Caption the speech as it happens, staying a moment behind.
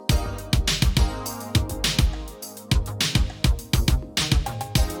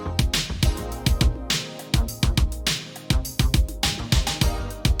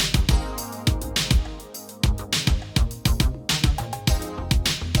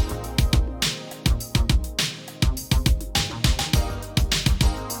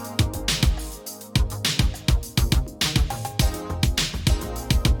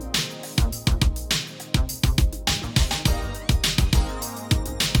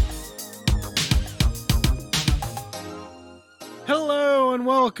Hello and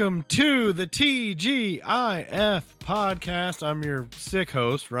welcome to the TGIF podcast. I'm your sick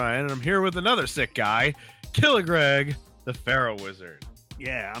host, Ryan, and I'm here with another sick guy, Killer Greg, the Pharaoh Wizard.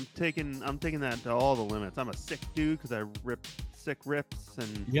 Yeah, I'm taking that to all the limits. I'm a sick dude because I rip sick rips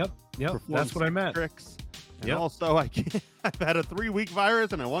and Yep, that's what I meant. Tricks. And Yep. also, I've had a 3-week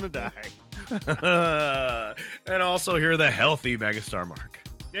virus and I want to die. And also here, the healthy Megastar Mark.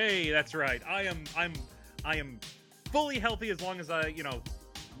 Hey, that's right. I am fully healthy as long as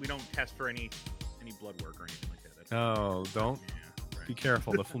we don't test for any blood work or anything like that. That's don't. Yeah, right. Be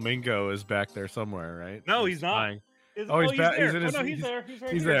careful. The flamingo is back there somewhere, right? No, he's not. Spying. He's back. there. He's He's there. He's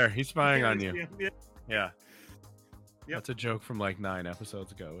right He's here. there. He's spying on you. Yeah. Yeah. Yep. That's a joke from like 9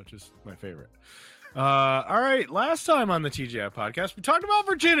 episodes ago, which is my favorite. All right. Last time on the TGI podcast, we talked about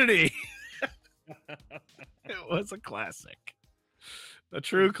virginity. It was a classic. A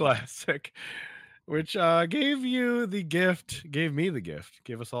true classic, which gave me the gift,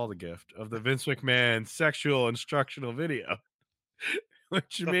 gave us all the gift of the Vince McMahon sexual instructional video,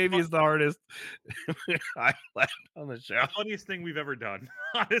 which maybe is the hardest highlight on the show. The funniest thing we've ever done.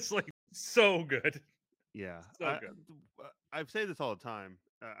 Honestly, so good. Yeah, So good. I say this all the time.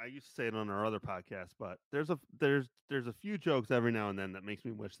 I used to say it on our other podcast, but there's a few jokes every now and then that makes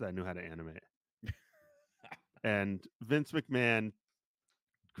me wish that I knew how to animate. And Vince McMahon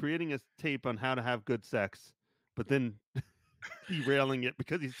creating a tape on how to have good sex, but then derailing it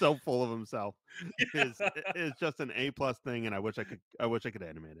because he's so full of himself is just an A+ thing, and I wish I could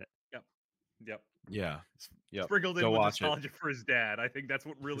animate it. Yep. Yeah. Sprinkled in Go with watch nostalgia for his dad. I think that's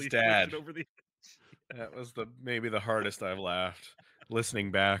what really His dad. pushed it over the edge. That was maybe the hardest I've laughed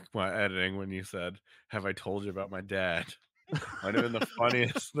listening back my editing when you said, "Have I told you about my dad?" Might have been the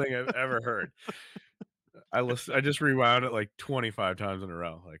funniest thing I've ever heard. I just rewound it like 25 times in a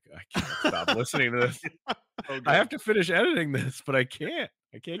row. Like, I can't stop listening to this. So I have to finish editing this, but I can't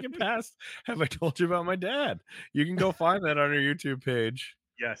get past "Have I told you about my dad?" You can go find that on our YouTube page.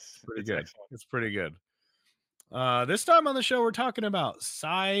 Yes, Pretty it's good. excellent. It's pretty good. This time on the show, we're talking about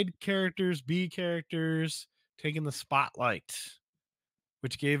side characters, B characters, taking the spotlight,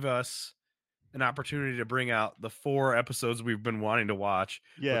 which gave us an opportunity to bring out the 4 episodes we've been wanting to watch,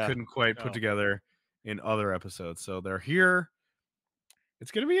 but couldn't quite put together in other episodes. So they're here.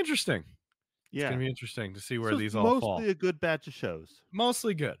 It's going to be interesting. Yeah, It's going to be interesting to see where So these it's all fall. mostly a good batch of shows.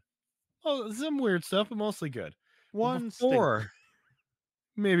 Mostly good. Oh, some weird stuff, but mostly good. One stinker.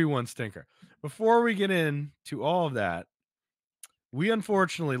 Maybe one stinker. Before we get into all of that, we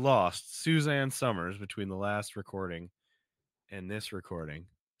unfortunately lost Suzanne Summers between the last recording and this recording.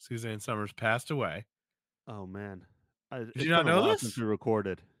 Suzanne Summers passed away. Oh man, Did you not know this? Since we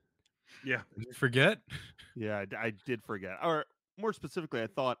recorded. Yeah. Did you forget? Yeah, I did forget. Or more specifically, I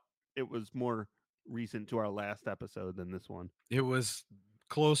thought it was more recent to our last episode than this one. It was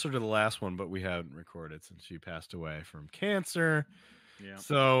closer to the last one, but we hadn't recorded since she passed away from cancer. Yeah.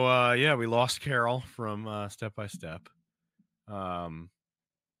 So, we lost Carol from Step by Step. An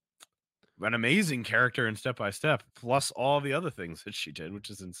amazing character in Step by Step, plus all the other things that she did, which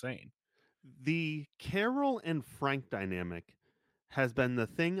is insane. The Carol and Frank dynamic has been the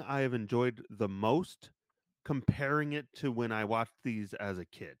thing I have enjoyed the most, comparing it to when I watched these as a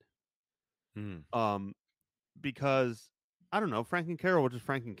kid. Because I don't know, Frank and Carol were just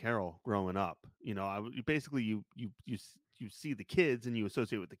Frank and Carol growing up. You know, you see the kids and you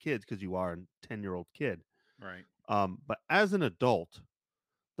associate with the kids because you are a 10-year-old kid. Right. But as an adult,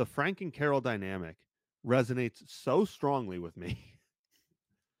 the Frank and Carol dynamic resonates so strongly with me.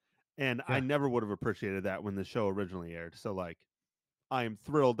 And I never would have appreciated that when the show originally aired. So like, I am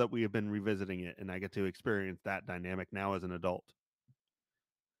thrilled that we have been revisiting it and I get to experience that dynamic now as an adult.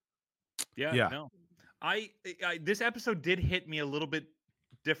 Yeah. No. I this episode did hit me a little bit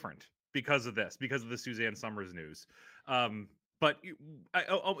different because of the Suzanne Summers news. But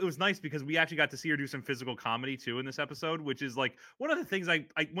it was nice because we actually got to see her do some physical comedy too in this episode, which is like one of the things I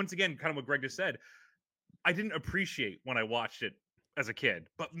once again, kind of what Greg just said, I didn't appreciate when I watched it as a kid.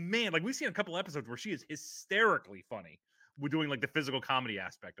 But man, like we've seen a couple episodes where she is hysterically funny. We're doing like the physical comedy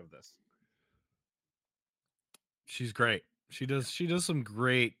aspect of this. She's great. She does some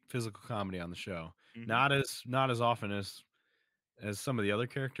great physical comedy on the show. Mm-hmm. Not as often as some of the other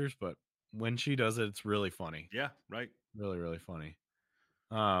characters, but when she does it, it's really funny. Yeah, right. Really, really funny.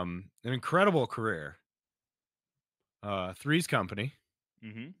 An incredible career. Three's Company.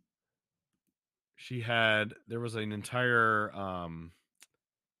 Mm-hmm. There was an entire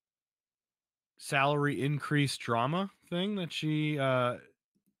salary increase drama thing that she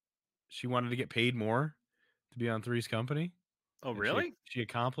wanted to get paid more to be on Three's Company. Oh, really? She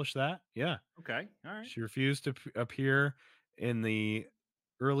accomplished that. Yeah. Okay. All right. She refused to appear in the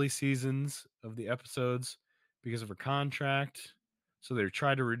early seasons of the episodes because of her contract. So they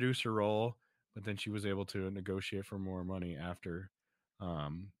tried to reduce her role, but then she was able to negotiate for more money after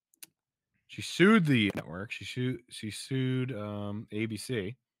um, she sued the network. She sued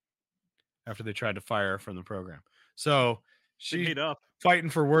ABC after they tried to fire her from the program. So They she's made up.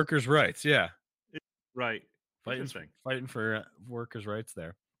 fighting for workers' rights. Yeah, Right. fighting Interesting. fighting for workers' rights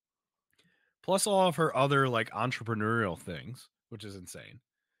there. Plus all of her other like entrepreneurial things, which is insane.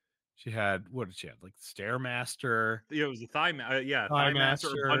 She had what did she have? Like Stairmaster, Yeah, it was the Thigh Thigh Master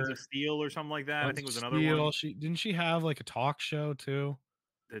or Buns Master, of Steel or something like that. I Buns think it of was another one. Steel. She didn't she have like a talk show too?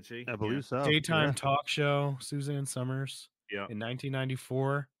 Did she? I believe so. Daytime Yeah. talk show, Suzanne Summers Yeah. in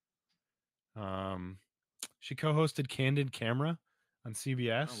 1994. She co-hosted Candid Camera on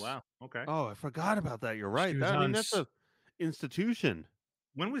CBS. Oh wow. Okay. Oh, I forgot about that. You're She right. was I mean, on that's a institution.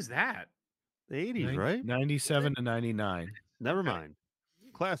 When was that? The 80s, right? 97 to 99. Never Okay. mind.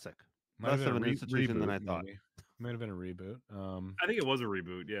 Classic. Might have Less been of a an institution than reboot, I thought. maybe. Might have been a reboot. I think it was a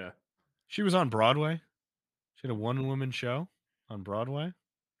reboot. Yeah. She was on Broadway. She had a one-woman show on Broadway.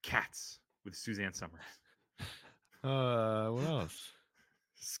 Cats with Suzanne Summers. What else?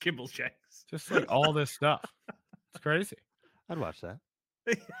 Skimble Shanks. Just like all this stuff. It's crazy. I'd watch that.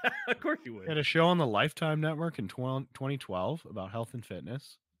 Of course you She would. had a show on the Lifetime Network in 2012 about health and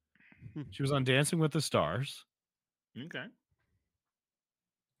fitness. She was on Dancing with the Stars. Okay.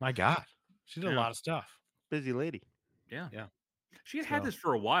 My God. She did a Yeah. lot of stuff. Busy lady. Yeah. Yeah. She had So- this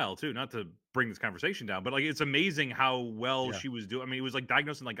for a while too, not to bring this conversation down, but like it's amazing how well Yeah. she was doing. I mean, it was like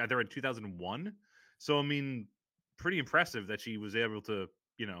diagnosed in like either in 2001. So I mean, pretty impressive that she was able to,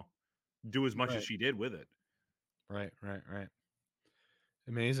 do as much Right. as she did with it. Right.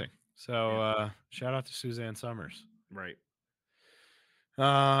 Amazing. So shout out to Suzanne Summers. Right.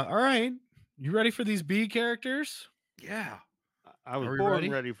 All right. You ready for these B characters? Yeah. I was Are we born ready?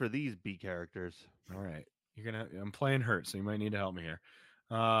 ready for these B characters. All right. I'm playing hurt, so you might need to help me here.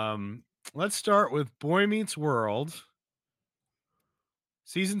 Let's start with Boy Meets World.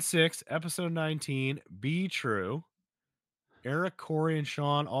 Season 6, episode 19, Be True. Eric, Corey, and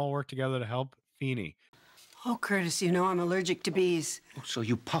Sean all work together to help Feeney. Oh, Curtis, you know I'm allergic to bees. Oh, so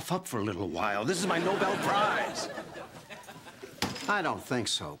you puff up for a little while. This is my Nobel Prize. I don't think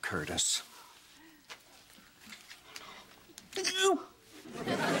so, Curtis.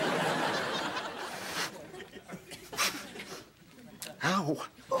 Ow.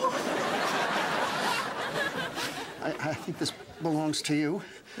 I think this belongs to you.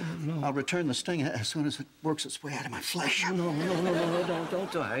 I'll return the sting as soon as it works its way out of my flesh. No,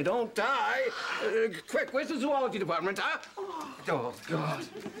 don't die. Don't die. Quick, where's the zoology department, huh? Oh, God.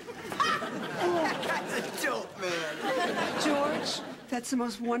 That's a dope, man. George, that's the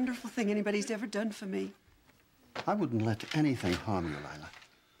most wonderful thing anybody's ever done for me. I wouldn't let anything harm you, Lila.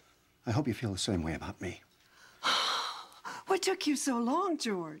 I hope you feel the same way about me. What took you so long,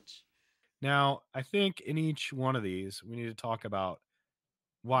 George? Now, I think in each one of these, we need to talk about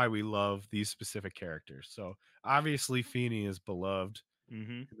why we love these specific characters. So obviously, Feeney is beloved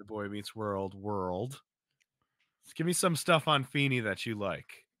Mm-hmm. in the Boy Meets World world. Just give me some stuff on Feeney that you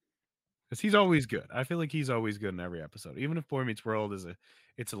like, because he's always good. I feel like he's always good in every episode. Even if Boy Meets World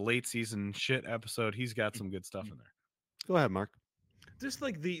it's a late season shit episode, he's got some good stuff in there. Go ahead, Mark. Just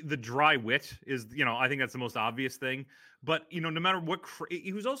like the dry wit is, I think that's the most obvious thing. But no matter what,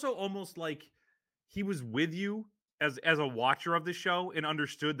 he was also almost like he was with you as a watcher of the show and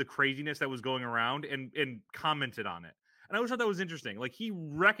understood the craziness that was going around and commented on it. And I always thought that was interesting. Like he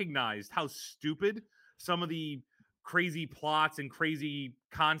recognized how stupid some of the crazy plots and crazy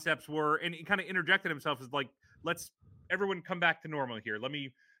concepts were, and he kind of interjected himself as like, let's everyone come back to normal here. Let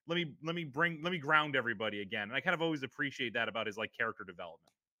me ground everybody again. And I kind of always appreciate that about his like character development.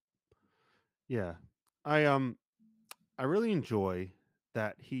 Yeah. I really enjoy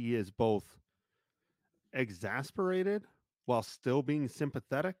that he is both exasperated while still being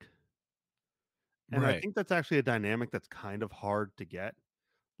sympathetic. And I Right. think that's actually a dynamic that's kind of hard to get.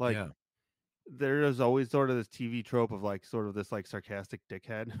 Like Yeah. there is always sort of this TV trope of like sort of this like sarcastic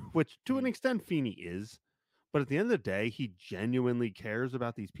dickhead, which to an extent Feeney is. But at the end of the day, he genuinely cares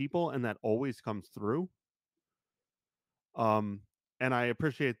about these people, and that always comes through. And I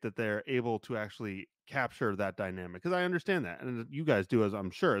appreciate that they're able to actually capture that dynamic, because I understand that, and you guys do, as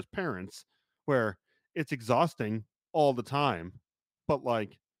I'm sure, as parents, where it's exhausting all the time, but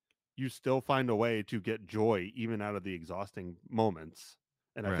like you still find a way to get joy even out of the exhausting moments.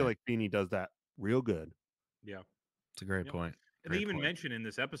 And I feel Right. like Beanie does that real good. Yeah. It's a great Yep. point. And they Great even point. mention in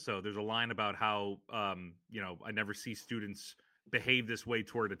this episode, there's a line about how, I never see students behave this way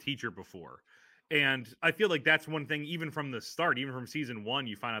toward a teacher before. And I feel like that's one thing, even from the start, even from season 1,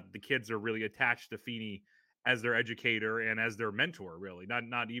 you find out that the kids are really attached to Feeney as their educator and as their mentor, really,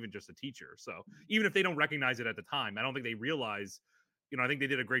 not even just a teacher. So even if they don't recognize it at the time, I don't think they realize, I think they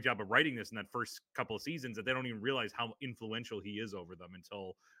did a great job of writing this in that first couple of seasons, that they don't even realize how influential he is over them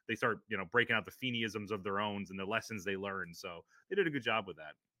until they start, breaking out the Feeneyisms of their own and the lessons they learn. So they did a good job with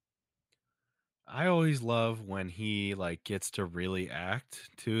that. I always love when he like gets to really act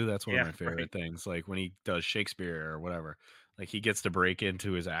too. That's one of Yeah, my favorite right. things. Like when he does Shakespeare or whatever, like he gets to break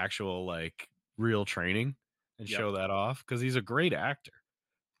into his actual like real training and Yep. show that off because he's a great actor.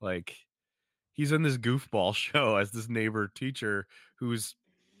 Like he's in this goofball show as this neighbor teacher who's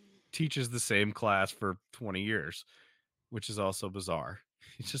teaches the same class for 20 years, which is also bizarre.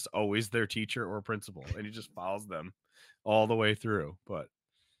 He's just always their teacher or principal and he just follows them all the way through. But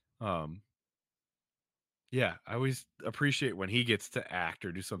um yeah, I always appreciate when he gets to act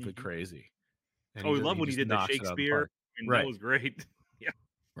or do something Mhm. crazy, and Oh, we love he when he just did the knocks it out of the Shakespeare. park. And that Right, was great. Yeah.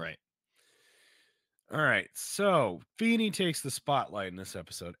 right. All right, so Feeney takes the spotlight in this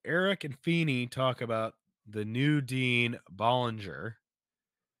episode. Eric and Feeney talk about the new Dean Bollinger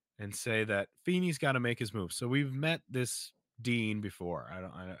and say that Feeney's got to make his move. So we've met this Dean before.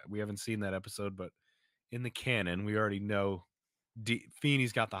 We haven't seen that episode, but in the canon, we already know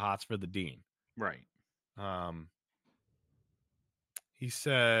Feeney's got the hots for the Dean. Right. Um, he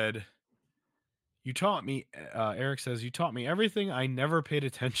said, "You taught me," Eric says, "You taught me everything I never paid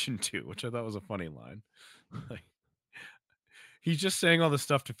attention to," which I thought was a funny line. Like, he's just saying all this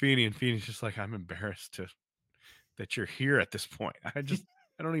stuff to Feeney, and Feeney's just like, "I'm embarrassed that you're here at this point. I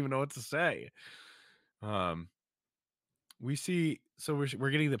don't even know what to say." Um, we see, so we're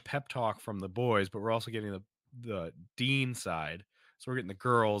getting the pep talk from the boys, but we're also getting the Dean side. So we're getting the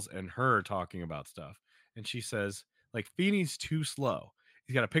girls and her talking about stuff, and she says, like, Feeney's too slow.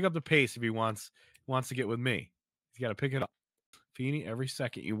 He's got to pick up the pace if he wants to get with me. He's got to pick it up. Feeney, every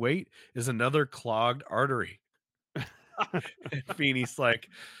second you wait is another clogged artery. And Feeney's like,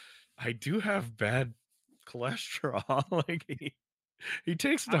 I do have bad cholesterol. Like he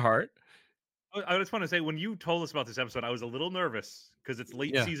takes it to heart. I just want to say, when you told us about this episode, I was a little nervous because it's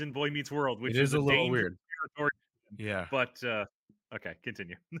late Yeah. season Boy Meets World, which It is is a a little dangerous weird. territory. Yeah. But okay,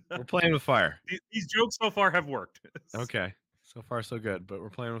 continue. We're playing with fire. These jokes so far have worked. Okay. So far so good, but we're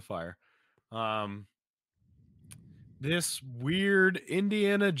playing with fire. This weird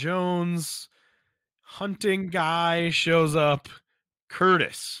Indiana Jones hunting guy shows up,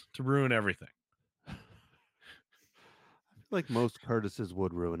 Curtis, to ruin everything. Like most Curtises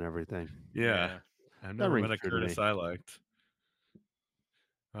would ruin everything. Yeah. I've never rings met a true to Curtis me. I liked.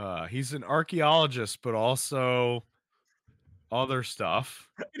 He's an archaeologist, but also other stuff.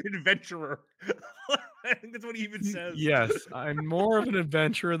 An adventurer. I think that's what he even says. Yes, I'm more of an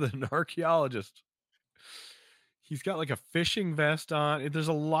adventurer than an archaeologist. He's got like a fishing vest on. There's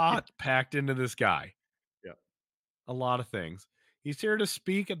a lot packed into this guy. Yeah. A lot of things. He's here to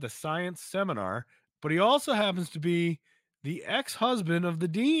speak at the science seminar, but he also happens to be the ex-husband of the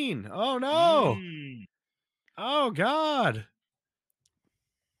dean. Oh no. Mm. Oh God.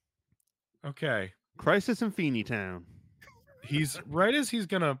 Okay. Crisis in Feeney Town. He's right as he's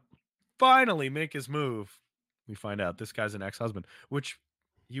gonna finally make his move. We find out this guy's an ex-husband, which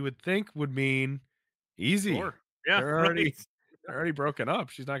you would think would mean easy. Sure. Yeah, They're already broken up.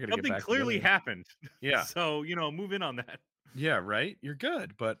 She's not gonna get something back clearly together. happened. Yeah. So, move in on that. Yeah, right. You're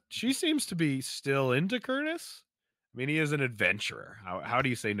good, but she seems to be still into Curtis. I mean, he is an adventurer. How do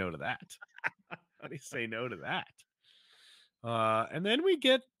you say no to that? How do you say no to that? And then we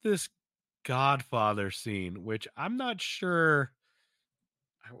get this Godfather scene, which I'm not sure.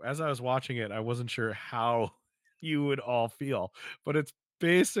 As I was watching it, I wasn't sure how you would all feel, but it's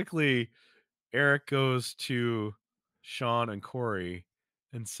basically Eric goes to Sean and Corey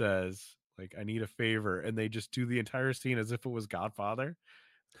and says, like, I need a favor. And they just do the entire scene as if it was Godfather.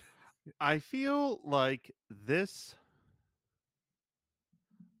 I feel like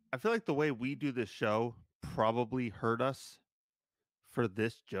the way we do this show probably hurt us for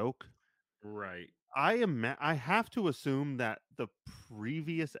this joke. Right. I have to assume that the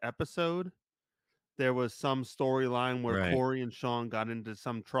previous episode there was some storyline where Right. Corey and Sean got into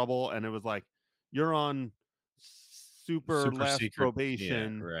some trouble, and it was like, you're on super last secret.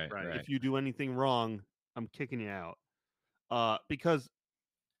 probation. Yeah, right. If you do anything wrong, I'm kicking you out. Because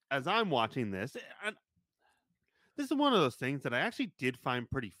as I'm watching this, this is one of those things that I actually did find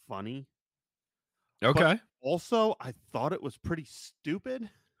pretty funny. Okay. Also, I thought it was pretty stupid.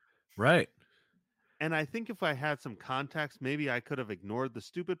 Right. And I think if I had some context, maybe I could have ignored the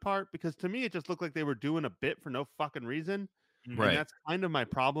stupid part, because to me, it just looked like they were doing a bit for no fucking reason. Right. And that's kind of my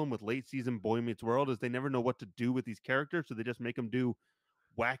problem with late season Boy Meets World is they never know what to do with these characters, so they just make them do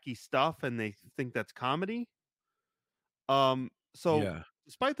wacky stuff and they think that's comedy. So Yeah.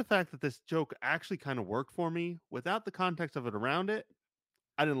 despite the fact that this joke actually kind of worked for me, without the context of it around it,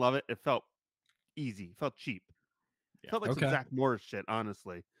 I didn't love it. It felt easy, it felt cheap. It felt like some Okay. Zach Morris shit,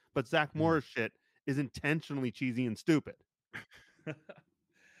 honestly. But Zach Morris shit is intentionally cheesy and stupid.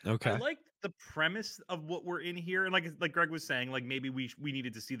 Okay. I like the premise of what we're in here, and like Greg was saying, like maybe we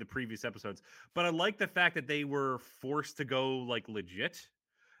needed to see the previous episodes, but I like the fact that they were forced to go like legit.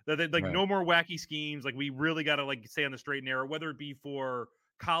 That they, like Right. no more wacky schemes. Like we really got to like stay on the straight and narrow, whether it be for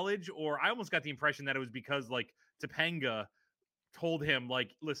college or I almost got the impression that it was because like Topanga told him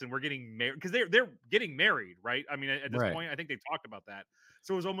like, listen, we're getting married because they're getting married, right? I mean, at this Right. point, I think they talked about that.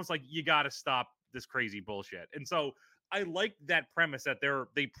 So it was almost like you got to stop this crazy bullshit. And so I like that premise that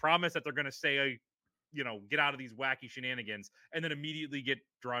they promise that they're going to say, get out of these wacky shenanigans, and then immediately get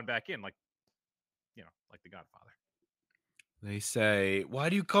drawn back in, like like The Godfather. They say, "Why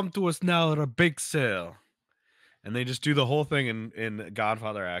do you come to us now at a bake sale?" And they just do the whole thing in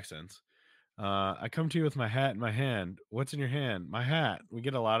Godfather accents. I come to you with my hat in my hand. What's in your hand? My hat. We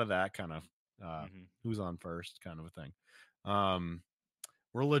get a lot of that kind of who's on first kind of a thing.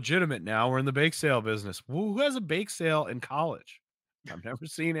 We're legitimate now. We're in the bake sale business. Who has a bake sale in college? I've never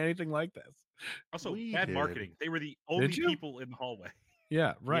seen anything like this. Also, We bad did. marketing. They were the only Did you? people in the hallway.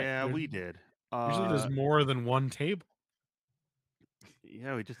 Yeah, right. Yeah, There's- we did. Usually there's more than one table.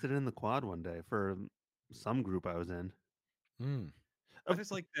 Yeah, we just did it in the quad one day for some group I was in. I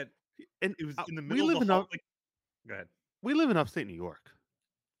just like that And it was in the we middle live of the in hall. up, Go ahead. we live in upstate New York.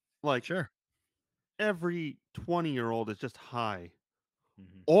 Like Sure. every 20-year-old is just high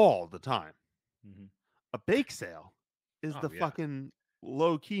Mhm. all the time. Mhm. A bake sale is Oh, the yeah. fucking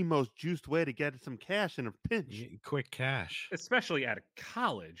low key, most juiced way to get some cash in a pinch. You get quick cash. Especially at a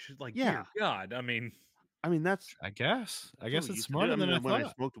college. Like, Yeah. dear God. I mean, that's I guess. I that's guess what we it's used to do. smarter than I when I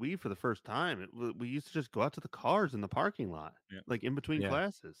thought. smoked weed for the first time, we used to just go out to the cars in the parking lot, Yeah. like in between Yeah.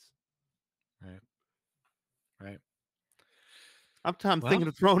 classes. Right. I'm thinking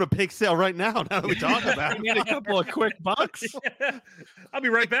of throwing a bake sale right now. Now that we talk about I need a couple of quick bucks. I'll be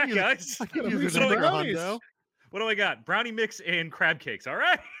right back, guys. I could Gotta use make an some extra brownies. hundo. What do I got? Brownie mix and crab cakes. All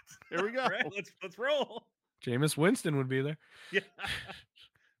right. There we go. All right, let's roll. Jameis Winston would be there. Yeah.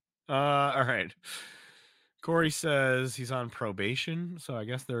 All right. Corey says he's on probation, so I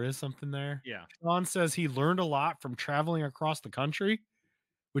guess there is something there. Yeah. Sean says he learned a lot from traveling across the country,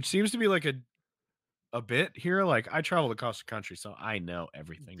 which seems to be like a bit here. Like I traveled across the country, so I know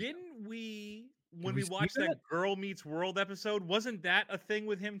everything. Didn't we, when we we see watched that? that Girl Meets World episode, wasn't that a thing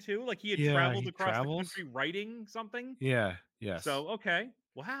with him too? Like he had Yeah, traveled he across travels. the country writing something? Yeah. Yes. So, okay.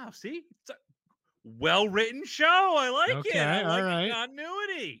 Wow. See? It's a well-written show. I like Okay, it. I like all right. the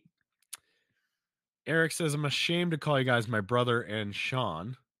continuity. Eric says I'm ashamed to call you guys my brother and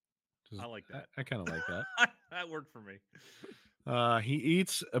Sean. I like that. I kind of like that. That worked for me. He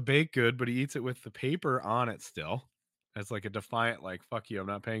eats a baked good, but he eats it with the paper on it still. As like a defiant, like, fuck you, I'm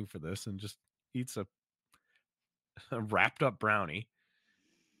not paying for this, and just eats a wrapped up brownie.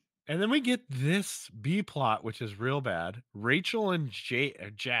 And then we get this B plot, which is real bad. Rachel and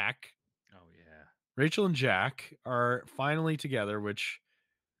Jack. Oh, yeah. Rachel and Jack are finally together, which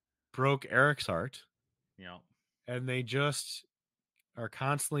broke Eric's heart. Yeah. And they just are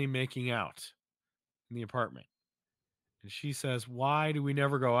constantly making out in the apartment. And she says, "Why do we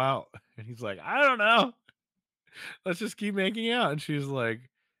never go out?" And he's like, "I don't know. Let's just keep making out." And she's like,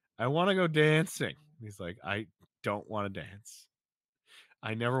 "I want to go dancing." And he's like, "I don't want to dance.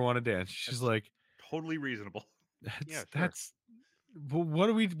 I never want to dance." She's like, Totally reasonable. That's what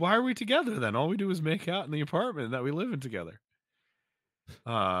do we, why are we together then? All we do is make out in the apartment that we live in together.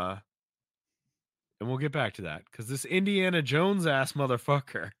 And we'll get back to that because this Indiana Jones ass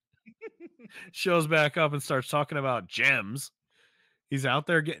motherfucker shows back up and starts talking about gems. He's out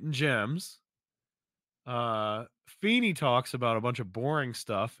there getting gems. Feeney talks about a bunch of boring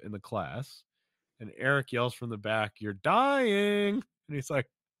stuff in the class, and Eric yells from the back, "You're dying!" And he's like,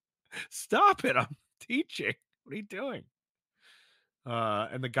 "Stop it! I'm teaching. What are you doing?"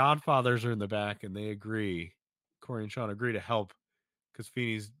 And the Godfathers are in the back, and they agree. Corey and Sean agree to help because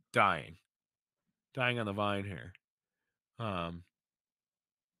Feeney's dying on the vine here. And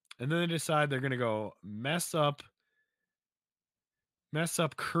then they decide they're gonna go mess up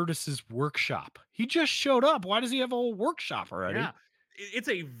Curtis's workshop. He just showed up. Why does he have a whole workshop already? Yeah. It's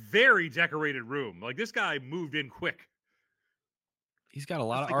a very decorated room. Like this guy moved in quick. He's got a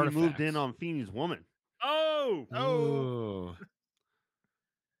lot Just of like artifacts. he moved in on Feeney's woman. Oh. Ooh.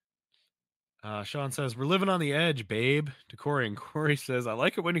 Sean says, "We're living on the edge, babe," to Corey, and Corey says, "I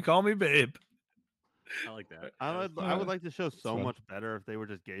like it when you call me babe." I like that. I would like the show so fun. much better if they were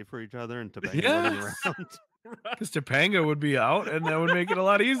just gay for each other and Topanga Yes. wasn't around. Because Topanga would be out, and that would make it a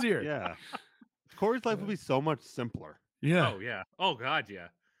lot easier. Yeah. Corey's life would be so much simpler. Yeah. Oh yeah. Oh god, yeah.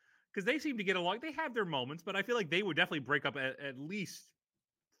 Because they seem to get along. They have their moments, but I feel like they would definitely break up at least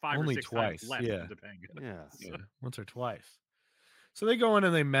 5 Only or 6 twice, times less yeah. than Topanga. Yeah. Yeah, once or twice. So they go in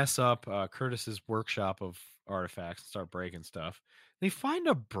and they mess up Curtis's workshop of artifacts and start breaking stuff. They find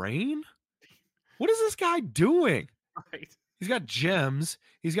a brain. What is this guy doing? Right. He's got gems.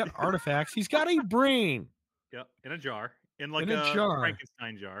 He's got artifacts. He's got a brain Yep. In a jar. In like in a jar.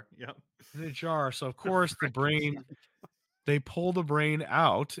 Frankenstein jar. Yep. In a jar. So of course the brain. They pull the brain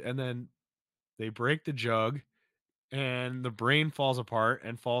out and then they break the jug, and the brain falls apart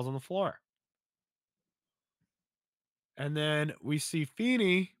and falls on the floor. And then we see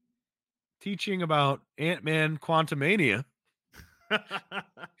Feeney teaching about Ant-Man Quantumania.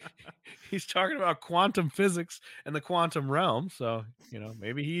 He's talking about quantum physics and the quantum realm. So,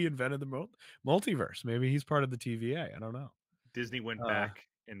 maybe he invented the multiverse. Maybe he's part of the TVA. I don't know. Disney went back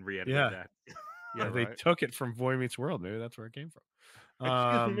and re-edited yeah. that. Yeah, they took it from Boy Meets World. Maybe that's where it came from.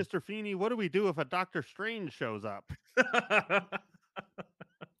 Excuse me, Mr. Feeney, what do we do if a Doctor Strange shows up?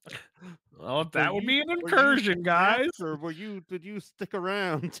 Well, that would be an incursion, guys. Or did you stick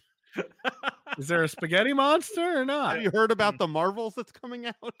around? Is there a spaghetti monster or not? Have you heard about the Marvels that's coming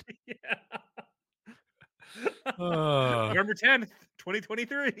out? Yeah. November 10th,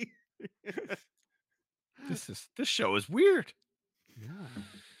 2023. This show is weird. Yeah.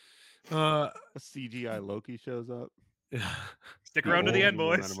 A CGI Loki shows up. Stick around to the end,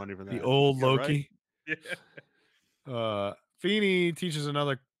 boys. The old Loki. Right? Yeah. Feeney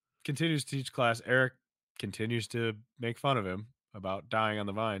continues to teach class. Eric continues to make fun of him about dying on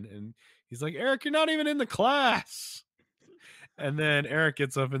the vine. And he's like, "Eric, you're not even in the class." And then Eric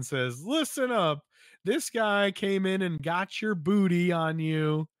gets up and says, "Listen up. This guy came in and got your booty on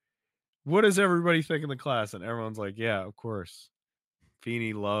you. What does everybody think in the class?" And everyone's like, "Yeah, of course.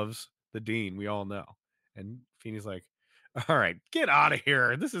 Feeney loves the dean. We all know." And Feeney's like, "All right, get out of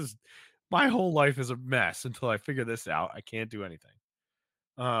here. My whole life is a mess until I figure this out. I can't do anything."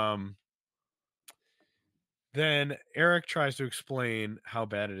 Then Eric tries to explain how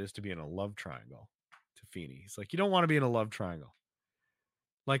bad it is to be in a love triangle to Feeney. He's like, "You don't want to be in a love triangle.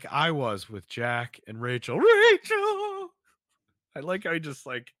 Like I was with Jack and Rachel." Rachel! I like how he just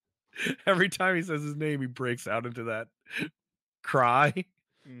every time he says his name, he breaks out into that cry.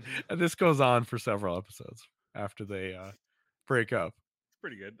 Mm-hmm. And this goes on for several episodes after they break up. It's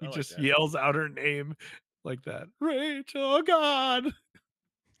pretty good. He just yells out her name like that. Rachel, oh God. Which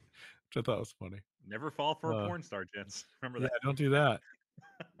I thought was funny. Never fall for a porn star, gents. Remember that? Yeah, don't do that.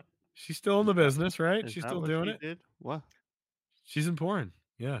 She's still in the business, right? She's still doing it. Did? What? She's in porn.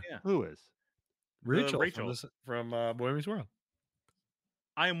 Yeah. Who is? Rachel. From Boy Meets World.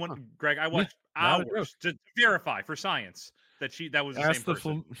 I am one, Greg. I watched hours to verify for science that was the same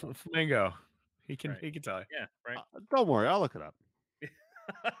person. Flamingo. He can tell you. Yeah, right. Don't worry, I'll look it up.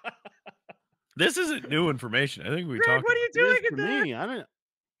 This isn't new information. I think we talked. What are you doing to me? I didn't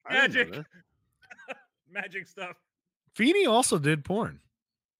magic. know Magic stuff. Feeney also did porn.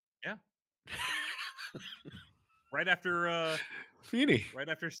 Yeah. Right after Feeney. Right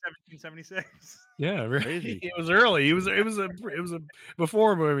after 1776. Yeah, really. It was early. It was a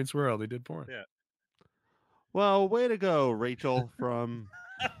before Boy Meets World. He did porn. Yeah. Well, way to go, Rachel from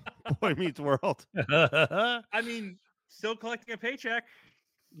Boy Meets World. I mean, still collecting a paycheck.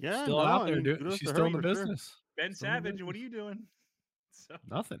 Yeah, still out there, dude. She's still in the business. Sure. Ben Savage, what are you doing?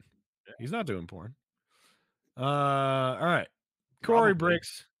 Nothing. Yeah. He's not doing porn. All right. Corey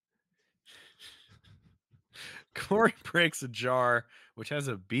breaks a jar which has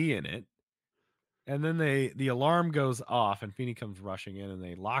a bee in it, and then the alarm goes off, and Feeney comes rushing in, and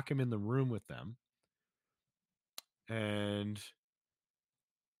they lock him in the room with them, and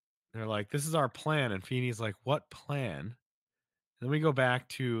they're like, "This is our plan," and Feeney's like, "What plan?" And then we go back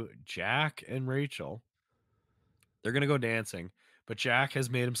to Jack and Rachel. They're gonna go dancing, but Jack has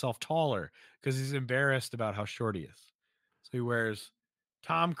made himself taller because he's embarrassed about how short he is. So he wears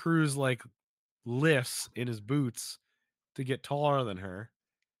Tom Cruise lifts in his boots to get taller than her.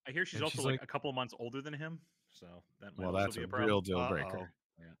 I hear she's also a couple of months older than him, so that might that's be a real deal breaker.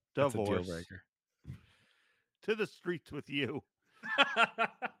 Yeah. Divorce. That's a deal breaker. To the streets with you.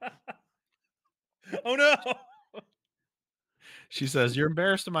 Oh no! She says, "You're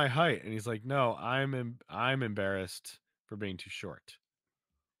embarrassed of my height," and he's like, "No, I'm embarrassed for being too short,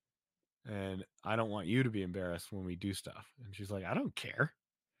 and I don't want you to be embarrassed when we do stuff." And she's like, "I don't care.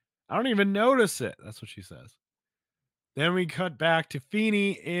 I don't even notice it. That's what she says. Then we cut back to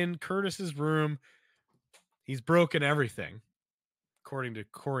Feeney in Curtis's room. He's broken everything. According to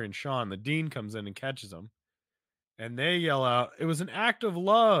Corey and Sean, the dean comes in and catches him. And they yell out, "It was an act of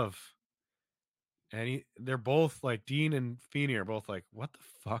love." And they're both like, Dean and Feeney are both like, what the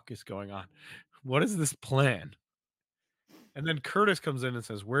fuck is going on? What is this plan? And then Curtis comes in and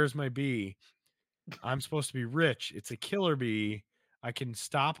says, "Where's my bee? I'm supposed to be rich. It's a killer bee. I can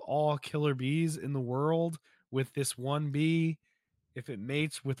stop all killer bees in the world with this one bee. If it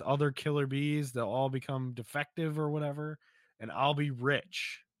mates with other killer bees, they'll all become defective or whatever, and I'll be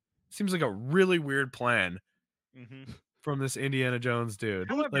rich." Seems like a really weird plan from this Indiana Jones dude.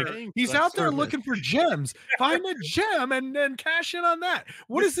 However, Like, he's out there looking for gems. Find a gem and then cash in on that.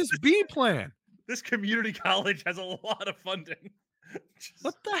 What is this bee plan? This community college has a lot of funding.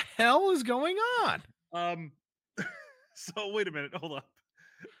 What the hell is going on? So wait a minute, hold up.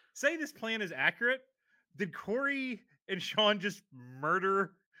 Say this plan is accurate. Did Corey and Sean just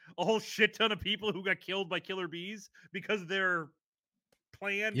murder a whole shit ton of people who got killed by killer bees because their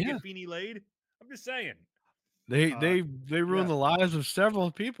plan to get Feeney laid? I'm just saying. They ruined the lives of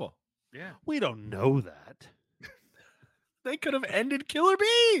several people. Yeah. We don't know that. They could have ended killer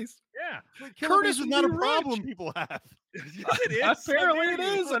bees. Yeah. Curtis is would not a be problem rich. people have. Yes, it is. Apparently it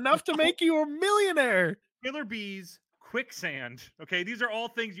is enough to make you a millionaire. Killer bees, quicksand. Okay, these are all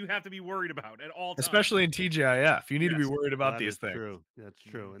things you have to be worried about at all times. Especially in TGIF. You need to be Yes. worried about That these is things. True. That's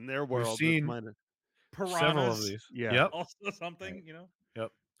true. In their world, seen Piranhas, several of these. Yeah. Yep. also something, you know.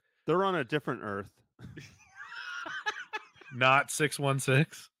 Yep. They're on a different Earth, Not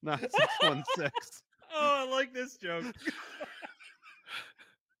 616. not 616. Oh, I like this joke.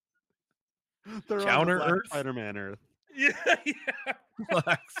 They're Counter on the Black Earth? Spider-Man Earth. Yeah.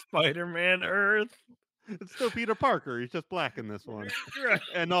 Black Spider-Man Earth. It's still Peter Parker. He's just black in this one. Right.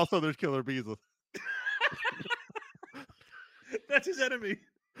 And also, there's killer bees. That's his enemy.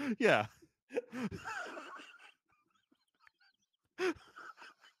 Yeah.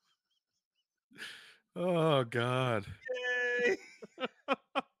 Oh God. Yay.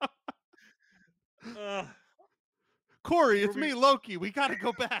 Corey, it's me, Loki. We got to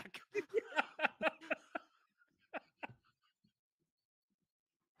go back.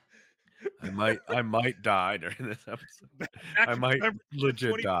 I might die during this episode. I might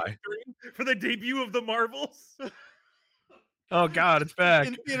legit die. For the debut of the Marvels. Oh God, it's back.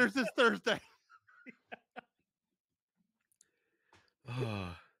 In theaters this Thursday.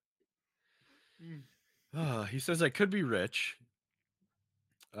 He says I could be rich.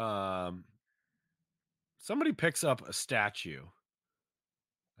 Somebody picks up a statue.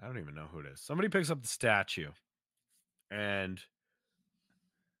 I don't even know who it is. Somebody picks up the statue, and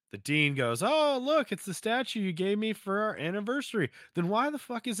the dean goes, "Oh, look, it's the statue you gave me for our anniversary. Then why the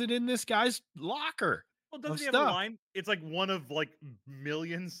fuck is it in this guy's locker?" Well, doesn't of he have a stuff. line? It's like one of like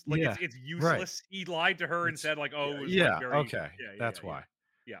millions. Like Yeah, it's useless. He lied to her and It's- said like, "Oh, it was Yeah, like very, okay. yeah, That's yeah, why.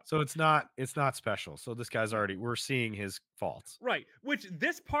 Yeah. So it's not special. So this guy's already, we're seeing his faults. Right. Which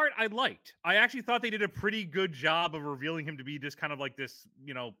this part I liked. I actually thought they did a pretty good job of revealing him to be just kind of like this,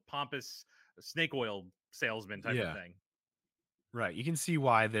 you know, pompous snake oil salesman type of thing. Right. You can see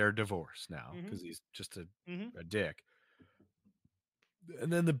why they're divorced now Mhm. because he's just a Mhm. dick.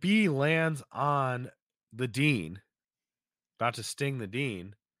 And then the bee lands on the dean, about to sting the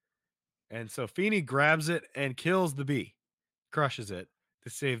dean. And so Feeney grabs it and kills the bee, crushes it to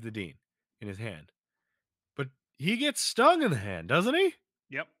save the dean in his hand. But he gets stung in the hand, doesn't he?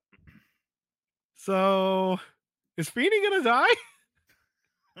 Yep. So is Feeney going to die?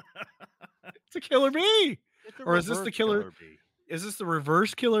 It's a killer bee. Or is this the killer bee? Is this the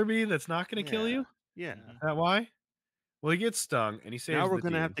reverse killer bee that's not going to kill you? Yeah. Is that why? Well, he gets stung and he saves Now we're the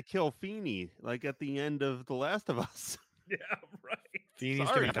going to dean. have to kill Feeney, like at the end of The Last of Us. Yeah, right. Feeney's going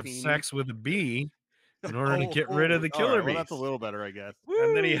Sorry, to have Feeney. sex with a bee in order to get rid of the all killer right, bees. well, that's a little better, I guess.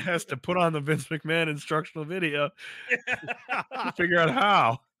 And then he has to put on the Vince McMahon instructional video to figure out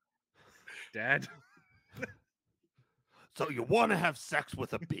how. Dad. So you want to have sex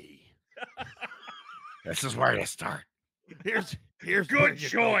with a bee? This is where you start. Here's Good where you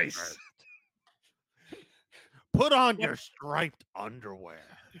go choice. first. Put on your striped underwear.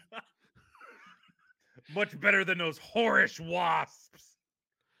 Much better than those whorish wasps.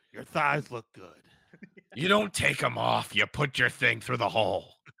 Your thighs look good. You don't take them off. You put your thing through the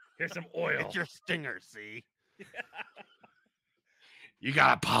hole. Here's some oil. It's your stinger, see? You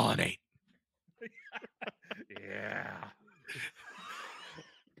got to pollinate. Yeah.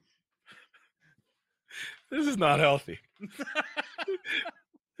 This is not healthy.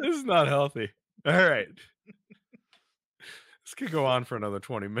 This is not healthy. All right. This could go on for another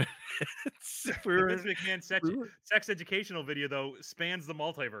 20 minutes. If we were- Vince McMahon's sex educational video though spans the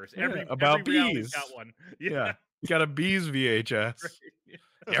multiverse. Yeah, Every about reality's bees. got one. Yeah. He's got a bees VHS. Right.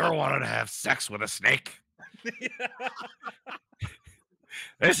 You ever wanted to have sex with a snake?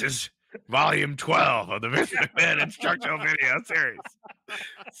 This is volume 12 of the Vince McMahon instructional video series.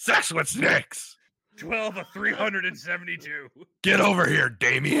 Sex with snakes. 12 of 372. Get over here,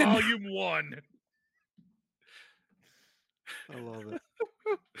 Damien. Volume 1. I love it.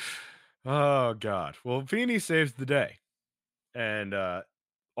 Oh, God. Well, Feeney saves the day. And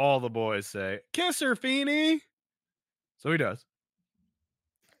all the boys say, kiss her, Feeney. So he does.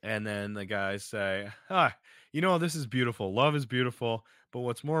 And then the guys say, this is beautiful. Love is beautiful. But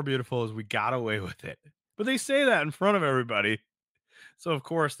what's more beautiful is we got away with it. But they say that in front of everybody. So, of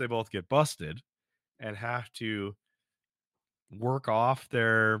course, they both get busted and have to work off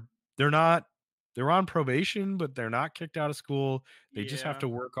they're on probation, but they're not kicked out of school. They just have to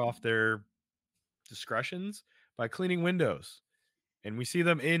work off their discretions by cleaning windows. And we see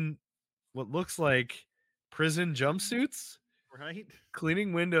them in what looks like prison jumpsuits. Right?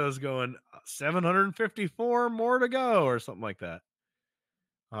 Cleaning windows going 754 more to go or something like that.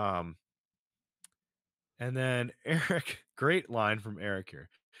 And then Eric, great line from Eric here.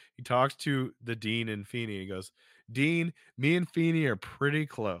 He talks to the Dean and Feeney. He goes, Dean, me and Feeney are pretty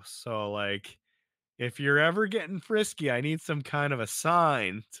close. So, like, if you're ever getting frisky, I need some kind of a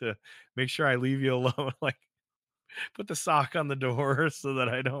sign to make sure I leave you alone. Like, put the sock on the door so that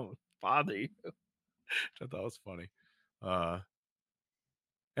I don't bother you. Which I thought was funny.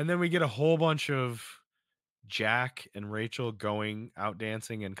 And then we get a whole bunch of Jack and Rachel going out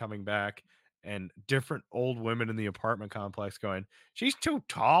dancing and coming back, and different old women in the apartment complex going, she's too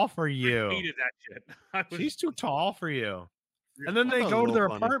tall for you. I hated that shit. She's too tall for you. And then I they thought it go was to a their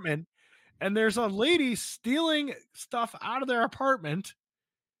little funny. apartment, and there's a lady stealing stuff out of their apartment,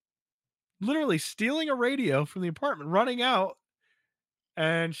 literally stealing a radio from the apartment, running out.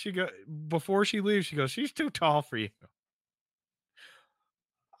 And before she leaves, she goes, she's too tall for you.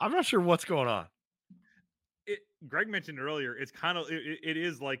 I'm not sure what's going on. Greg mentioned earlier, it's kind of it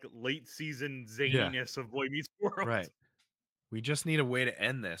is like late season zaniness of Boy Meets World. Right. We just need a way to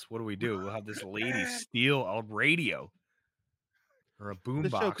end this. What do? We'll have this lady steal a radio or a boombox.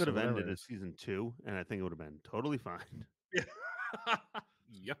 This show could have ended at season 2, and I think it would have been totally fine.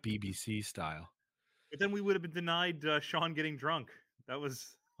 Yep. BBC style. But then we would have been denied Sean getting drunk. That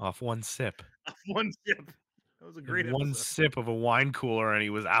was off one sip. One sip. That was a great one episode. sip of a wine cooler, and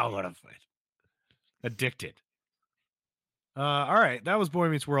he was out of it. Addicted. All right, that was Boy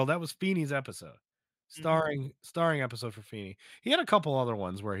Meets World. That was Feeney's episode, starring episode for Feeney. He had a couple other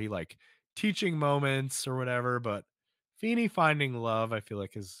ones where he like teaching moments or whatever, but Feeney finding love, I feel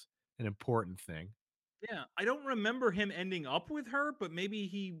like, is an important thing. Yeah, I don't remember him ending up with her, but maybe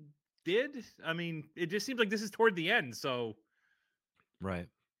he did. I mean, it just seems like this is toward the end, so right.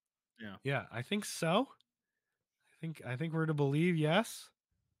 Yeah, I think so. I think we're to believe yes.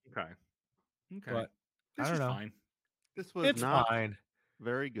 Okay. But this I don't is know. fine. This was not fine.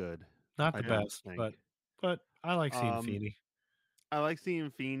 Very good. Not I the don't best, think. but I like seeing Feeney. I like seeing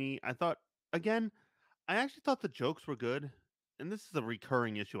Feeney. I thought, again, I actually thought the jokes were good. And this is a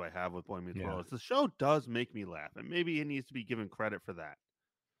recurring issue I have with Boy Meets World. The show does make me laugh, and maybe it needs to be given credit for that.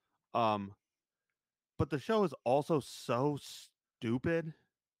 But the show is also so stupid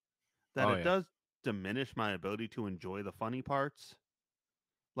that it does diminish my ability to enjoy the funny parts.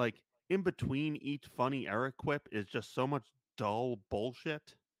 Like, in between each funny Eric quip is just so much dull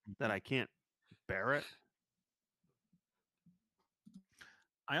bullshit that I can't bear it.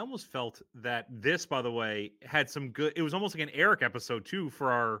 I almost felt that this, by the way, had some good. It was almost like an Eric episode too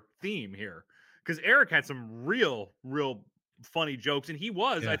for our theme here, because Eric had some real funny jokes, and he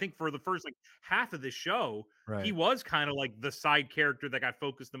was, I think, for the first like half of this show, he was kind of like the side character that got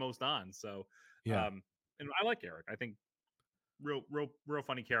focused the most on. So, and I like Eric. I think real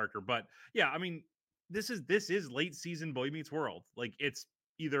funny character. But yeah, I mean, this is late season Boy Meets World. Like, it's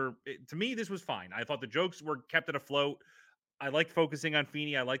either to me, this was fine. I thought the jokes were kept it afloat. I liked focusing on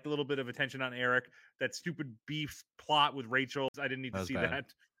Feeney. I liked a little bit of attention on Eric. That stupid beef plot with Rachel, I didn't need to see that.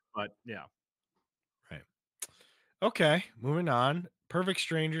 But yeah. Right. Okay, moving on. Perfect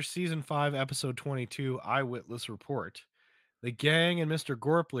Strangers, Season 5, Episode 22, Eyewitless Report. The gang and Mr.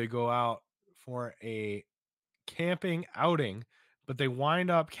 Gorpley go out for a camping outing, but they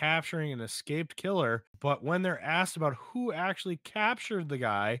wind up capturing an escaped killer. But when they're asked about who actually captured the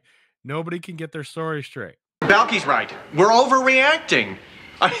guy, nobody can get their story straight. Balky's right. We're overreacting.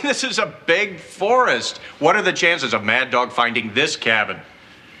 I mean, this is a big forest. What are the chances of Mad Dog finding this cabin?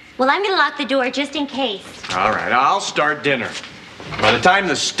 Well, I'm going to lock the door just in case. All right, I'll start dinner. By the time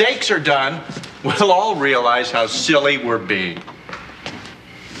the steaks are done, we'll all realize how silly we're being.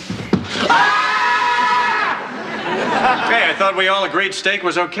 Hey, I thought we all agreed steak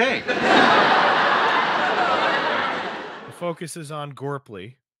was okay. The focus is on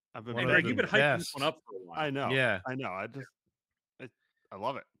Gorpley. I've been One And of Greg, the you've been hyping this one best. up for a while. I know. Yeah. I know. I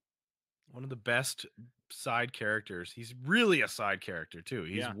love it. One of the best side characters. He's really a side character too.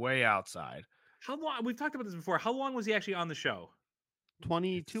 He's Yeah. way outside. How long? We've talked about this before. How long was he actually on the show?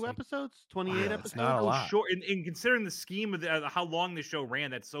 22 like- episodes, 28 Yeah, episodes. it's not a So lot. short. In considering the scheme of how long the show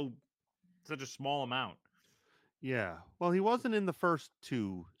ran, that's such a small amount. Yeah. Well, he wasn't in the first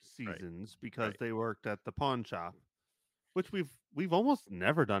 2 seasons because Right. they worked at the pawn shop, which we've almost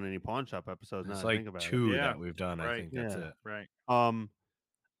never done any pawn shop episodes. Now It's that I like think about 2 Yeah, that we've done. I right. think that's Yeah. it. Right. it.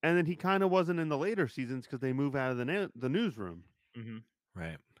 And then he kind of wasn't in the later seasons because they move out of the newsroom Mm-hmm.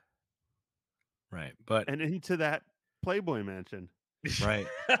 Right. Right. But and into that Playboy mansion. right.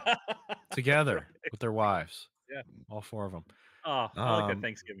 Together with their wives. Yeah. All 4 of them. Oh, I like that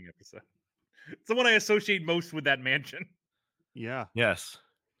Thanksgiving episode. It's the one I associate most with that mansion. Yeah. Yes.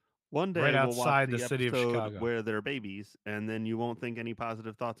 One day Right we'll outside watch the city of episode Chicago. where they're babies, and then you won't think any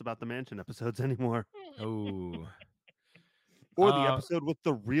positive thoughts about the mansion episodes anymore. Oh. Or the episode with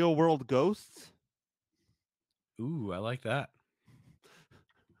the real world ghosts. Ooh, I like that.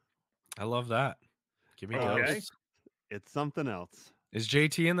 I love that. Give me Okay. ghosts. It's something else. Is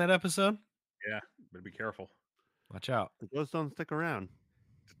JT in that episode? Yeah, better be careful. Watch out. The ghosts don't stick around.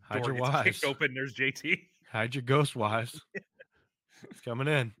 Hide Door your gets wives. kicked open. There's JT. Hide your ghost wives. It's coming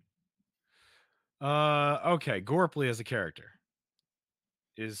in. Okay. Gorpley as a character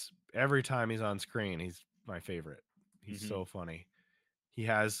is every time he's on screen, he's my favorite. He's Mhm. so funny. He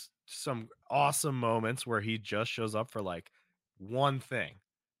has some awesome moments where he just shows up for like one thing,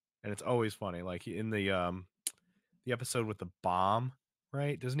 and it's always funny. Like in the episode with the bomb,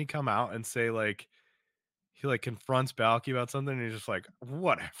 right? Doesn't he come out and say like he like confronts Balky about something, and he's just like,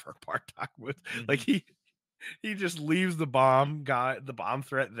 whatever, Bartok with like he just leaves the bomb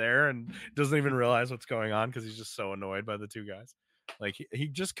threat there and doesn't even realize what's going on because he's just so annoyed by the 2 guys. Like he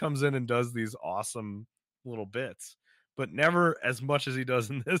just comes in and does these awesome little bits, but never as much as he does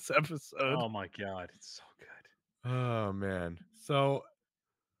in this episode. Oh my god, it's so good. Oh man. So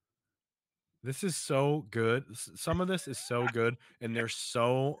this is so good. Some of this is so good, and there's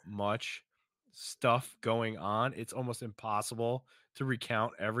so much stuff going on. It's almost impossible to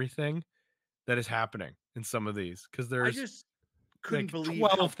recount everything that is happening in some of these because I there's just couldn't like believe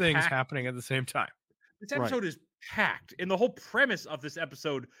 12 how things packed happening at the same time. this episode is packed, and the whole premise of this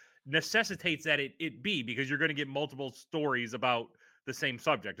episode necessitates that it be, because you're going to get multiple stories about the same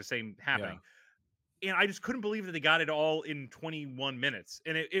subject, the same happening. And I just couldn't believe that they got it all in 21 minutes,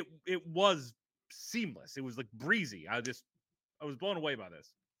 and it was seamless. It was like breezy. I was blown away by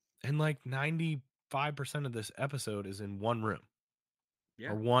this. And like 95% of this episode is in one room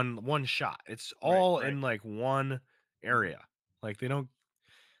Yeah. or one shot. It's Right, all right. in like one area. Like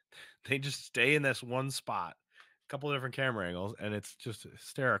they just stay in this one spot, a couple of different camera angles, and it's just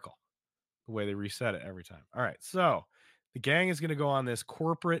hysterical the way they reset it every time. All right, so the gang is going to go on this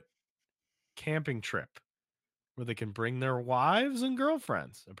corporate camping trip where they can bring their wives and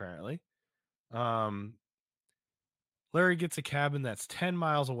girlfriends, apparently. Larry gets a cabin that's 10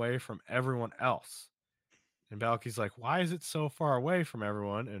 miles away from everyone else. And Balky's like, why is it so far away from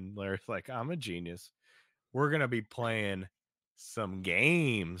everyone? And Larry's like, I'm a genius. We're going to be playing some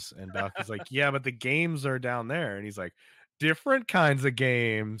games. And Balky's like, yeah, but the games are down there. And he's like, different kinds of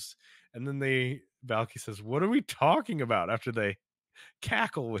games. And then Balky says, what are we talking about? After they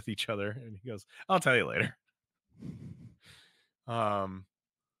cackle with each other. And he goes, I'll tell you later.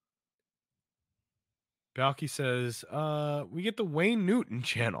 Balky says, we get the Wayne Newton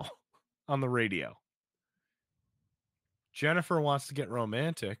channel on the radio. Jennifer wants to get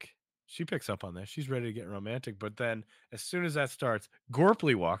romantic. She picks up on this. She's ready to get romantic. But then as soon as that starts,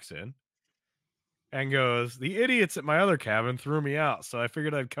 Gorpley walks in and goes, the idiots at my other cabin threw me out, so I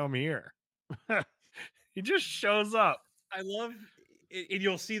figured I'd come here. He just shows up. I love, and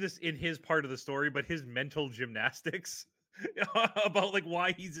you'll see this in his part of the story, but his mental gymnastics about like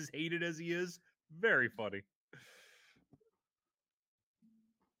why he's as hated as he is, very funny.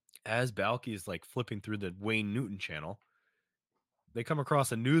 As Balky is like flipping through the Wayne Newton channel, they come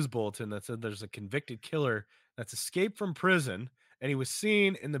across a news bulletin that said there's a convicted killer that's escaped from prison, and he was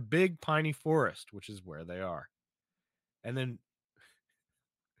seen in the big piney forest, which is where they are. And then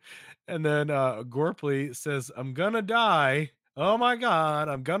Gorpley says, I'm gonna die. Oh my god,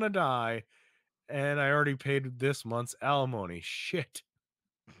 I'm gonna die. And I already paid this month's alimony. Shit.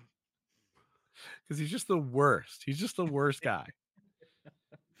 Because he's just the worst. He's just the worst guy.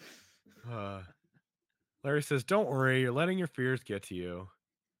 Larry says, "Don't worry, you're letting your fears get to you."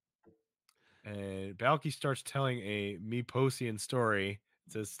 And Balky starts telling a Meposian story.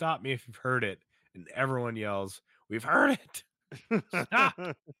 It says, "Stop me if you've heard it." And everyone yells, "We've heard it!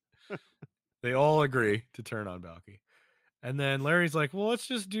 Stop!" They all agree to turn on Balky. And then Larry's like, "Well, let's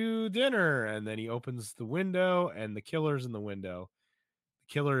just do dinner." And then he opens the window, and the killer's in the window.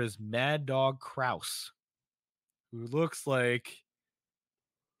 The killer is Mad Dog Kraus, who looks like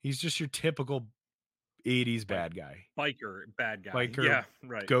he's just your typical 80s bad guy. Biker bad guy. Biker, Yeah,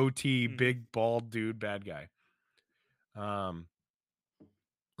 right. goatee, big bald dude bad guy.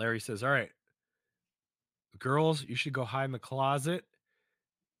 Larry says, "All right, girls, you should go hide in the closet."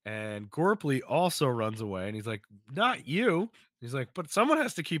 And Gorpley also runs away, and he's like, "Not you." He's like, "But someone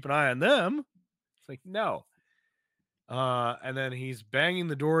has to keep an eye on them." It's like, "No." And then he's banging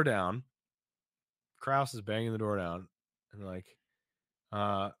the door down. Kraus is banging the door down, and like,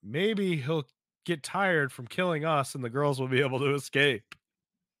 maybe he'll get tired from killing us, and the girls will be able to escape.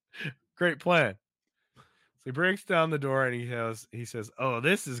 Great plan. So he breaks down the door, and he says, "Oh,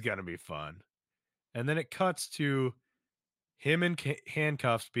 this is gonna be fun." And then it cuts to him in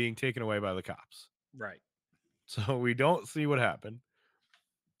handcuffs being taken away by the cops. Right. So we don't see what happened.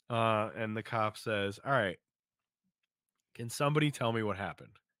 And the cop says, "All right, can somebody tell me what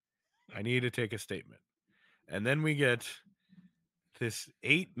happened? I need to take a statement." And then we get this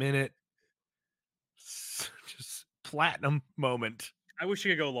 8-minute just platinum moment. I wish it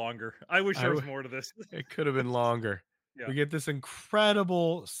could go longer. I wish there was more to this. It could have been longer. Yeah. We get this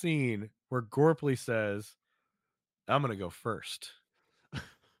incredible scene where Gorpley says, "I'm going to go first."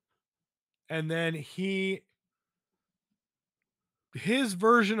 And then his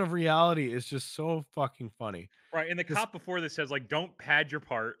version of reality is just so fucking funny. Right. And the cop before this says, like, don't pad your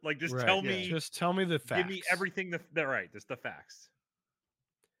part. Like, just tell me. Just tell me the facts. Give me everything. Right. Just the facts.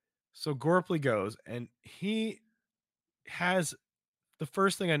 So Gorpley goes, and he has the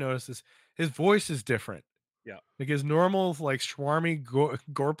first thing I noticed is his voice is different. Yeah. Like his normal, like, schwarmy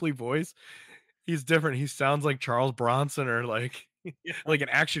Gorpley voice, he's different. He sounds like Charles Bronson or like like an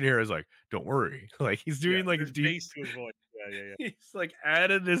action hero is like, "Don't worry." Like he's doing like a deep bass to his voice. Yeah. He's like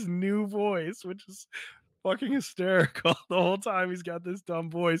added this new voice, which is fucking hysterical. The whole time he's got this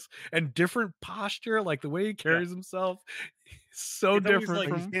dumb voice and different posture, like the way he carries himself. So It's always different like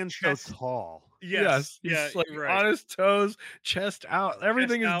from His hands so tall. Yes, he's like on his toes, chest out.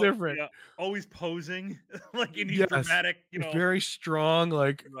 Everything is different. Yeah. Always posing, like in these dramatic, very strong.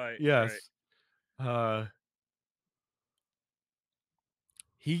 Like yes.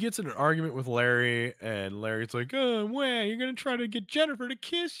 He gets in an argument with Larry, and Larry's like, "Oh, man, you're gonna try to get Jennifer to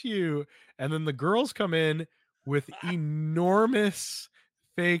kiss you." And then the girls come in with enormous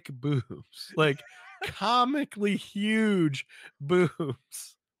fake boobs, like comically huge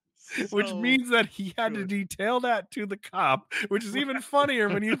boobs. Which means that he had to detail that to the cop, which is even funnier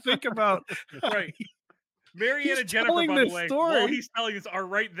when you think about right. Marianne and Jennifer, by the way, while he's telling us, are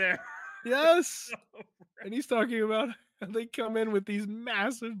right there. Yes. And he's talking about how they come in with these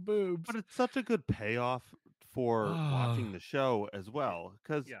massive boobs. But it's such a good payoff for watching the show as well,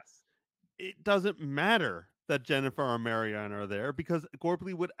 because it doesn't matter that Jennifer or Marianne are there, because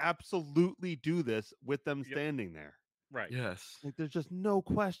Gorpley would absolutely do this with them standing there. Right. Yes. Like there's just no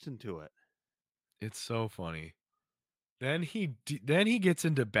question to it. It's so funny. Then he gets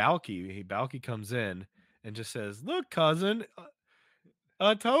into Balky. Balky comes in and just says, "Look, cousin,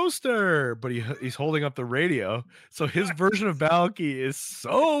 a toaster." But he's holding up the radio. So his version of Balky is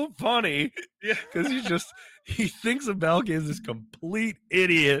so funny. Yeah. Because he thinks of Balky as this complete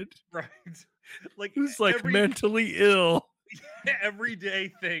idiot. Right. Like who's like mentally ill.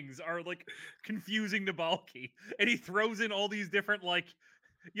 Everyday things are like confusing to Balky, and he throws in all these different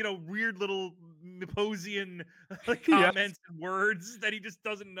weird little Meposian comments and words that he just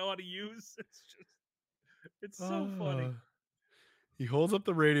doesn't know how to use. It's so funny. He holds up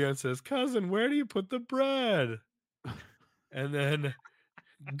the radio and says, "Cousin, where do you put the bread?" And then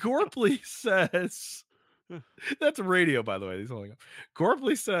Gorpley says, that's a radio, by the way. He's holding up.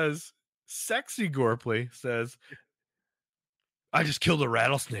 Gorpley says, sexy Gorpley says, "I just killed a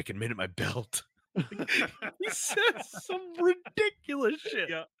rattlesnake and made it my belt." He says some ridiculous shit.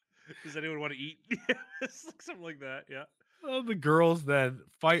 Yeah. Does anyone want to eat? It's like something like that. Yeah. Well, the girls then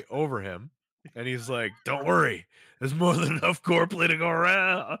fight over him, and he's like, "Don't worry, there's more than enough Gorpley to go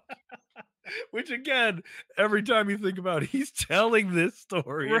around." Which again, every time you think about it, he's telling this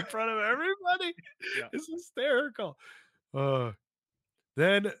story in front of everybody. It's hysterical.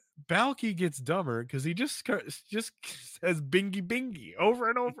 Then Balky gets dumber because he just says "bingy bingy" over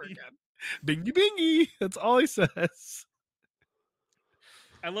and over again. Bingy bingy. That's all he says.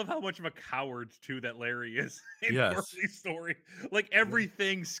 I love how much of a coward too that Larry is in Yes. Gorpley's story. Like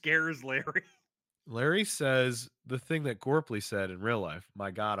everything scares Larry. Larry says the thing that Gorpley said in real life,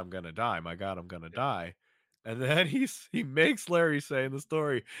 "My God, I'm gonna die. My God, I'm gonna die." And then he makes Larry say in the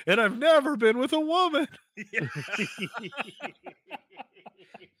story, "And I've never been with a woman." Yeah.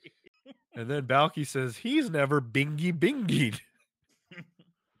 And then Balky says he's never bingy bingied.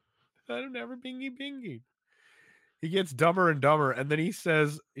 I've never bingy bingied. He gets dumber and dumber, and then he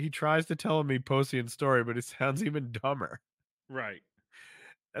says he tries to tell me Posian's story, but it sounds even dumber. Right.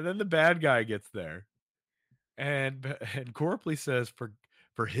 And then the bad guy gets there, and Gorpley says,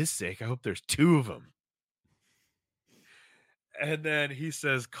 "For his sake, I hope there's two of them." And then he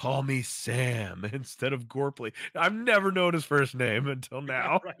says, "Call me Sam" instead of Gorpley. I've never known his first name until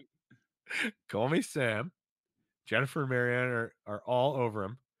now. Right. Call me Sam. Jennifer and Marianne are all over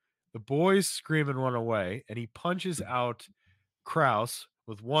him. The boys scream and run away, and he punches out Kraus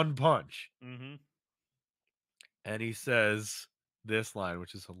with one punch. Mm-hmm. And he says this line,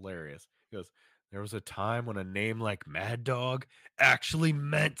 which is hilarious. He goes, "There was a time when a name like Mad Dog actually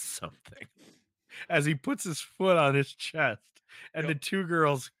meant something." As he puts his foot on his chest, and the two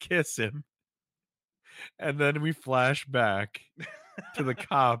girls kiss him. And then we flash back to the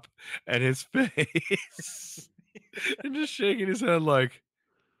cop and his face. And just shaking his head like,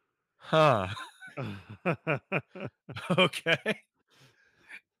 huh. Okay.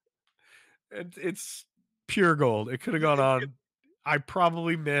 It's pure gold. It could have gone on. I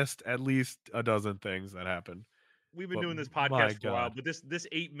probably missed at least a dozen things that happened. We've been But doing this my podcast for a while, God. but this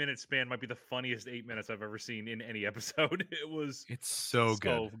 8-minute span might be the funniest 8 minutes I've ever seen in any episode. It was It's so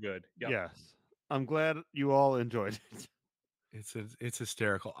good. good. Yep. Yes. I'm glad you all enjoyed it. It's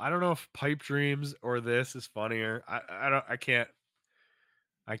hysterical. I don't know if Pipe Dreams or this is funnier. I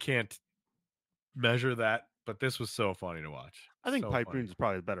can't measure that, but this was so funny to watch. I think So Pipe funny. Dreams is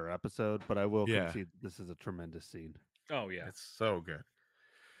probably a better episode, but I will Yeah. concede this is a tremendous scene. Oh yeah. It's so good.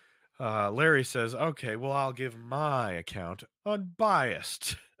 Larry says, "Okay, well, I'll give my account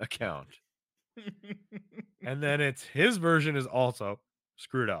unbiased account." And then it's his version is also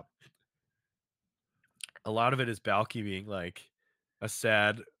screwed up. A lot of it is Balky being like a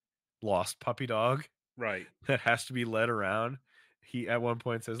sad, lost puppy dog Right. that has to be led around. He at one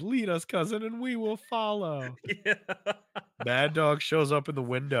point says, "Lead us, cousin, and we will follow." Yeah. Mad Dog shows up in the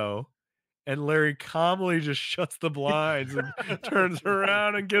window, and Larry calmly just shuts the blinds and turns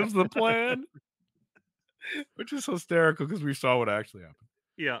around and gives the plan, which is hysterical because we saw what actually happened.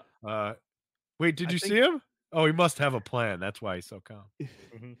 Yeah. Wait, did I you think- see him? Oh, he must have a plan. That's why he's so calm.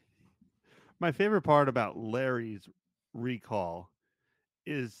 Mhm. My favorite part about Larry's recall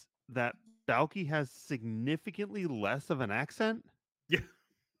is that Balky has significantly less of an accent, Yeah.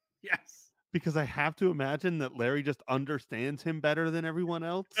 Yes. because I have to imagine that Larry just understands him better than everyone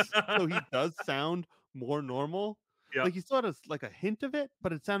else. So he does sound more normal. Yeah. Like he still has like a hint of it,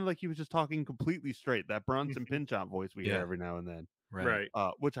 but it sounded like he was just talking completely straight. That Bronson Pinchot voice we hear Yeah. every now and then, Right.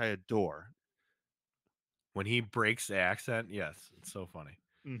 which I adore. When he breaks the accent, yes, it's so funny.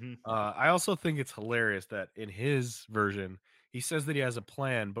 Mm-hmm. I also think it's hilarious that in his version, he says that he has a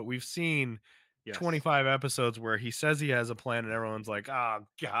plan, but we've seen Yes. 25 episodes where he says he has a plan and everyone's like, "Oh,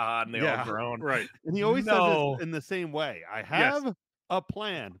 God," and they all groan. Right. And he always says No. it in the same way. I have a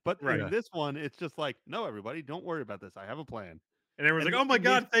plan, but Right. in this one, it's just like, no, everybody, don't worry about this. I have a plan. And everyone's And like, "Oh my it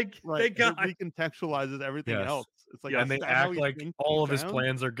God, makes- thank God!" It recontextualizes everything Yes. else. It's like, Yeah, And they is that how act he like thinks all he of his sounds?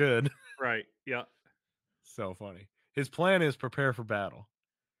 plans are good. Right. Yeah. So funny. His plan is prepare for battle.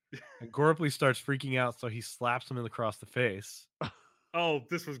 And Gorpley starts freaking out, so he slaps him across the face. Oh,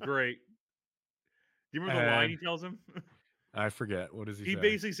 this was great. Do you remember the line And- he tells him? I forget. What does he He say?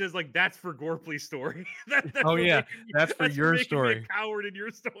 basically says, like, "That's for Gorpley's story." That's Oh, for yeah, making me- that's for your making me story. a coward in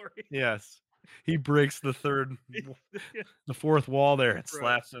your story. Yes. He breaks the fourth wall there and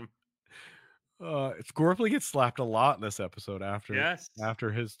slaps him. Gorpley gets slapped a lot in this episode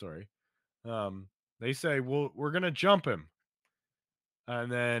after his story. They say, "Well, we're gonna jump him,"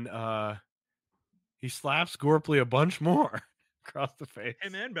 and then he slaps Gorpley a bunch more across the face.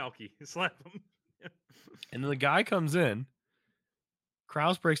 Him and Balky slap him. And then the guy comes in.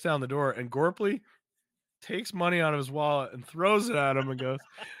 Krause breaks down the door, and Gorpley takes money out of his wallet and throws it at him and goes,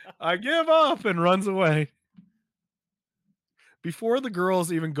 "I give up," and runs away. Before the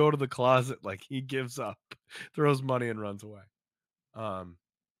girls even go to the closet, like he gives up, throws money and runs away.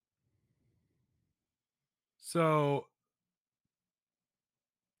 So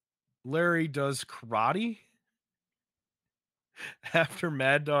Larry does karate after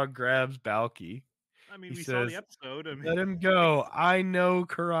Mad Dog grabs Balky. I mean, He we saw the says, episode. I mean, "Let him go. I know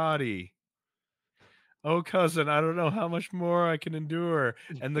karate." oh cousin, I don't know how much more I can endure.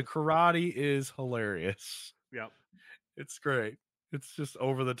 And the karate is hilarious. Yep. It's great. It's just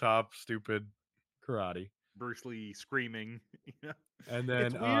over the top, stupid karate. Bruce Lee screaming. And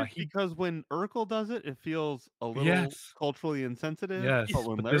It's then weird he because when Urkel does it, it feels a little yes, culturally insensitive. yes, But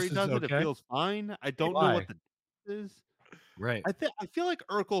when but Larry this is does it, it okay. feels fine. I don't know Why? what the difference is. Right. I feel like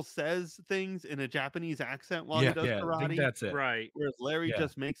Urkel says things in a Japanese accent while he Yeah, does yeah. I think karate, that's it. Right. whereas Larry Yeah,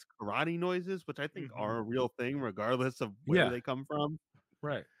 just makes karate noises, which I think Mhm. are a real thing, regardless of where yeah. they come from.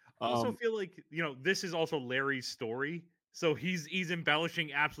 Right. I also Um, feel like, this is also Larry's story. So he's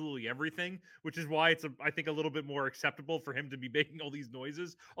embellishing absolutely everything, which is why it's I think a little bit more acceptable for him to be making all these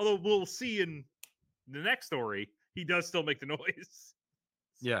noises. Although we'll see in the next story, he does still make the noise.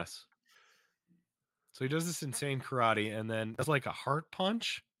 Yes. So he does this insane karate, and then does like a heart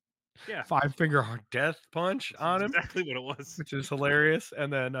punch, Yeah, 5-finger death punch that's on him, exactly what it was. which is hilarious.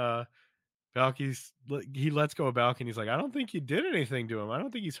 And then he lets go of Balky, and he's like, I don't think you did anything to him. I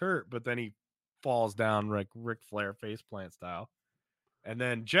don't think he's hurt. But then he falls down like Ric Flair faceplant style. And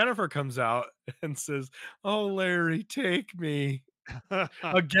then Jennifer comes out and says, "Oh, Larry, take me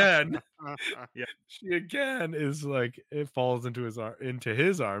again." Yeah. She again is like, it falls into his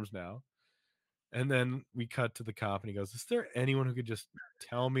arms now. And then we cut to the cop, and he goes, "Is there anyone who could just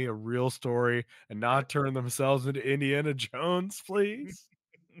tell me a real story and not turn themselves into Indiana Jones, please?"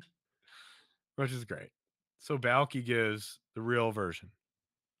 Which is great. So Balky gives the real version,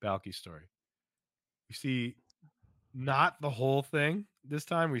 Balky's story. We see not the whole thing this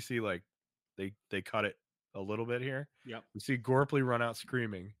time. We see like they cut it a little bit here. Yep. We see Gorpley run out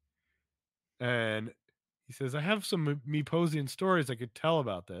screaming, and he says, "I have some Meposian stories I could tell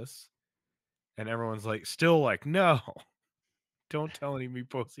about this." And everyone's like, still like, "No, don't tell any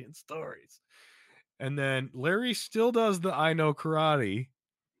Meposian stories." And then Larry still does the I know karate,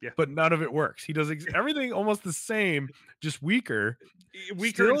 Yeah. but none of it works. He does everything almost the same, just weaker.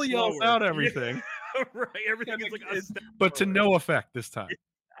 Weaker and Still yells slower. out Yeah. everything, Right. Everything and is like a step but to forward. no effect this time.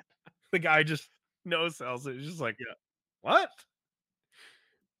 The guy just no sells it. It's just like, Yeah. what?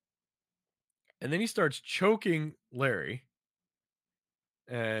 And then he starts choking Larry,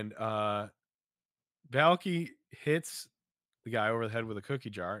 and Balky hits the guy over the head with a cookie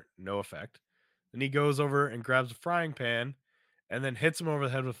jar, no effect. Then he goes over and grabs a frying pan, and then hits him over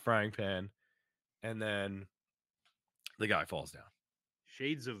the head with a frying pan, and then the guy falls down.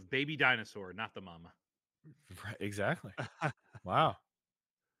 Shades of Baby Dinosaur, not the mama. Right, exactly. Wow.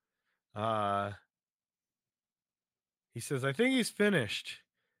 He says, "I think he's finished."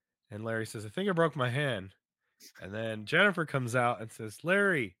 And Larry says, "I think I broke my hand." And then Jennifer comes out and says,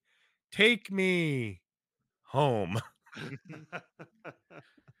 "Larry, take me home."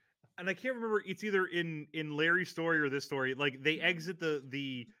 And I can't remember, it's either in Larry's story or this story, like they exit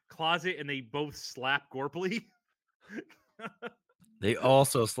the closet and they both slap Gorpley. They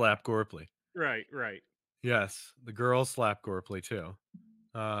also slap Gorpley. Right. Yes, the girls slap Gorpley too.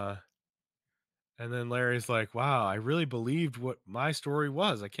 And then Larry's like, "Wow, I really believed what my story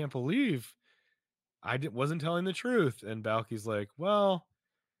was. I can't believe wasn't telling the truth." And Balky's like, "Well,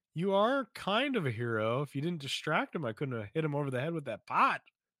 you are kind of a hero. If you didn't distract him, I couldn't have hit him over the head with that pot."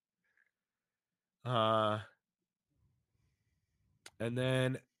 And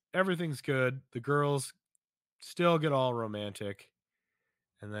then everything's good. The girls still get all romantic.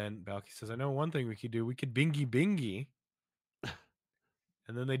 And then Balky says, "I know one thing we could do. We could bingy bingy."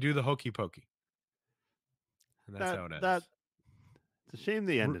 And then they do the hokey pokey. And that's how it ends. It's a shame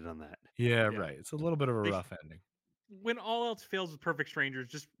they ended on that. Yeah, Yeah. right. It's a little bit of a They- rough ending. When all else fails with Perfect Strangers,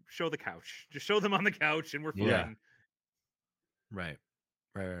 just show the couch. Just show them on the couch and we're fine. Yeah.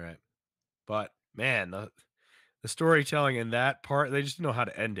 Right. But man, the storytelling in that part, they just didn't know how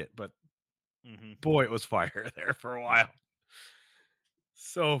to end it. But Mhm. boy, it was fire there for a while.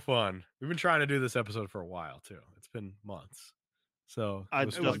 So fun. We've been trying to do this episode for a while too. It's been months. So I it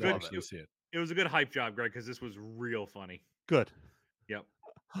was just fun to love actually it. see it. It was a good hype job, Greg, because this was real funny. Good. Yep.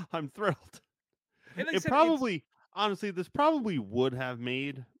 I'm thrilled. And like I It said, probably, honestly, this probably would have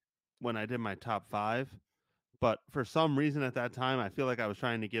made when I did my top 5. But for some reason at that time, I feel like I was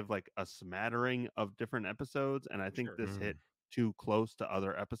trying to give like a smattering of different episodes. And I think Sure. this hit too close to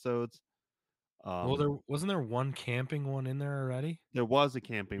other episodes. Well, there wasn't there one camping one in there already? There was a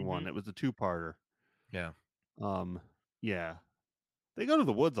camping one. Mhm. It was a 2-parter. Yeah. Yeah. They go to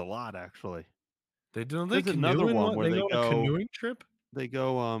the woods a lot, actually. They There's another canoe in one where they they go on a go- canoeing trip? They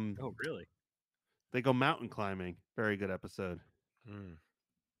go Oh, really? they go mountain climbing. Very good episode. Mm.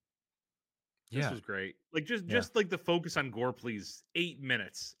 This Yeah. was great. Like just like the focus on Gorpley's 8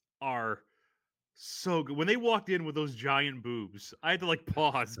 minutes are so good. When they walked in with those giant boobs, I had to like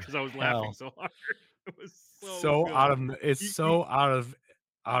pause because I was laughing Hell. so hard. It was So good. out of it's You- so out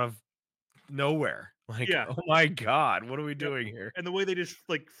of nowhere. Like, Yeah. oh my god, what are we Yep. doing here? And the way they just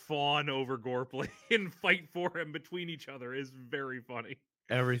like fawn over Gorplay and fight for him between each other is very funny.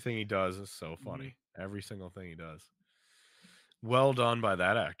 Everything he does is so Mm-hmm. funny. Every single thing he does. Well done by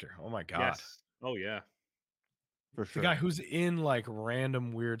that actor. Oh my god. Yes. Oh yeah. For The sure. guy who's in like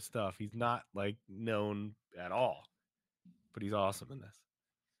random weird stuff. He's not like known at all. But he's awesome in this.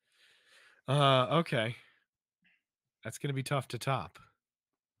 Okay. That's gonna be tough to top.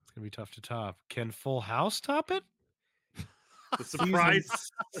 It's gonna be tough to top. Can Full House top it? The surprise, Season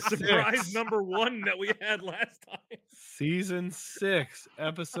the surprise 6. number 1 that we had last time. Season 6,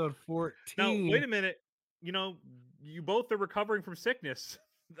 episode 14. Now, wait a minute. You know, you both are recovering from sickness.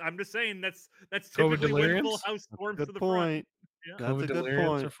 I'm just saying that's COVID typically when Full deliriums? House storms Good to the front. point. Yeah. That's COVID a good deliriums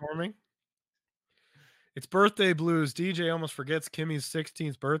point. are forming. It's birthday blues. DJ almost forgets Kimmy's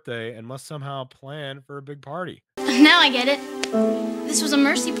 16th birthday and must somehow plan for a big party. Now I get it. This was a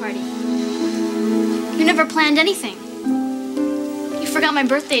mercy party. You never planned anything. You forgot my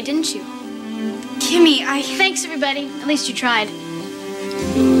birthday, didn't you? Kimmy, Thanks, everybody. At least you tried.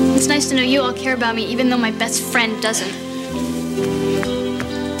 It's nice to know you all care about me, even though my best friend doesn't.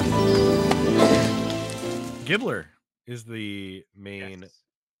 Gibbler is the main Yes.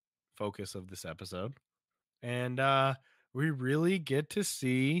 focus of this episode. And we really get to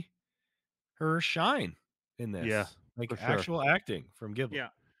see her shine in this. Yeah, Like for sure. actual acting from Gibbler. Yeah.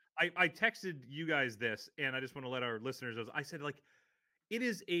 I texted you guys this, and I just want to let our listeners know. I said, like, it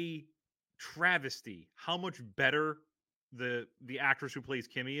is a travesty how much better the actress who plays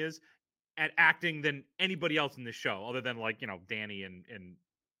Kimmy is at acting than anybody else in this show, other than like, you know, Danny and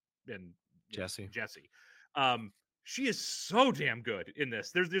Jesse. Jesse. She is so damn good in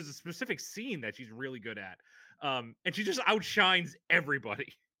this. There's a specific scene that she's really good at. And she just outshines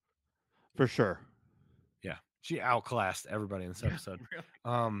everybody. For sure. Yeah. She outclassed everybody in this episode.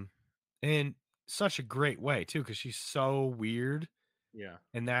 Really. In such a great way too, because she's so weird. Yeah.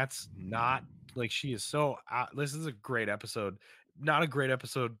 And that's not like she is so this is a great episode. Not a great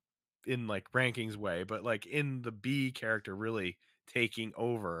episode in like rankings way, but like in the B character really taking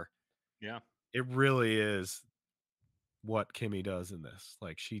over. Yeah. It really is what Kimmy does in this.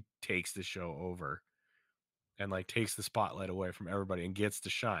 Like she takes the show over and like takes the spotlight away from everybody and gets to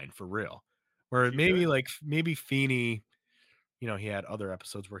shine for real. Where She maybe should. like maybe Feeney, you know, he had other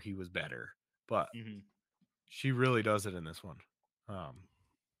episodes where he was better, but she really does it in this one.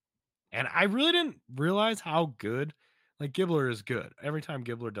 And I really didn't realize how good, like Gibbler is good. Every time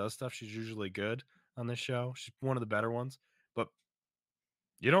Gibbler does stuff, she's usually good on this show. She's one of the better ones, but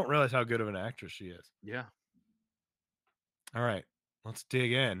you don't realize how good of an actress she is. Yeah. All right, let's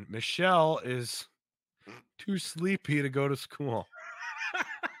dig in. Michelle is too sleepy to go to school.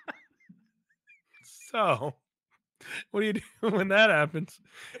 So, what do you do when that happens?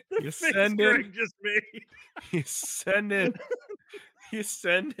 The You face send Greg in. just made. You send in. You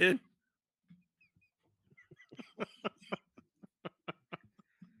send in.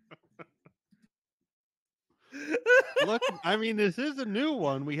 Look, I mean, this is a new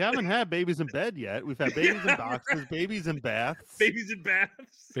one. We haven't had babies in bed yet. We've had babies in boxes, babies in baths, Babies in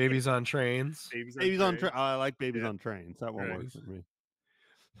baths. Babies on trains. babies on trains. I like babies Yeah. on trains. That one Right. works for me.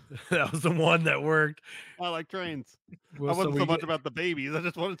 That was the one that worked. I like trains. Well, I wasn't so we much get- about the babies. I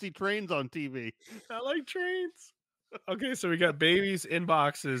just want to see trains on TV. I like trains. Okay, so we got babies in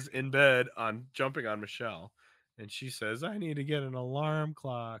boxes in bed on jumping on Michelle, and she says, "I need to get an alarm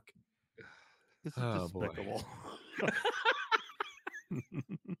clock." This is Oh, boy. despicable.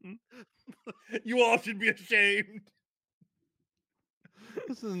 You all should be ashamed.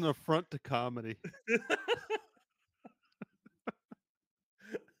 This is an affront to comedy.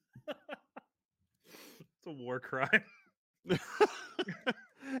 It's a war crime.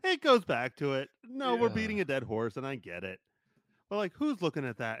 It goes back to it. No, we're Yeah. beating a dead horse, and I get it. But like, who's looking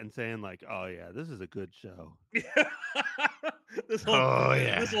at that and saying like, "Oh yeah, this is a good show"? This will Oh,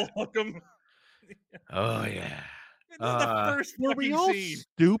 yeah. This will hook them. Oh yeah. The first Were we fucking all scene.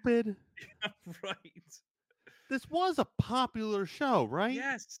 stupid? Right. This was a popular show, right?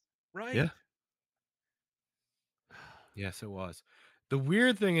 Yes. Right. Yeah. Yes, it was. The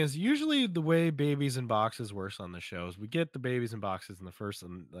weird thing is usually the way babies in boxes works on the shows, we get the babies in boxes in the first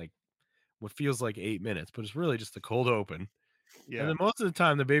and like what feels like 8 minutes, but it's really just the cold open. Yeah. And then most of the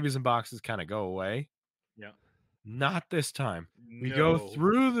time the babies in boxes kind of go away. Yeah. Not this time. We No. go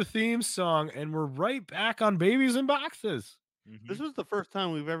through the theme song and we're right back on babies in boxes. Mhm. This was the first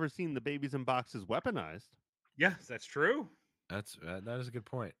time we've ever seen the babies in boxes weaponized. Yes, that's true. That is a good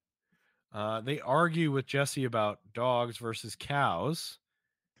point. They argue with Jesse about dogs versus cows.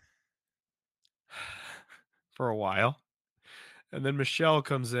 for a while. And then Michelle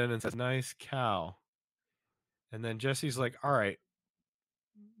comes in and says, nice cow. And then Jesse's like, all right,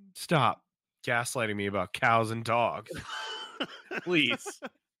 stop gaslighting me about cows and dogs. Please.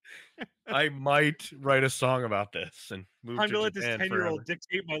 I might write a song about this and move Time to to let this Japan 10-year-old forever.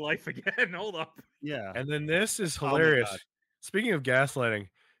 dictate my life again. Hold up. Yeah. And then this is Oh my hilarious. God. Speaking of gaslighting,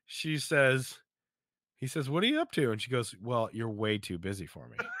 he says, what are you up to? And she goes, well, you're way too busy for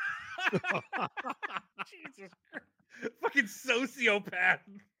me. Jesus Christ. Fucking sociopath.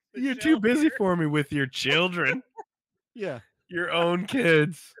 You're too busy for me with your children, Yeah. your own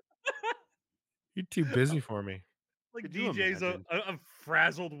kids. You're too busy for me. Like Could you DJ's imagine? a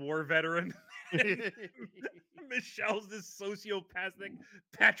frazzled war veteran. Michelle's this sociopathic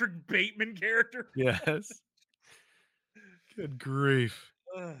Patrick Bateman character. Yes. Good grief.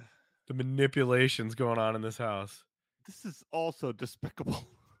 The manipulations going on in this house. This is also despicable.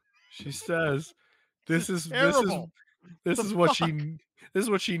 She says, this is Terrible. what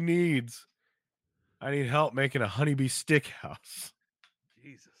she needs. I need help making a honeybee stick house.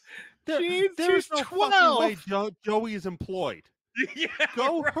 Jesus. There's she's no 12. fucking way Joey is employed. Yeah,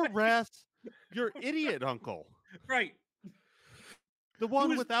 Go right. harass your idiot uncle. Right. The one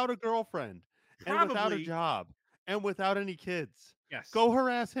was without a girlfriend and without a probably- job and without any kids. Yes. Go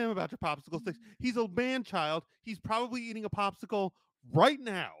harass him about your popsicle sticks. He's a man child. He's probably eating a popsicle right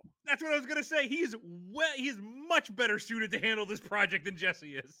now. That's what I was gonna say. He's much better suited to handle this project than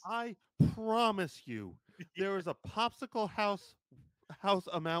Jesse is. I promise you, there is a popsicle house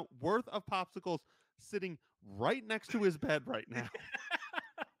amount worth of popsicles sitting right next to his bed right now.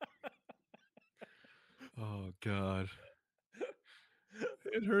 Oh God.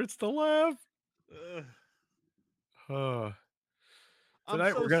 It hurts to laugh. Oh. I'm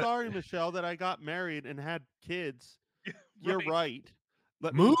Tonight so we're gonna- sorry, Michelle, that I got married and had kids. You're right.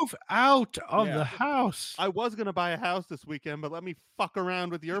 Let me- Move out of Yeah. the house. I was going to buy a house this weekend, but let me fuck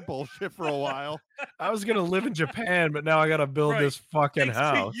around with your bullshit for a while. I was gonna live in Japan, but now I gotta build this fucking Thanks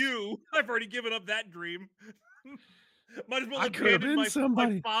house. to you, I've already given up that dream. Might as well I could have abandon been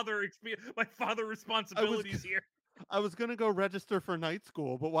somebody. my father responsibilities here. I was going to go register for night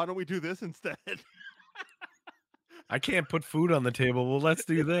school, but why don't we do this instead? I can't put food on the table. Well, let's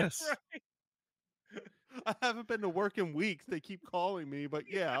do this. Right. I haven't been to work in weeks. They keep calling me, but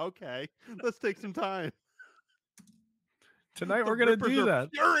yeah, okay. Let's take some time. Tonight The we're gonna Rippers do are that.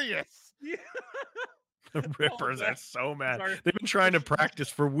 Furious. Yeah. The Rippers are God. so mad. Sorry. They've been trying to practice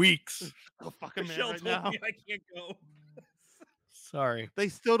for weeks. Oh, fucking man Michelle right told now. me I can't go. Sorry. They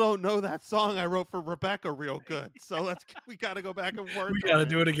still don't know that song I wrote for Rebecca real good. So we got to go back and work. We gotta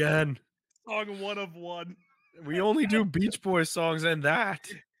do it again. Song 1 of 1. We only do Beach Boys songs and that.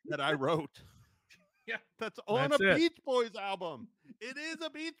 That I wrote. Yeah. That's on That's a it. Beach Boys album. It is a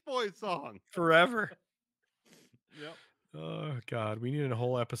Beach Boys song. Forever. Yep. Oh God. We need a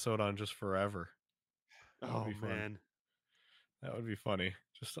whole episode on just Forever. That would Oh be fun. man. That would be funny.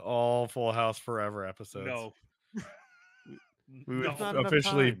 Just all Full House Forever episodes. No. We would There's not enough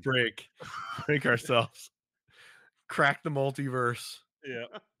officially time. break ourselves. Crack the multiverse. Yeah.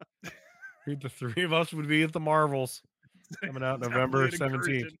 The three of us would be at the Marvels. Coming out November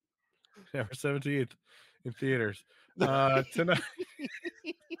Definitely an 17th. November 17th in theaters.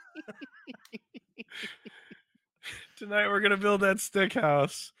 Tonight we're gonna build that stick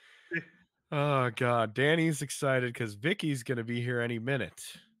house. Oh God. Danny's excited because Vicky's gonna be here any minute.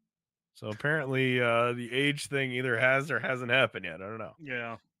 So apparently the age thing either has or hasn't happened yet. I don't know.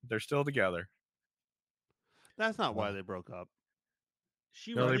 Yeah. They're still together. That's not why they broke up.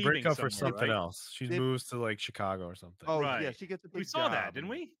 She No, was they break leaving up for somewhere, something right? else. She They- moves to like Chicago or something. Oh yeah, Right. she gets a big We saw that, job. didn't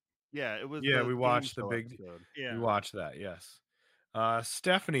we? Yeah, it was. Yeah, the we game watched the show big- episode. Yeah. We watched that, yes.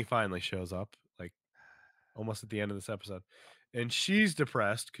 Stephanie finally shows up, like almost at the end of this episode. And she's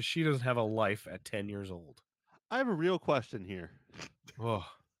depressed because she doesn't have a life at 10 years old. I have a real question here. Oh,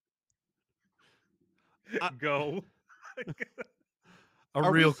 Go. a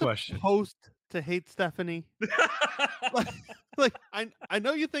Are real we question. supposed to hate Stephanie? like I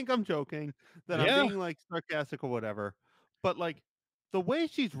know you think I'm joking, that Yeah. I'm being like sarcastic or whatever, but like the way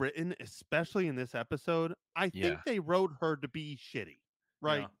she's written, especially in this episode, I think Yeah. they wrote her to be shitty,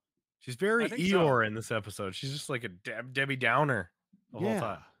 right? Yeah. She's very I think so. Eeyore in this episode. She's just like a Debbie Downer the whole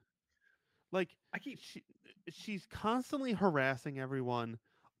time. Like I keep she's constantly harassing everyone.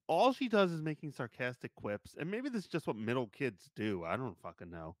 All she does is making sarcastic quips, and maybe this is just what middle kids do. I don't fucking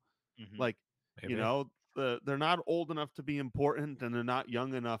know. Mhm. Like, Maybe. you know, they're not old enough to be important, and they're not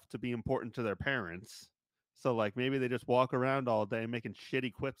young enough to be important to their parents. So, like, maybe they just walk around all day making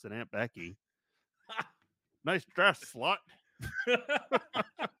shitty quips at Aunt Becky. Nice dress, slut.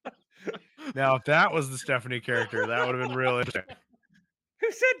 Now, if that was the Stephanie character, that would have been real interesting.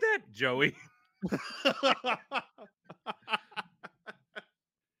 Who said that, Joey?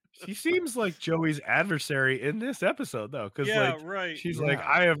 She seems like Joey's adversary in this episode, though, because Yeah, like right. she's like, Yeah.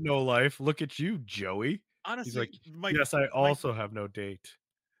 "I have no life. Look at you, Joey." Honestly, He's like, my "Yes, I also have no date."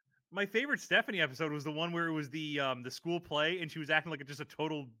 my favorite Stephanie episode was the one where it was the school play and she was acting like just a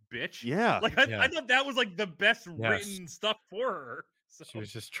total bitch. Yeah. Like I Yeah. thought that was like the best Yes. written stuff for her. So She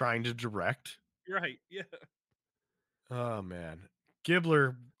was just trying to direct. right, yeah. Oh man,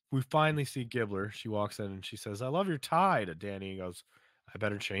 Gibbler. We finally see Gibbler. She walks in and she says, "I love your tie." To Danny, he goes, "I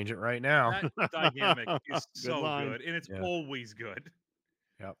better change it right now." That dynamic is Good so line. good, and it's Yeah. always good.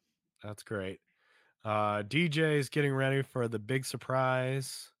 Yep, that's great. DJ's getting ready for the big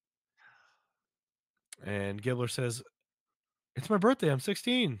surprise, and Gibbler says, "It's my birthday. I'm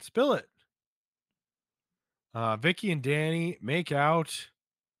 16. Spill it." Vicky and Danny make out,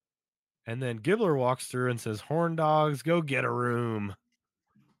 and then Gibbler walks through and says, "Horn dogs, go get a room."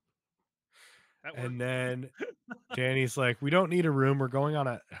 That And worked. then Danny's like, "We don't need a room. We're going on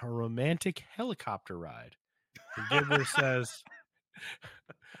a romantic helicopter ride." And Gibbler says,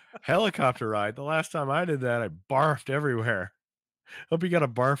 "Helicopter ride? The last time I did that, I barfed everywhere. Hope you got a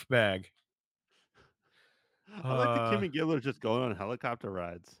barf bag." I like the Kimmy Gibbler just going on helicopter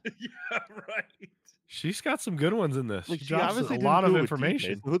rides. Yeah, right. She's got some good ones in this. Like She she drops obviously a didn't lot do of it with DJ,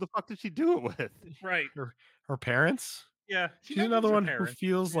 information. so who the fuck did she do it with? Right. Her parents. Yeah. She's mentions another her one who parents.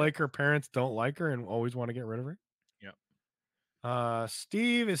 feels Yeah. like her parents don't like her and always want to get rid of her. Yep.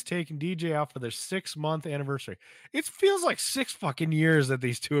 Steve is taking DJ out for their 6-month anniversary. It feels like 6 fucking years that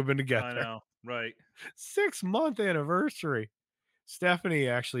these two have been together. I know. Right. 6-month anniversary. Stephanie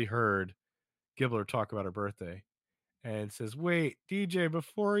actually heard Gibbler talk about her birthday and says, "Wait, DJ,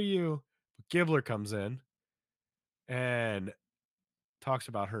 before you." But Gibbler comes in and talks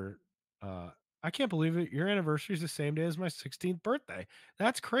about her. "I can't believe it. Your anniversary is the same day as my 16th birthday.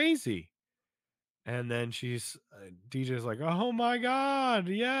 That's crazy." And then DJ's like, "Oh my God.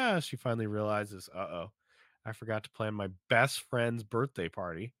 Yeah." She finally realizes, I forgot to plan my best friend's birthday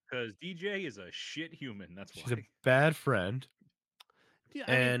party. Because DJ is a shit human. That's She's why. a bad friend. Yeah,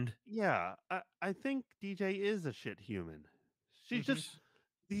 And yeah, I think DJ is a shit human. She's Mhm. just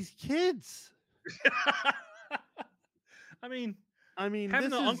these kids. I mean, Having having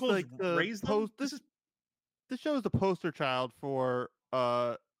this the is uncles like the raise them. This show is the poster child for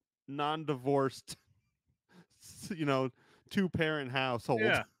non-divorced, 2-parent household.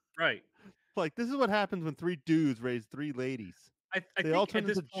 Yeah, right. Like this is what happens when 3 dudes raise 3 ladies. I They all think turn at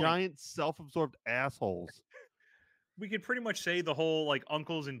this into point, giant self-absorbed assholes. we could pretty much say the whole like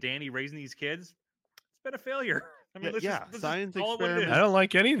uncles and Danny raising these kids, it's been a failure. I mean, Yeah, this is science all what it experiment. I don't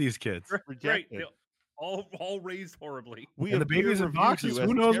like any of these kids. Right, Rejected. they all raised horribly. We And the have peer babies in reviewed boxes, you who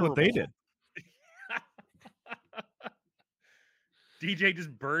as knows what they terrible. did? DJ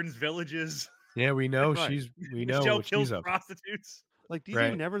just burns villages. Yeah, we know Right. we know Michelle what kills she's up. prostitutes. Like DJ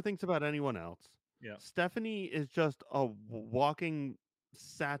Right. never thinks about anyone else. Yeah. Stephanie is just a walking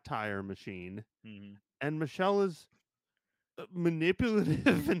satire machine, Mhm. and Michelle is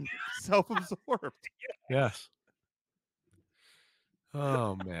manipulative and self-absorbed. Yes.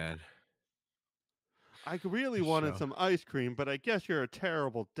 Oh man. I really wanted Michelle. some ice cream, but I guess you're a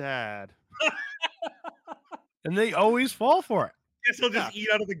terrible dad. And they always fall for it. Guess he'll just eat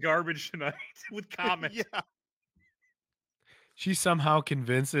out of the garbage tonight with comments. Yeah. She somehow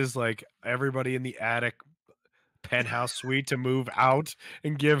convinces like everybody in the attic penthouse suite to move out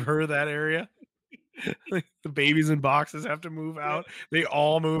and give her that area. Like, the babies in boxes have to move out. They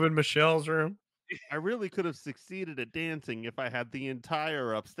all move in Michelle's room. I really could have succeeded at dancing if I had the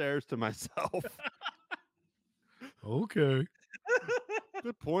entire upstairs to myself. Okay.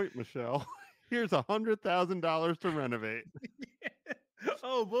 Good point, Michelle. Here's $100,000 to renovate.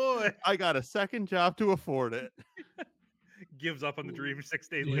 Oh boy. I got a second job to afford it. Gives up on the dream 6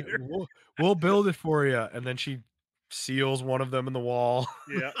 days Yeah, later. we'll build it for you. And then she seals one of them in the wall.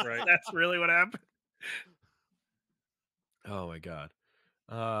 Yeah, right. That's really what happened. Oh my God.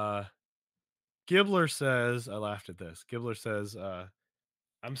 Gibbler says, I laughed at this. Gibbler says,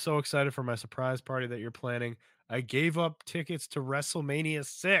 "I'm so excited for my surprise party that you're planning. I gave up tickets to WrestleMania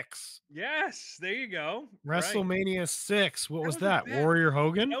 6. Yes, there you go. Right. WrestleMania 6. What That was was a that? bad- Warrior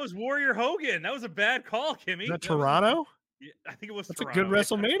Hogan? That was Warrior Hogan. That was a bad call, Kimmy. Is that That was- Toronto? Yeah, I think it was That's Toronto. a good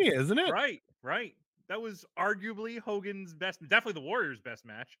WrestleMania, isn't it? Right, right. That was arguably Hogan's best, definitely the Warriors' best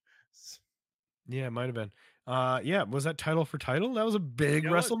match. Yeah, it might have been. Yeah, was that title for title? That was a big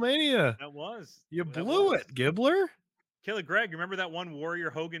Yeah, it was. WrestleMania. That was. You That blew was. it, Gibbler. Killer Greg, remember that one Warrior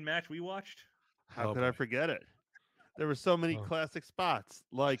Hogan match we watched? How Oh, could I boy. forget it? There were so many Oh. classic spots,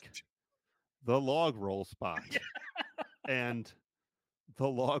 like the log roll spot, and the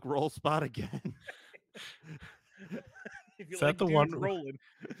log roll spot again. If you Is like that the dudes one- rolling.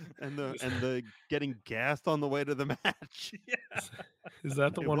 and the getting gassed on the way to the match. Is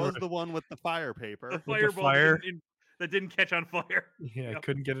that the It one? was Where, the one with the fire paper. The the fireball fire? that didn't catch on fire. yeah, Yep.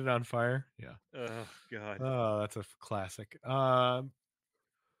 couldn't get it on fire. Yeah. Oh God. Oh, that's a classic. Halloween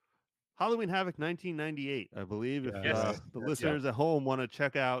Havoc 1998, I believe. If Yes. the listeners at home want to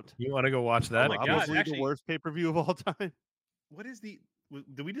check out, You want to go watch that? my God, probably actually- the worst pay-per-view of all time. What is the?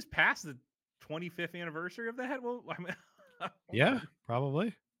 Did we just pass the 25th anniversary of that? Well, I mean, Yeah,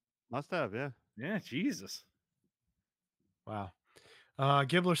 probably. Must have, yeah. yeah. Jesus. Wow.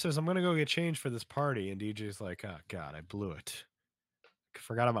 Gibbler says, I'm going to go get changed for this party. And DJ's like, oh, God, I blew it. I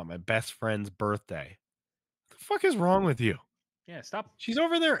forgot about my best friend's birthday. What the fuck is wrong with you? Yeah. Stop. She's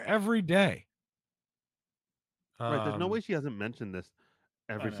over there every day. Right, there's no Um, way she hasn't mentioned this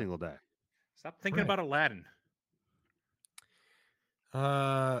every know. single day. Stop thinking Right. about Aladdin.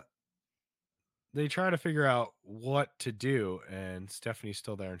 They try to figure out what to do, and Stephanie's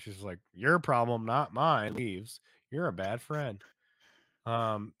still there, and she's like, your problem, not mine. Leaves. You're a bad friend.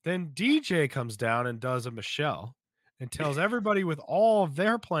 Then DJ comes down and does a Michelle and tells everybody with all of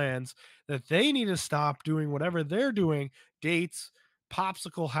their plans that they need to stop doing whatever they're doing, dates,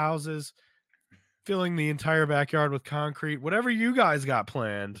 popsicle houses, filling the entire backyard with concrete, whatever you guys got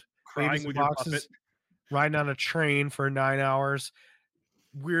planned. Crying Babies in with your boxes, puppet. riding on a train for 9 hours,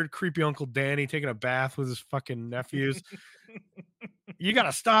 weird creepy Uncle Danny taking a bath with his fucking nephews. You got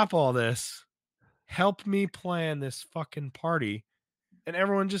to stop all this. Help me plan this fucking party. And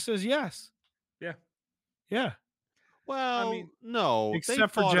everyone just says yes. Yeah. Yeah. Well, mean, no,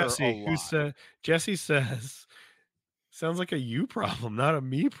 Except for Jesse, who said, Jesse says, sounds like a you problem, not a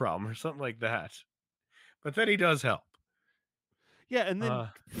me problem, or something like that. But then he does help. yeah, and then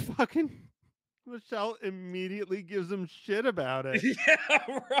fucking Michelle immediately gives him shit about it. Yeah.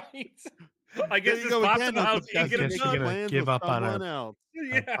 Right. I guess There you this go popsicle again, house Uncle ain't Jesse, gonna Guess be you're done. gonna plans give with up on someone her. else. A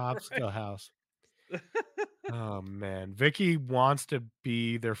Yeah. popsicle house. Oh man, Vicky wants to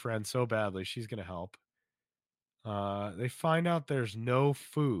be their friend so badly. She's gonna help. They find out there's no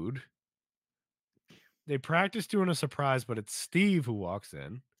food. They practice doing a surprise, but it's Steve who walks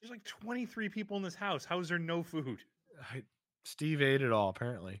in. There's like 23 people in this house. How is there no food? Steve ate it all,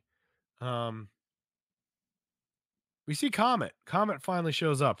 apparently. We see Comet. Comet finally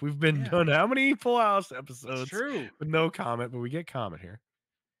shows up. We've been Yeah. done how many Full House That's episodes true. with no Comet, but we get Comet here.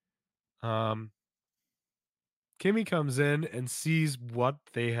 Kimmy comes in and sees what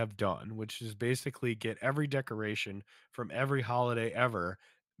they have done, which is basically get every decoration from every holiday ever,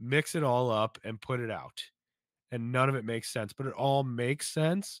 mix it all up, and put it out. And none of it makes sense, but it all makes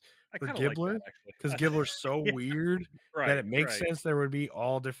sense I for kind of like Gibbler that actually. because Gibbler's so Yeah. weird Right. that it makes right. sense there would be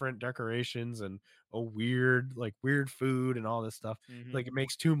all different decorations and a weird food and all this stuff. Mhm. Like it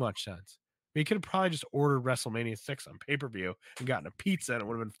makes too much sense. I mean, he could have probably just ordered WrestleMania 6 on pay-per-view and gotten a pizza and it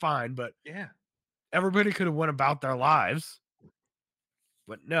would have been fine, but Yeah. everybody could have went about their lives.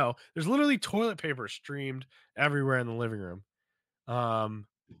 But no, there's literally toilet paper streamed everywhere in the living room.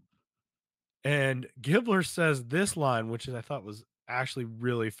 And Gibbler says this line, which I thought was actually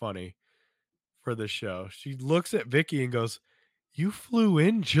really funny for this show. She looks at Vicky and goes, "You flew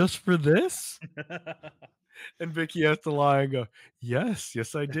in just for this?" And Vicky has to lie and go, "Yes,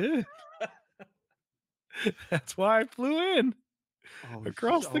 I did. That's why I flew in Oh,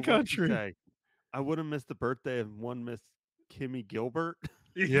 across the what'd she country." say? I would have missed the birthday of one Miss Kimmy Gilbert.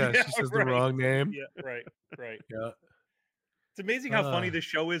 Yeah, she says the right. wrong name. Yeah. Right. Right. Yeah. It's amazing how funny Uh. this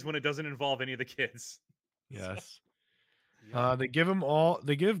show is when it doesn't involve any of the kids. Yes. They give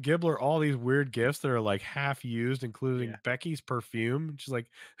Gibbler all these weird gifts that are like half used, including Yeah. Becky's perfume. She's like,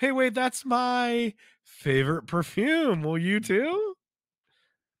 "Hey, wait, that's my favorite perfume. Will you too?"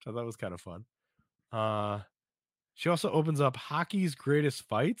 So that was kind of fun. She also opens up Hockey's Greatest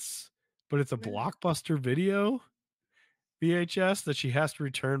Fights, but it's a Blockbuster video VHS that she has to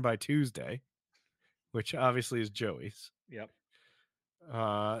return by Tuesday, which obviously is Joey's. Yep.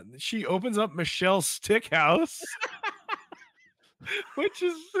 She opens up Michelle's Stick House. Which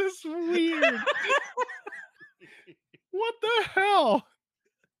is this weird? What the hell?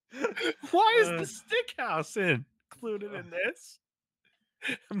 Why is the stick house included in this?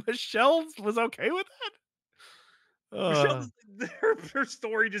 Michelle was okay with that? Her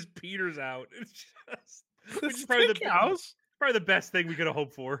story just peters out. It's just The which is probably stick house? probably the best thing we could have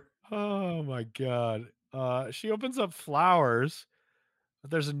hoped for. Oh my god. She opens up flowers.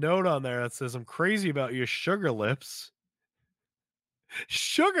 There's a note on there that says, "I'm crazy about you, Sugar Lips."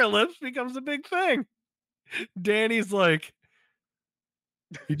 Sugar Lips becomes a big thing. Danny's like,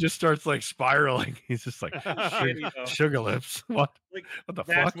 He just starts like spiraling. He's just like Shitty, though. sugar lips. What? Like What the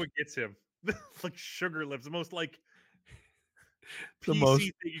that's fuck? what gets him. Like sugar lips, the most like The PC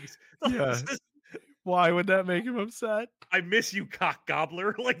most- thing. You yeah. Why would that make him upset? I miss you, cock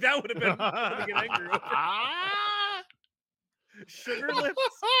gobbler. Like that would have been something to get angry over. Sugar lips.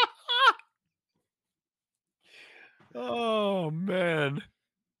 Oh man.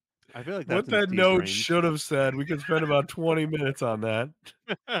 I feel like What that's in that Steve's note range. should have said. We could spend about 20 minutes on that.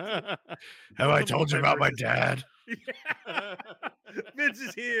 Have I Welcome told to you my about my versus- dad? Yeah. Vince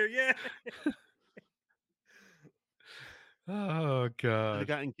is here. Yeah. Oh I've god.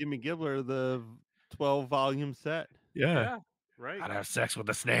 gotten Gimme Gibbler the 12-volume set. Yeah. Right. I'd have sex with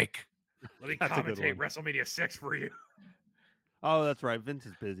a snake. Let me That's a good commentate one. WrestleMania 6 for you. Oh, that's right. Vince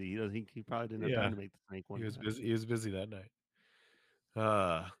is busy. He probably didn't have Yeah. time to make the snake one. He was busy. He was busy that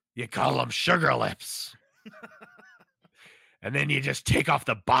night. You call them sugar lips. And then you just take off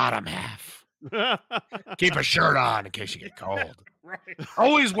the bottom half. Keep a shirt on in case you get cold. Right.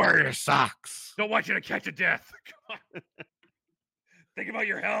 Always wear your socks. Don't want you to catch a death. Come on. Think about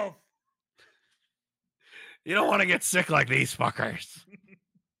your health. You don't want to get sick like these fuckers.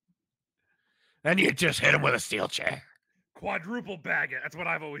 And you just hit him with a steel chair. Quadruple bag it. That's what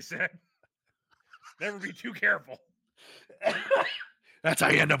I've always said. Never be too careful. That's how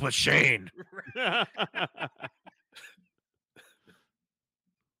you end up with Shane.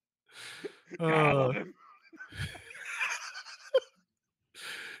 God, I love him.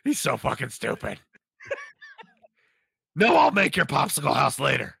 He's so fucking stupid. No, I'll make your popsicle house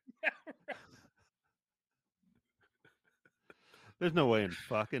later. There's no way in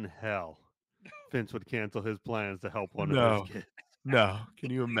fucking hell Vince would cancel his plans to help one No. of his kids. No, can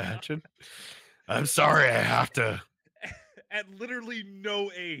you imagine? I'm sorry, I have to At literally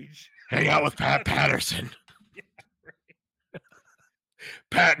no age. hang out with Pat Patterson. Yeah, right.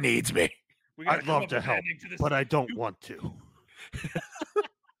 Pat needs me. We gotta I'd come love up to with help, ending to this but I don't want to.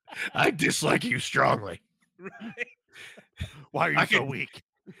 I dislike you strongly. Right? Why are you I so can- weak?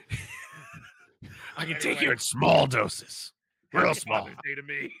 I can take you in small doses. Real Happy small. Father's Day to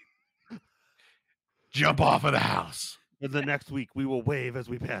me. Jump off of the house. And the next week we will wave as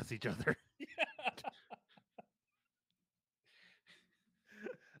we pass each other.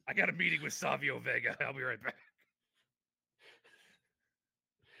 I got a meeting with Savio Vega. I'll be right back.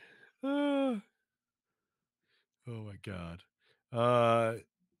 Oh my god.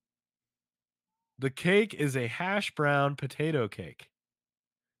 The cake is a hash brown potato cake,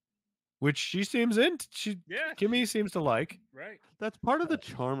 which she seems into. Yeah. Kimmy seems to like. Right. That's part of the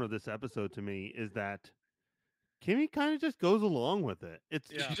charm of this episode to me is that Kimmy kind of just goes along with it. It's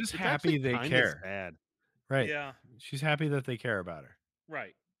Yeah. She's just it's happy actually they kinda care. sad. Right. Yeah. She's happy that they care about her.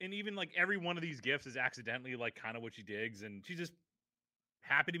 Right. And even like every one of these gifts is accidentally like kind of what she digs, and she's just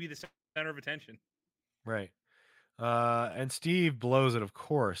happy to be the center of attention. Right. And Steve blows it, of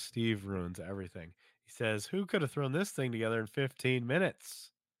course. Steve ruins everything. He says, who could have thrown this thing together in 15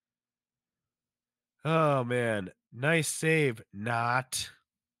 minutes? Oh, man. Nice save. Not.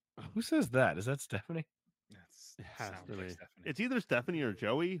 Who says that? Is that Stephanie? It has Sounds to like be. Stephanie. It's either Stephanie or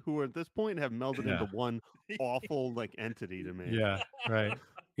Joey, who at this point have melded Yeah. into one awful like entity to me. Yeah, right.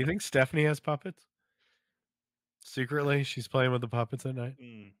 You think Stephanie has puppets? Secretly, she's playing with the puppets at night?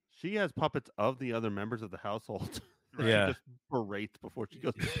 Mm. She has puppets of the other members of the household. that Yeah. She just berates before she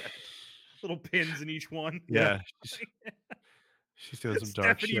goes to bed. Little pins in each one. Yeah. She's doing some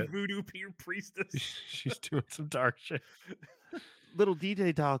dark Stephanie shit. Voodoo Priestess. She's doing some dark shit. Little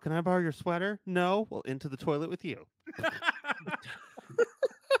DJ doll, can I borrow your sweater? No. Well, into the toilet with you.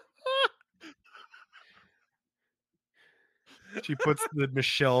 She puts the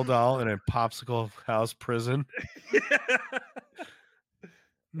Michelle doll in a popsicle house prison.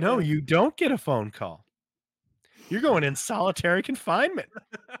 No, you don't get a phone call. You're going in solitary confinement.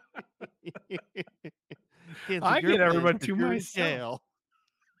 Cancel I your get plans everyone 'cause to you're in myself. jail.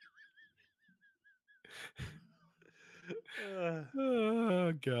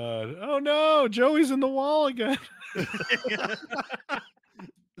 Oh god. Oh no, Joey's in the wall again.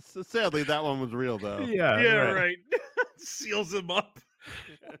 So sadly, that one was real though. Yeah, Yeah, right. right. Seals him up.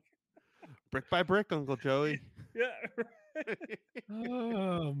 Brick by brick, Uncle Joey. Yeah.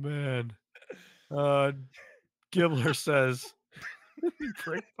 Oh man. Gibbler says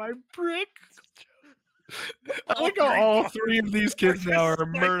brick by brick. I like how all three of these kids now are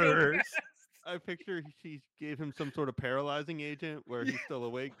murderers. I picture she gave him some sort of paralyzing agent where he's still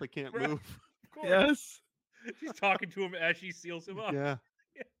awake but can't Right. move. Of course. Yes. She's talking to him as she seals him up. Yeah.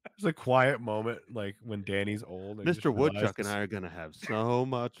 There's a quiet moment like when Danny's old. And he just Mr. Woodchuck and realizes- I are going to have so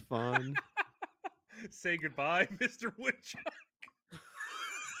much fun. Say goodbye, Mr. Woodchuck.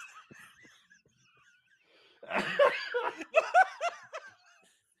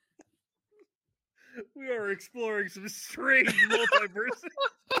 We are exploring some strange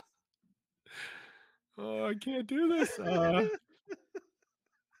multiverses. Oh, I can't do this.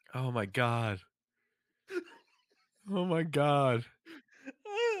 Oh my god. Oh my god.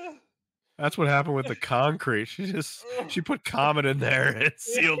 That's what happened with the concrete. She put Comet in there and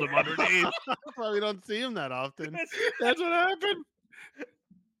sealed him underneath. That's why we don't see him that often. That's what happened.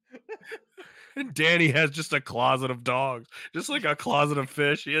 And Danny has just a closet of dogs, just like a closet of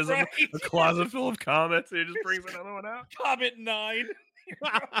fish. He has a closet full of comets. And he just brings another one out. Comet 9.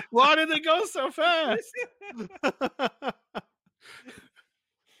 Why did they go so fast?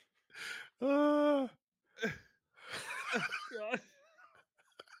 God.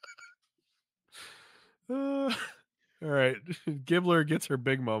 All right. Gibbler gets her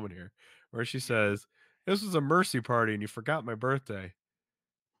big moment here where she says, "This was a mercy party and you forgot my birthday."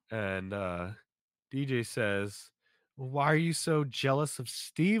 And DJ says, "Well, why are you so jealous of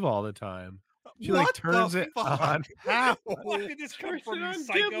Steve all the time?" She like What turns the it fuck? on. How? Where did this come Turns from, it you on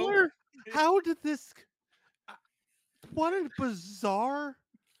psycho? Gibbler. How did this? What a bizarre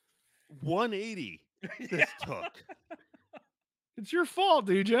 180 this took. It's your fault,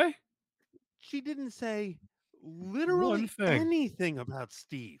 DJ. She didn't say literally One thing. anything about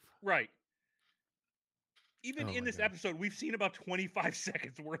Steve. Right. Even Oh in my this God. episode, we've seen about 25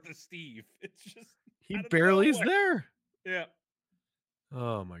 seconds worth of Steve. It's just He out of barely is nowhere. there. Yeah.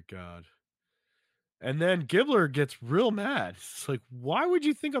 Oh my god. And then Gibbler gets real mad. It's like, why would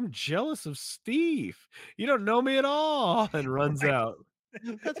you think I'm jealous of Steve? You don't know me at all. And runs Right. out.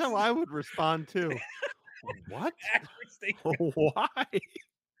 That's how I would respond too. What? Accurate statement. Why?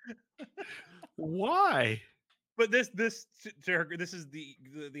 Why? But this to her, this is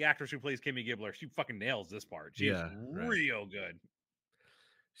the actress who plays Kimmy Gibbler. She fucking nails this part. She's Yeah, right. real good.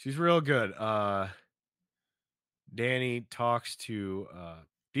 She's real good. Danny talks to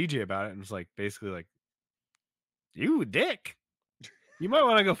DJ about it and is like, basically like, you dick. You might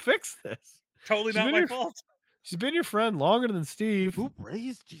want to go fix this. Totally She's not been my your- fault. She's been your friend longer than Steve. Who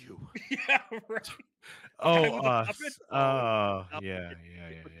raised you? Yeah, right. Oh, with the puppet? yeah.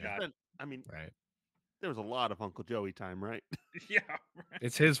 But, I mean, Right. there was a lot of Uncle Joey time, right? Yeah, right.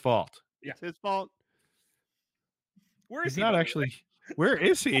 It's his fault. Yeah. It's his fault. Where is He's he? not by the way? actually. Where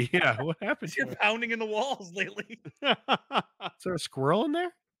is he? Yeah, what happened Is to he him? pounding in the walls lately? Is there a squirrel in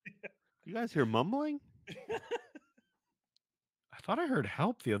there? You guys hear mumbling? I thought I heard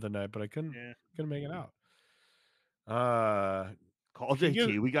help the other night, but I couldn't make it out. Call He JT.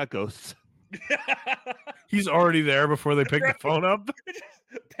 gives- We got ghosts. He's already there before they pick Right. the phone up. It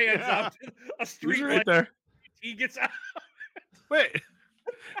just pans out to a He's street right light. there. He gets out. Wait,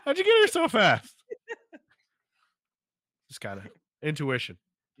 how'd you get here so fast? Just kind of intuition.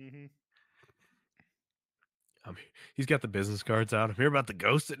 Mm-hmm. He's got the business cards out. I'm here about the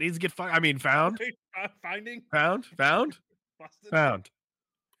ghost that needs to get found. Finding, Found. busted. Found.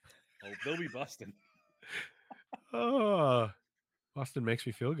 Oh, they'll be busting. Oh, Boston makes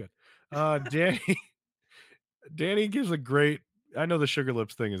me feel good. Danny gives a great. I know the sugar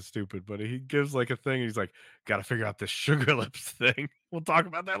lips thing is stupid, but he gives like a thing. He's like, got to figure out this sugar lips thing. We'll talk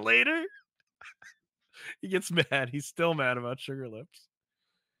about that later. He gets mad. He's still mad about sugar lips.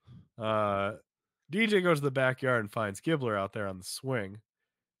 DJ goes to the backyard and finds Gibbler out there on the swing,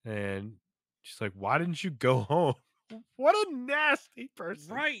 and she's like, "Why didn't you go home?" What a nasty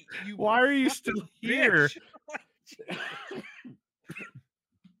person! Right? You. Why are you fucking still here? bitch. Like, Jesus.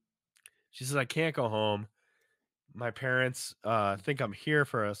 She says, "I can't go home. My parents think I'm here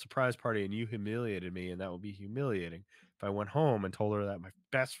for a surprise party, and you humiliated me, and that would be humiliating if I went home and told her that my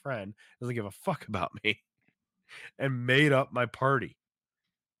best friend doesn't give a fuck about me and made up my party."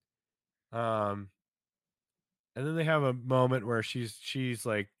 And then they have a moment where she's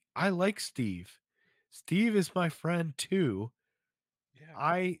like, "I like Steve. Steve is my friend too.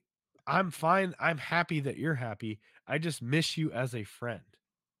 Yeah. I'm fine. I'm happy that you're happy. I just miss you as a friend."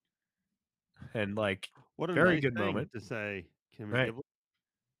 And like, What a very nice good thing moment. to say, Kimmy Right. Gibbler.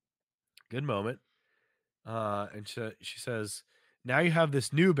 Good moment. And she says, "Now you have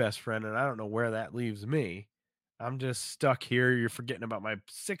this new best friend, and I don't know where that leaves me. I'm just stuck here. You're forgetting about my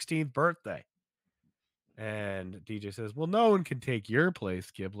 16th birthday." And DJ says, "Well, no one can take your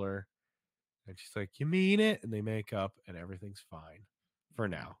place, Gibbler." And she's like, "You mean it?" And they make up, and everything's fine for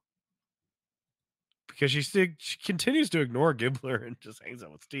now. Because she continues to ignore Gibbler and just hangs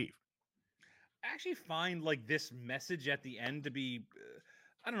out with Steve. I actually find like this message at the end to be,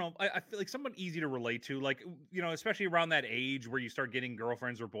 I don't know, I feel like somewhat easy to relate to. Like, you know, especially around that age where you start getting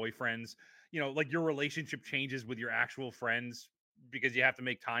girlfriends or boyfriends, you know, like your relationship changes with your actual friends because you have to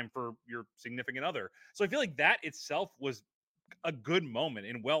make time for your significant other. So I feel like that itself was a good moment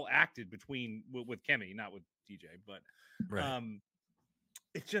and well acted between with Kimmy, not with DJ, but Right.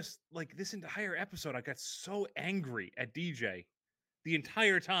 it's just like this entire episode, I got so angry at DJ the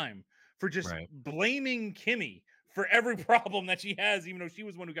entire time for just Right. blaming Kimmy for every problem that she has, even though she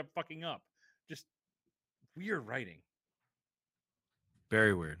was the one who kept fucking up. Just weird writing.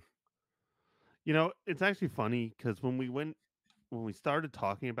 Very weird. You know, it's actually funny because when we started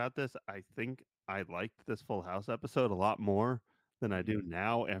talking about this, I think I liked this Full House episode a lot more than I do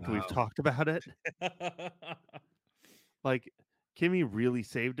now after we've Wow. talked about it. Like, Kimmy really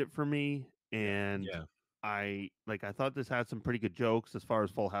saved it for me, and Yeah. I thought this had some pretty good jokes as far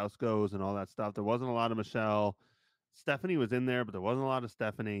as Full House goes and all that stuff. There wasn't a lot of Michelle. Stephanie was in there, but there wasn't a lot of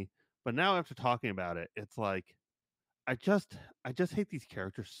Stephanie. But now after talking about it, it's like I just hate these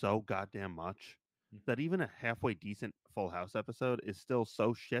characters so goddamn much that even a halfway decent Full House episode is still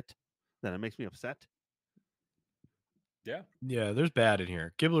so shit that it makes me upset. Yeah. Yeah, there's bad in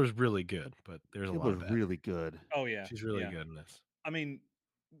here. Gibbler's really good, but there's a lot of It was bad. really good. Oh yeah. She's really yeah. good in this. I mean,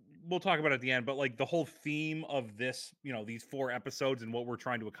 we'll talk about it at the end, but like the whole theme of this, these 4 episodes and what we're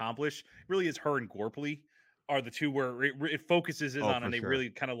trying to accomplish really is her and Gorpley are the two where it focuses Oh, on, for and they sure. really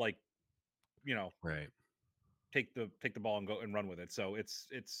kind of like, Right. take the ball and go and run with it. So it's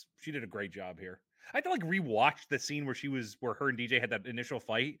she did a great job here. I had to like rewatch the scene where her and DJ had that initial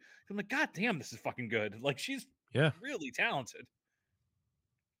fight. I'm like, God damn, this is fucking good. Like she's Yeah. really talented.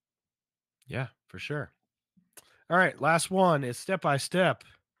 Yeah, for sure. All right, last one is Step by Step,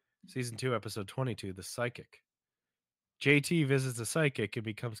 season 2, episode 22, The Psychic. JT visits a psychic and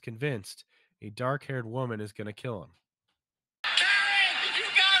becomes convinced a dark-haired woman is going to kill him. You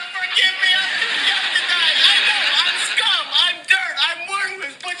gotta forgive me. I'm too young to die. I know. I'm scum. I'm dirt. I'm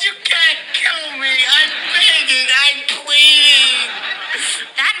worthless. But you can't kill me. I'm begging. I'm pleading.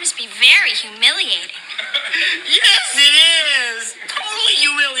 That must be very humiliating. Yes, it is. Totally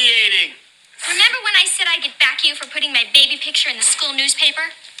humiliating. Remember when I said I'd get back at you for putting my baby picture in the school newspaper?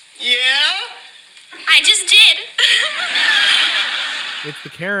 Yeah? I just did. It's the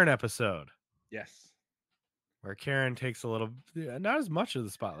Karen episode, Yes. where Karen takes a little, not as much of the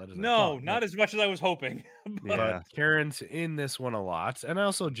spotlight as I No, thought, not as much as I was hoping. But Yeah. but Karen's in this one a lot, and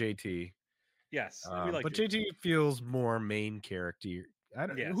also JT. yes, we like But it. JT feels more main character. I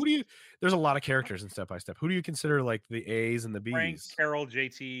don't. Yes. Who do you? There's a lot of characters in Step by Step. Who do you consider like the A's and the B's? Frank, Carol,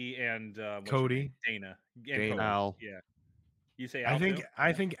 JT, and what's her Cody? name? Dana. And Dana. Cody. Al. Yeah. You say Al I think too?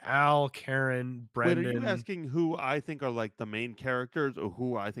 I think Al, Karen, Wait, are Brendan, you asking who I think are like the main characters or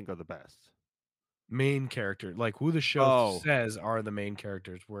who I think are the best? main character, like who the show Oh. says are the main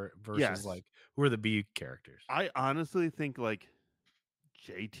characters, versus Yes. like who are the B characters? I honestly think like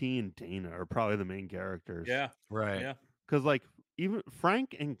JT and Dana are probably the main characters. Yeah. Right. Yeah. Because like even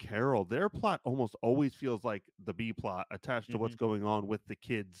Frank and Carol, their plot almost always feels like the B plot attached to what's going on with the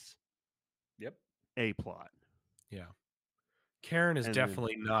kids' Yep. A plot. Yeah. Karen is And then-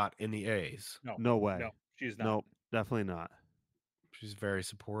 definitely not in the A's. No way. No, she's not. Nope, definitely not. She's very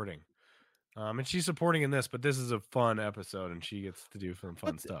supporting. And she's supporting in this, but this is a fun episode, and she gets to do some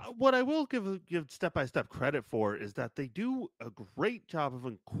fun But, stuff. what I will give Step by Step credit for is that they do a great job of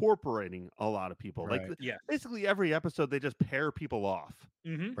incorporating a lot of people. Right. Like Yeah. basically every episode, they just pair people off.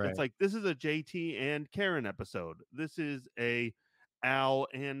 Mm-hmm. Right. It's like this is a JT and Karen episode. This is a Al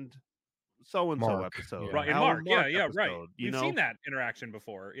and so and so Mark, episode. yeah. Right. And Al Mark. Yeah. Right. episode, We've seen that interaction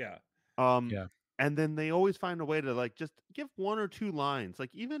before. Yeah. Yeah. And then they always find a way to like just give 1 or 2 lines.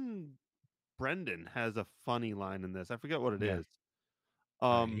 Like even Brendan has a funny line in this. I forget what it Yeah. is.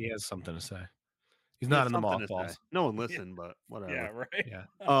 Right, he has something to say. He's he not has in the something to say. mothballs. No one listened, but whatever. Yeah. Right.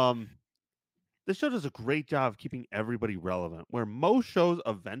 Yeah. This show does a great job of keeping everybody relevant. Where most shows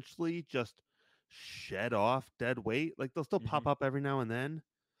eventually just shed off dead weight. Like they'll still pop up every now and then.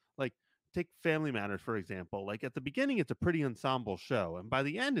 Like take Family Matters for example. Like at the beginning, it's a pretty ensemble show, and by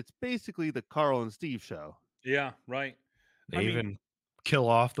the end, it's basically the Carl and Steve show. Yeah. Right. They even kill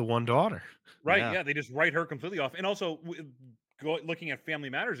off the one daughter. Right. Yeah. Yeah. They just write her completely off. And also, looking at Family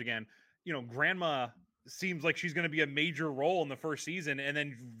Matters again, Grandma seems like she's going to be a major role in the first season, and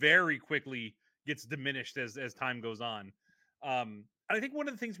then very quickly gets diminished as time goes on. And I think one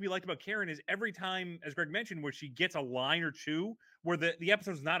of the things we liked about Karen is every time, as Greg mentioned, where she gets a line or two where the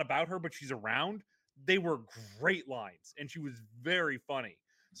episode's not about her, but she's around, they were great lines, and she was very funny.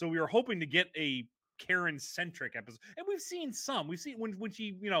 So we were hoping to get a Karen-centric episode, and we've seen some. We've seen when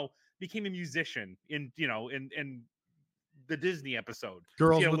she became a musician in in the Disney episode.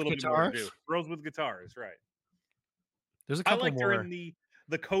 Girls She had a with little bit more to do. guitars? Girls with guitars, right? There's a I couple liked her more. in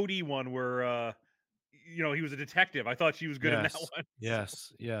the Cody one where he was a detective. I thought she was good in that one.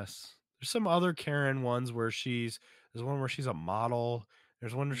 Yes. There's some other Karen ones where there's one where she's a model.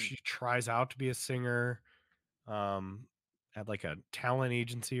 There's one where she tries out to be a singer, at like a talent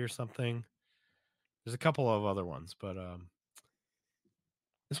agency or something. There's a couple of other ones, but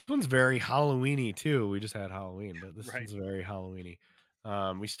this one's very Halloweeny too. We just had Halloween, but this Right. one's very Halloweeny.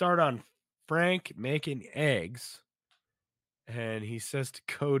 We start on Frank making eggs, and he says to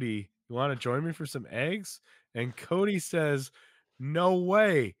Cody, "You want to join me for some eggs?" And Cody says, "No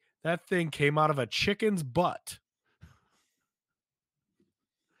way. That thing came out of a chicken's butt."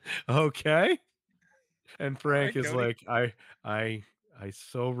 Okay. And Frank right, is Cody. like, I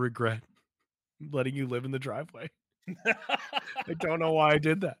so regret letting you live in the driveway. I don't know why I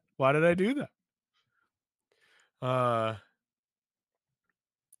did that. Why did I do that?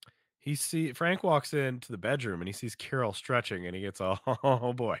 Frank walks into the bedroom and he sees Carol stretching and he gets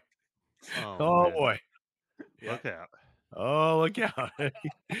oh boy. Oh man. boy. Look out. Oh, look out.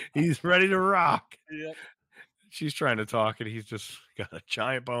 He's ready to rock. Yep. She's trying to talk and he's just got a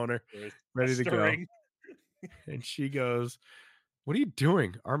giant boner ready to go. And she goes, "What are you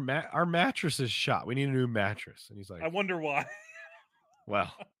doing? Our mattress is shot. We need a new mattress." And he's like, I wonder why.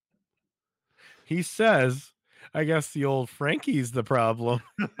 well, he says, "I guess the old Frankie's the problem."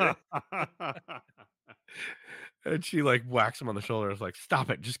 And she like whacks him on the shoulder. It's like,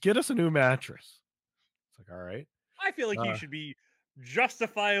 "Stop it. Just get us a new mattress." It's like, all right. I feel like you should be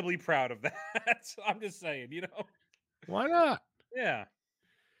justifiably proud of that. I'm just saying, Why not? Yeah.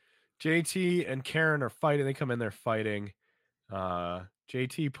 JT and Karen are fighting. They come in there fighting.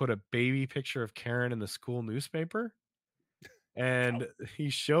 JT put a baby picture of Karen in the school newspaper. And he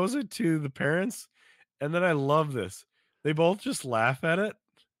shows it to the parents. And then I love this. They both just laugh at it.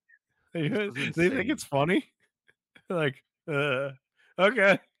 They think it's funny. Like,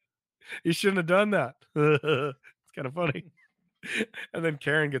 okay. You shouldn't have done that. It's kind of funny. And then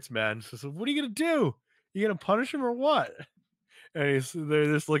Karen gets mad and says, "What are you going to do? You going to punish him or what?" And they're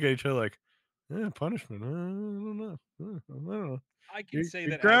just looking at each other like, punishment. I don't know. I don't know. I can say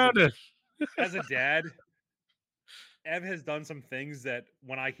that grounded. As a dad, Ev has done some things that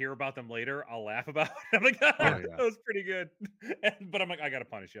when I hear about them later, I'll laugh about. I'm like, that was pretty good. But I'm like, I got to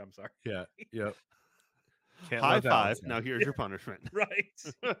punish you. I'm sorry. Yeah. Yep. Can't High five. Now here's your punishment. Right.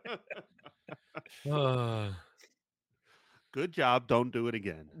 Good job. Don't do it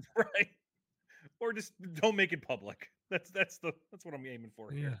again. Right. Or just don't make it public. That's what I'm aiming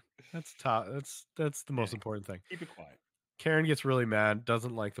for here. Yeah. That's top. That's the most important thing. Keep it quiet. Karen gets really mad,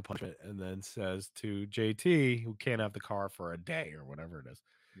 doesn't like the punishment, and then says to JT, who can't have the car for a day or whatever it is,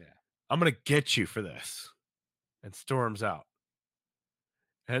 "Yeah, I'm gonna get you for this," and storms out.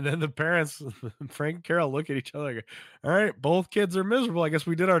 And then the parents, Frank and Carol, look at each other like, "All right, both kids are miserable. I guess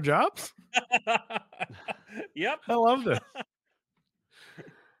we did our jobs." Yep. I love this.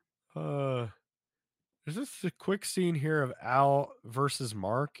 There's just a quick scene here of Al versus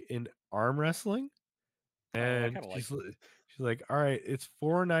Mark in arm wrestling. And she's like, "All right, it's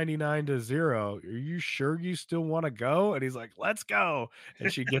 $4.99 to 0. Are you sure you still want to go?" And he's like, "Let's go."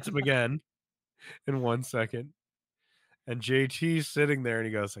 And she gets him again in 1 second. And JT's sitting there and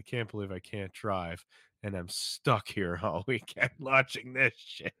he goes, "I can't believe I can't drive. And I'm stuck here all weekend watching this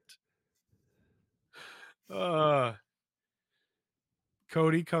shit."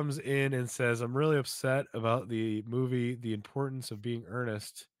 Cody comes in and says, "I'm really upset about the movie, The Importance of Being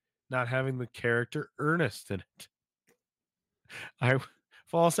Earnest, not having the character Ernest in it."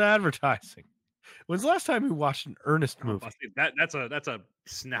 False advertising. When's the last time you watched an Ernest movie? That's a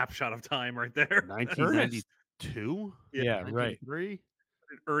snapshot of time right there. 1992? Yeah, right. 1993?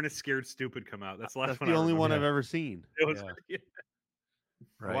 Ernest Scared Stupid come out. That's the last That's one. the only one I've ever seen. It was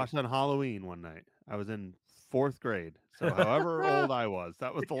I watched it on Halloween one night. I was in 4th grade. So however old I was,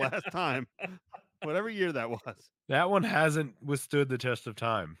 that was the last time. Whatever year that was. That one hasn't withstood the test of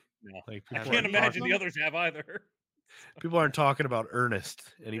time. No. Like, I can't imagine the others have either. People aren't talking about Ernest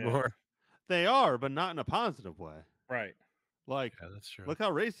anymore. They are, but not in a positive way. Right. Like, that's true. Look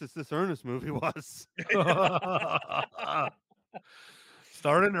how racist this Ernest movie was.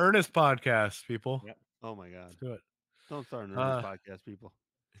 Start an Ernest podcast, people. Yep. Oh my God. Let's do it. Don't start an Ernest podcast, people.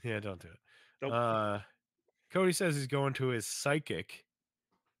 Yeah, don't do it. Cody says he's going to his psychic.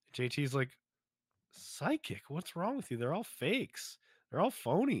 JT's like, "Psychic? What's wrong with you? They're all fakes. They're all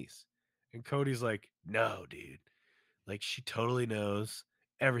phonies." And Cody's like, "No, dude. Like, she totally knows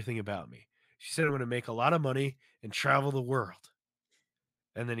everything about me. She said I'm going to make a lot of money and travel the world."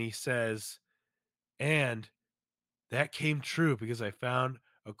 And then he says, "And that came true because I found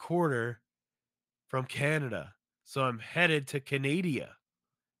a quarter from Canada. So I'm headed to Canada."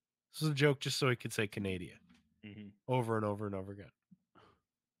 This is a joke just so he could say Canadian over and over and over again.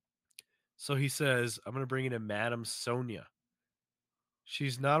 So he says, I'm going to bring in Madame Sonia.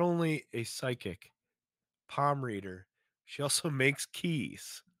 She's not only a psychic, palm reader, she also makes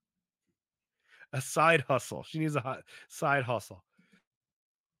keys. A side hustle. She needs a side hustle.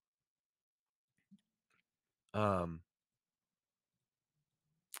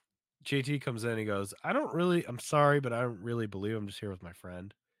 JT comes in and he goes, I'm sorry, but I don't really believe I'm just here with my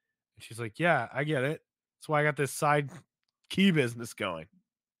friend. And she's like, yeah, I get it. That's why I got this side key business going.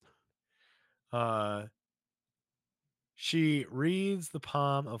 She reads the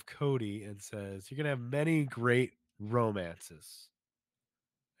palm of Cody and says, you're going to have many great romances.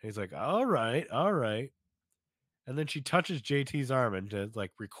 And he's like, all right. And then she touches JT's arm and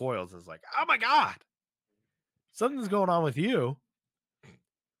like recoils and is like, oh my God, something's going on with you.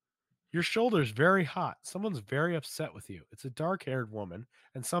 Your shoulder's very hot. Someone's very upset with you. It's a dark-haired woman,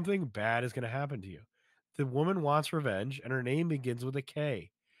 and something bad is going to happen to you. The woman wants revenge, and her name begins with a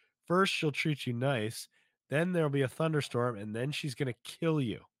K. First, she'll treat you nice. Then there'll be a thunderstorm, and then she's going to kill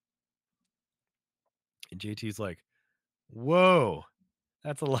you. And JT's like, whoa,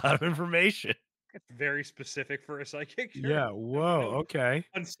 that's a lot of information. It's very specific for a psychic. Yeah, whoa, okay.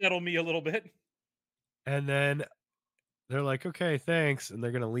 Unsettle me a little bit. And then they're like, okay, thanks. And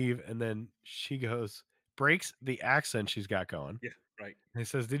they're going to leave. And then she goes, breaks the accent she's got going. Yeah, right. And he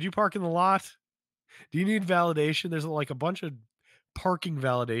says, did you park in the lot? Do you need validation? There's like a bunch of parking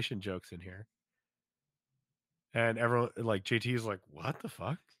validation jokes in here. And everyone, like JT is like, what the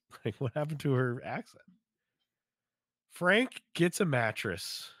fuck? Like, what happened to her accent? Frank gets a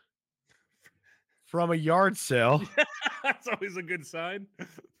mattress from a yard sale. That's always a good sign.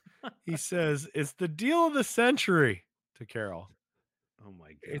 He says, it's the deal of the century to Carol. Oh my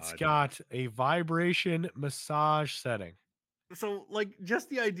God. It's got a vibration massage setting. So, like, just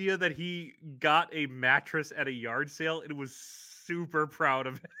the idea that he got a mattress at a yard sale, it was super proud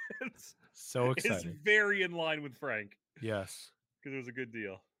of it. So excited. It's very in line with Frank. Yes. Because it was a good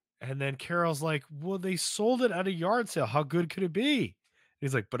deal. And then Carol's like, well, they sold it at a yard sale. How good could it be? And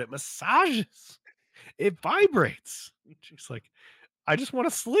he's like, but it massages. It vibrates. She's like, I just want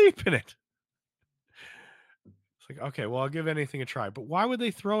to sleep in it. It's like, okay, well, I'll give anything a try. But why would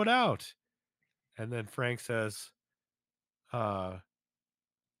they throw it out? And then Frank says, the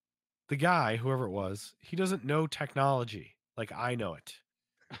guy, whoever it was, he doesn't know technology like I know it.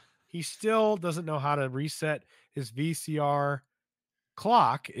 He still doesn't know how to reset his VCR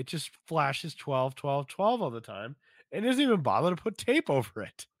clock. It just flashes 12, 12, 12 all the time and doesn't even bother to put tape over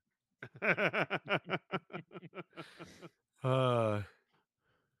it.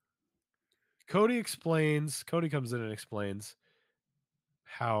 Cody comes in and explains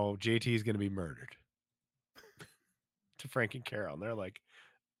how JT is going to be murdered to Frank and Carol. And they're like,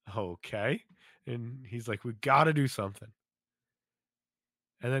 okay. And he's like, we got to do something.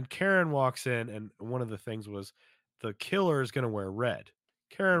 And then Karen walks in, and one of the things was the killer is going to wear red.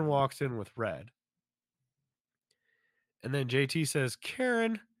 Karen walks in with red. And then JT says,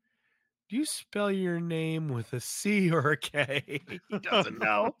 Karen, do you spell your name with a C or a K? He doesn't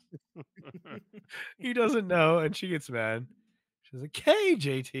know. He doesn't know. And she gets mad. She's like, K,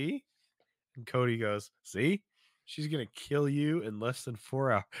 JT. And Cody goes, see? She's going to kill you in less than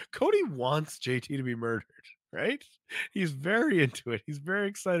 4 hours. Cody wants JT to be murdered, right? He's very into it. He's very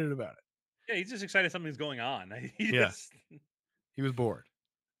excited about it. Yeah, he's just excited something's going on. He was bored.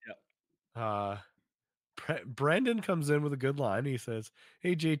 Yep. Brandon comes in with a good line. He says,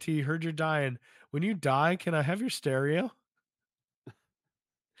 hey, JT, heard you're dying. When you die, can I have your stereo?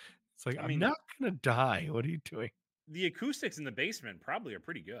 It's like, I'm not going to die. What are you doing? The acoustics in the basement probably are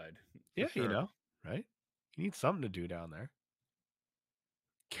pretty good. Yeah, sure. You know, right? You need something to do down there.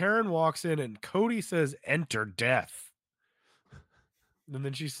 Karen walks in and Cody says, enter death. And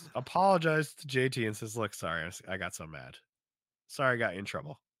then she apologizes to JT and says, look, sorry, I got so mad. Sorry, I got you in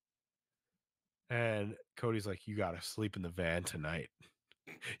trouble. And Cody's like, you got to sleep in the van tonight.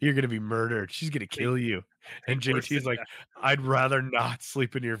 You're going to be murdered. She's going to kill you. And JT's like, I'd rather not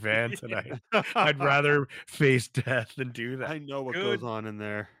sleep in your van tonight. I'd rather face death than do that. I know what goes on in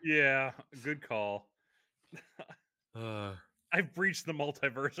there. Yeah, good call. I've breached the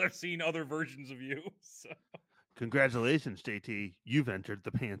multiverse. I've seen other versions of you. So. Congratulations, JT. You've entered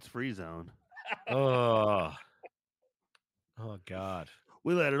the pants-free zone. Oh, God.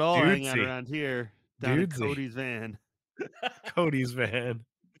 We let it all hang out around here down in Cody's van. Cody's van.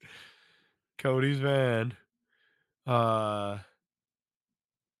 JT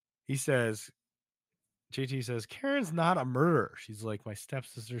says, Karen's not a murderer. She's like my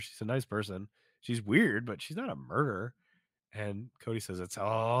stepsister. She's a nice person. She's weird, but she's not a murderer. And Cody says, it's how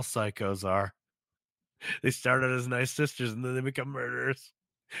all psychos are. They started as nice sisters and then they become murderers.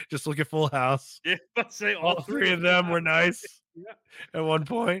 Just look at Full House. Yeah, let's say All three of them were nice at one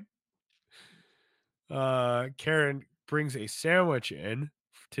point. Karen brings a sandwich in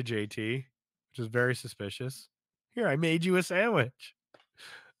to JT, which is very suspicious. Here, I made you a sandwich.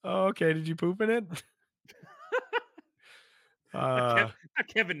 Oh, okay. Did you poop in it? Not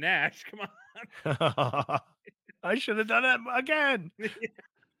Kevin Nash. Come on. I should have done it again.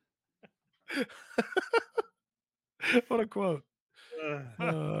 What a quote.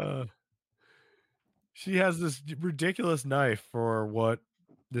 She has this ridiculous knife for what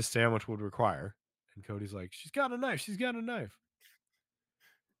this sandwich would require. And Cody's like, she's got a knife. She's got a knife.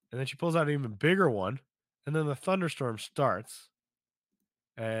 And then she pulls out an even bigger one. And then the thunderstorm starts.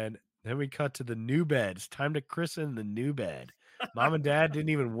 And then we cut to the new bed. It's time to christen the new bed. Mom and Dad didn't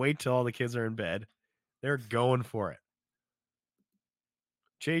even wait till all the kids are in bed. They're going for it.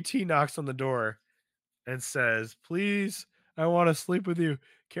 JT knocks on the door and says, please, I want to sleep with you.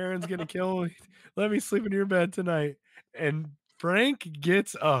 Karen's going to kill me. Let me sleep in your bed tonight. And Frank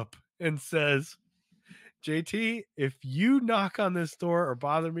gets up and says, JT, if you knock on this door or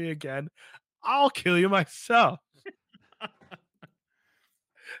bother me again, I'll kill you myself.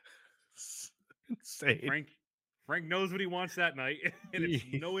 Insane. Frank knows what he wants that night, and it's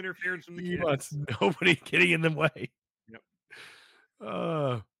no interference from the kids. He wants nobody getting in the way. Yep.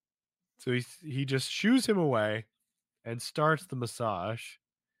 So he just shoos him away and starts the massage.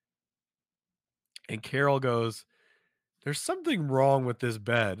 And Carol goes, there's something wrong with this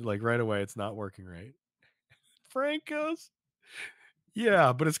bed. Like right away, it's not working right. Frank goes,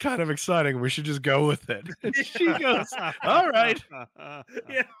 yeah, but it's kind of exciting. We should just go with it. And she goes, all right.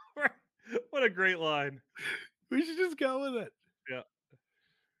 Yeah. What a great line. We should just go with it.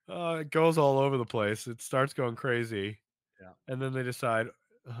 Yeah. It goes all over the place. It starts going crazy. Yeah. And then they decide,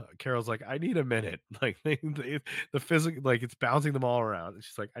 Carol's like, I need a minute. Like the physical, like it's bouncing them all around. And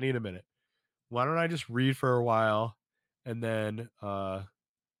she's like, I need a minute. Why don't I just read for a while and then I'll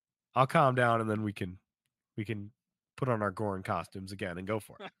calm down and then we can put on our Goran costumes again and go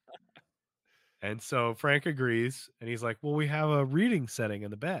for it. And so Frank agrees and he's like, well, we have a reading setting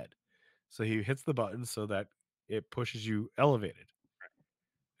in the bed. So he hits the button so that it pushes you elevated.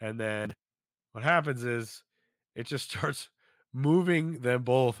 And then what happens is it just starts moving them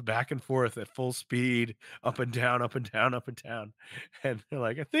both back and forth at full speed, up and down, up and down, up and down. And they're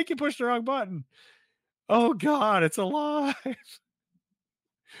like, I think you pushed the wrong button. Oh God, it's alive.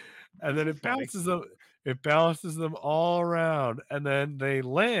 And then it balances them all around. And then they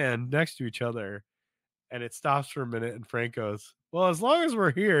land next to each other. And it stops for a minute. And Frank goes, well, as long as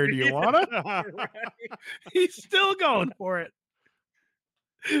we're here, do you want to? He's still going for it.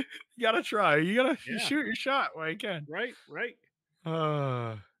 You gotta try. You gotta shoot your shot while you can. Right.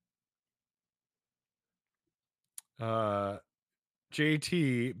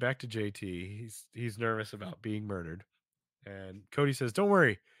 JT, back to JT. He's nervous about being murdered. And Cody says, don't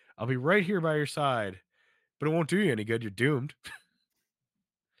worry, I'll be right here by your side. But it won't do you any good. You're doomed.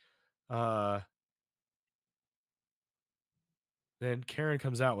 Then Karen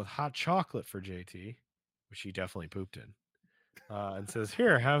comes out with hot chocolate for JT, which he definitely pooped in. And says,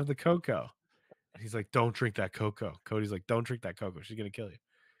 here, have the cocoa. And he's like, don't drink that cocoa. Cody's like, don't drink that cocoa. She's going to kill you.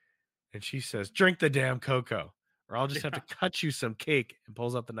 And she says, drink the damn cocoa or I'll just have to cut you some cake, and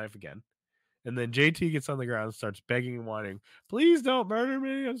pulls out the knife again. And then JT gets on the ground and starts begging and whining, please don't murder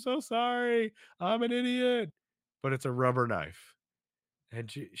me. I'm so sorry. I'm an idiot. But it's a rubber knife.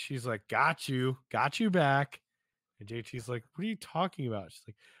 And she's like, got you back. And JT's like, what are you talking about? She's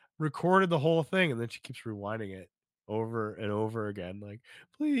like, recorded the whole thing. And then she keeps rewinding it over and over again. Like,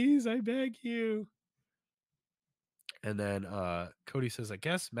 please, I beg you. And then Cody says, I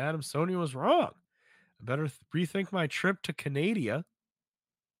guess Madame Sonia was wrong. I better rethink my trip to Canada.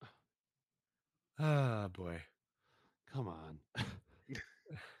 Ah, boy. Come on.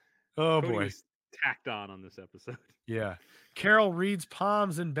 Oh, Cody boy. was tacked on this episode. Yeah. Carol reads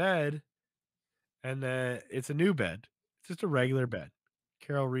palms in bed. And it's a new bed. It's just a regular bed.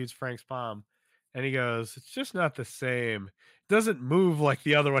 Carol reads Frank's palm. And he goes, it's just not the same. It doesn't move like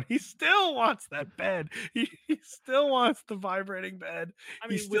the other one. He still wants that bed. He still wants the vibrating bed. I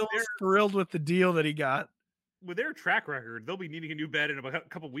mean, he's still thrilled with the deal that he got. With their track record, they'll be needing a new bed in about a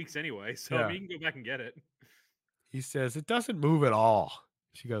couple weeks anyway. So I mean, you can go back and get it. He says, it doesn't move at all.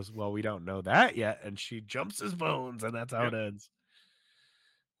 She goes, well, we don't know that yet. And she jumps his bones. And that's how it ends.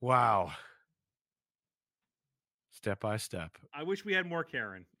 Wow. Step by step. I wish we had more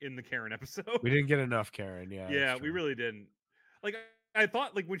Karen in the Karen episode. We didn't get enough Karen. Yeah. Yeah, we really didn't. Like, I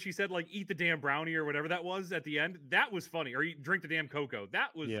thought like when she said like eat the damn brownie or whatever that was at the end, that was funny. Or drink the damn cocoa.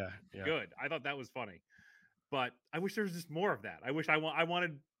 That was Yeah. good. I thought that was funny. But I wish there was just more of that. I wish I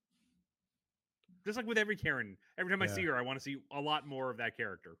wanted just like with every Karen, every time I see her, I want to see a lot more of that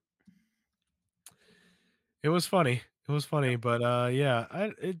character. It was funny. It was funny, but yeah,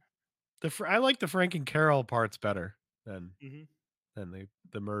 I like the Frank and Carol parts better than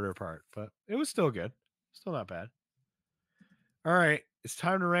the murder part, but it was still good. Still not bad. All right, it's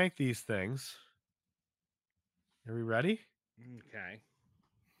time to rank these things. Are we ready? Okay.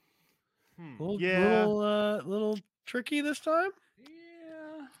 Little tricky this time.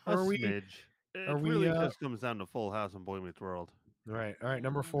 Yeah. A smidge. It really just comes down to Full House and Boy Meets World. Right. All right.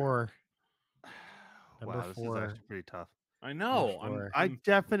 Number 4. Wow, this is actually pretty tough. I know. I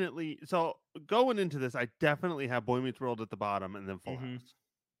definitely going into this, I definitely have Boy Meets World at the bottom and then Full House.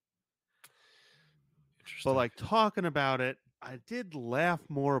 But like talking about it, I did laugh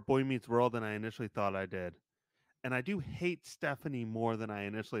more at Boy Meets World than I initially thought I did. And I do hate Stephanie more than I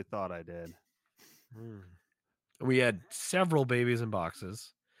initially thought I did. We had several babies in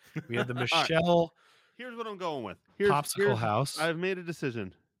boxes. We had the Michelle. Here's what I'm going with. Popsicle House. I've made a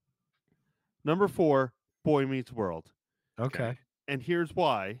decision. Number 4, Boy Meets World. Okay. And here's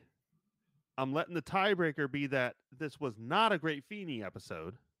why. I'm letting the tiebreaker be that this was not a great Feeney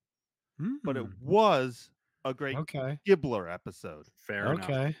episode, but it was a great Gibbler episode. Fair enough.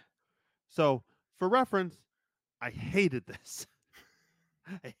 Okay. So, for reference, I hated this.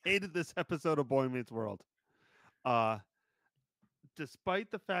 I hated this episode of Boy Meets World. Despite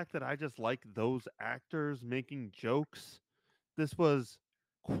the fact that I just like those actors making jokes, this was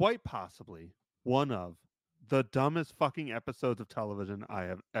quite possibly one of the dumbest fucking episodes of television I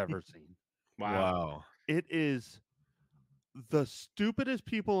have ever seen. Wow. It is the stupidest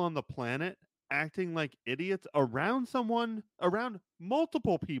people on the planet acting like idiots around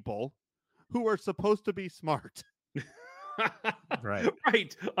multiple people who are supposed to be smart. Right.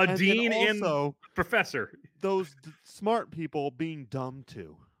 Right. A And dean then also, and professor. Those smart people being dumb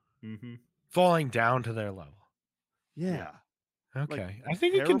too. Falling down to their level. Yeah. Okay. I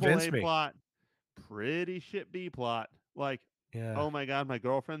think it convinced A me. plot, pretty shit B plot. Like, Yeah. oh my God, my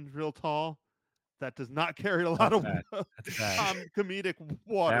girlfriend's real tall. That does not carry a lot of That's bad. comedic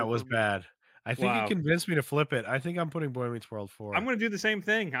water. That was for me. bad. I think it convinced me to flip it. I think I'm putting Boy Meets World 4. I'm going to do the same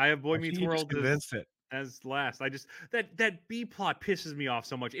thing. I have Boy Meets World convinced it. as last. I just that B plot pisses me off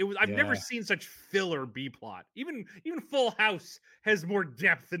so much. I've never seen such filler B plot. Even Full House has more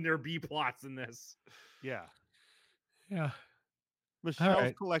depth in their B plots than this. Yeah. Yeah.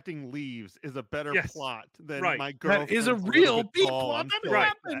 Michelle's collecting leaves is a better plot than my girlfriend. That is a real B plot. That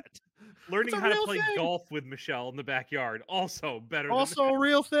happened. Learning how to play golf with Michelle in the backyard, also better. Also a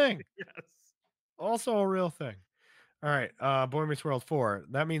real thing. Yes. Also a real thing. All right. Boy Meets World 4.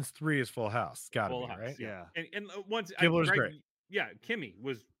 That means 3 is Full House. Gotta be, right? Yeah. And once Gibbler's great. Yeah, Kimmy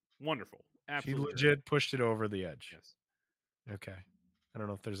was wonderful. Absolutely. She legit pushed it over the edge. Yes. Okay. I don't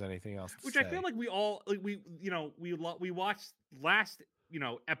know if there's anything else to Which say. I feel like we all we watched last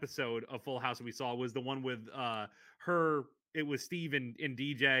episode of Full House that we saw was the one with her. It was Steve and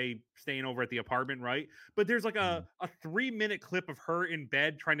DJ staying over at the apartment, right? But there's like a 3-minute clip of her in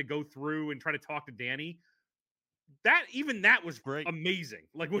bed trying to go through and try to talk to Danny. That was great, amazing.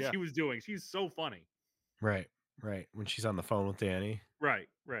 Like what she was doing. She's so funny. Right. When she's on the phone with Danny. Right.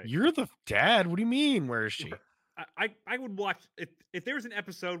 You're the dad. What do you mean? Where is she? I would watch if there was an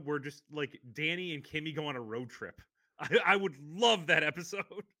episode where just like Danny and Kimmy go on a road trip. I would love that episode.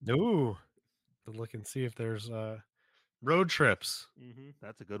 Ooh. To look and see if there's road trips.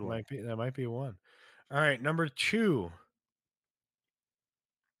 That's a good one. That might be one. All right, number 2.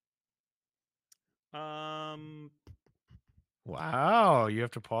 Wow, you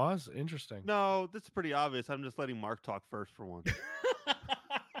have to pause. Interesting. No, this is pretty obvious. I'm just letting Mark talk first for once.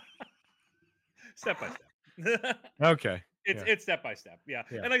 Step by step. Okay. It's step by step. Yeah.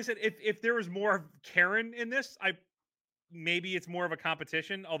 And like I said, if there was more of Karen in this, maybe it's more of a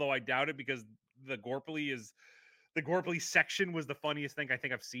competition, although I doubt it because the Gorpley section was the funniest thing I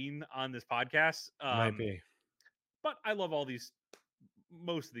think I've seen on this podcast. Might be. But I love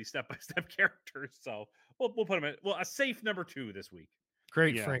most of these step-by-step characters. So we'll put them in a safe number 2 this week.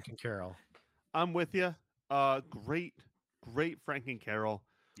 Great Frank and Carol. I'm with you. Great Frank and Carol.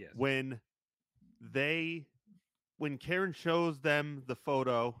 Yes. When Karen shows them the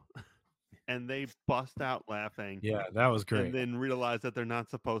photo and they bust out laughing. Yeah, that was great. And then realize that they're not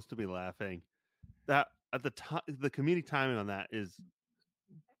supposed to be laughing. That at the time, the comedic timing on that is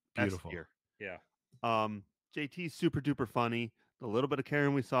beautiful. Yeah. JT's super duper funny. The little bit of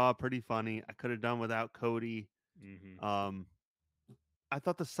Karen we saw, pretty funny. I could have done without Cody. I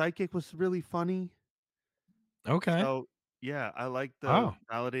thought the psychic was really funny. Okay. So yeah, I like the Oh.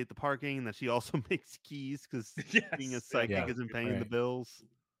 validate the parking and that she also makes keys because being a Yes, psychic Yeah. isn't paying the Right. bills.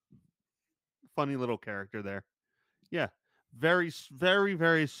 Funny little character there. Yeah, very,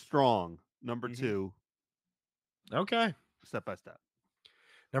 very strong. Number Mhm. 2, Okay. Step by Step.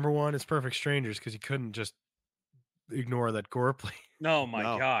 Number 1 is Perfect Strangers because you couldn't just ignore that Gorpley. Oh my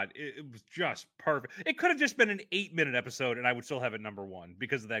No. god, it was just perfect. It could have just been an 8-minute episode, and I would still have it number 1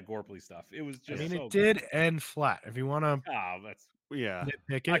 because of that Gorpley stuff. It was I just mean, so it did end flat. If you want to good. Oh, that's Yeah.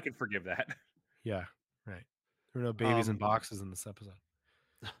 nitpick I it, can forgive that. yeah, right. There were no babies in Um, boxes in this episode.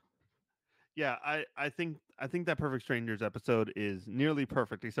 Yeah, I think that Perfect Strangers episode is nearly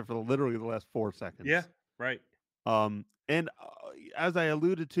perfect except for literally the last 4 seconds. Yeah, right. And as I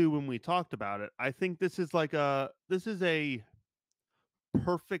alluded to when we talked about it, I think this is a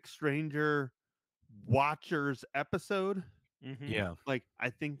Perfect Stranger watchers episode. Mhm. Yeah, Like I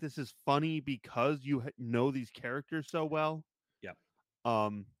think this is funny because you know these characters so well. Yep.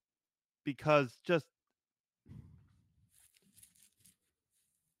 Because just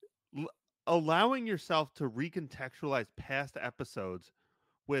allowing yourself to recontextualize past episodes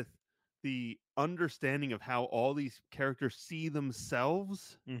with the understanding of how all these characters see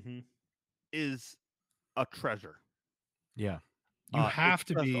themselves Mhm. is a treasure. yeah. You have It's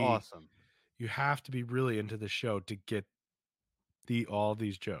to just be awesome. You have to be really into the show to get all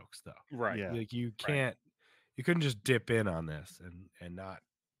these jokes, though. Right. Yeah. Like you can't, you couldn't just dip in on this and not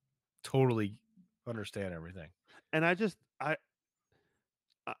totally understand everything. And I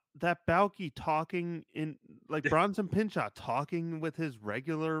that Balky talking in like Bronson Pinchot talking with his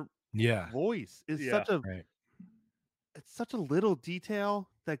regular Yeah, voice is Yeah. such a right. it's such a little detail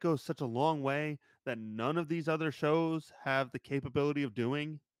that goes such a long way that none of these other shows have the capability of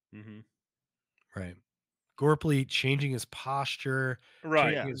doing. Mhm. Right. Gorpley changing his posture,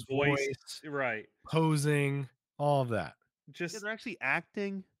 Right. changing his voice, Right. posing, all of that. Yeah, Just they're actually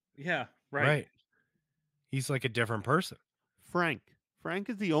acting. yeah, Right. right. He's like a different person. Frank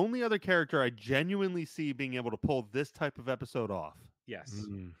is the only other character I genuinely see being able to pull this type of episode off. Yes.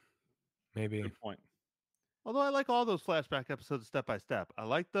 Mm, maybe. Good point. Although I like all those flashback episodes Step by Step. I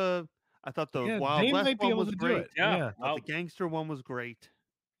thought the Yeah, Wild they West might be one able was to do great. it. Yeah. Yeah. I thought the gangster one was great.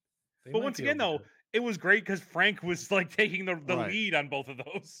 They But might once be again, able to though, do it. it was great because Frank was like taking the Right. lead on both of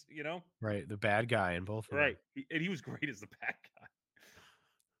those, you know? Right, the bad guy in both of Right. And he was great as the bad guy. them.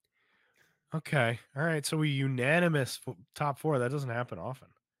 Okay. All right. So we unanimous top 4. That doesn't happen often.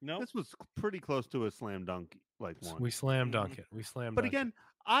 No. This was pretty close to a slam dunk like one. We slam dunk it. We slam But dunk again,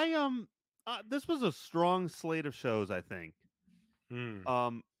 this was a strong slate of shows, I think.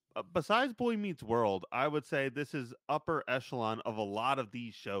 it. Besides Boy Meets World, I would say this is upper echelon of a lot of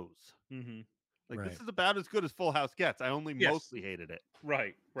these shows. Mm-hmm. Like Right. this is about as good as Full House gets. I only Yes. mostly hated it.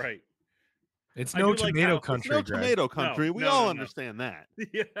 Right. Right. It's I no do like tomato how- It's country. no Greg. tomato country. No, we no, all no, no. understand that.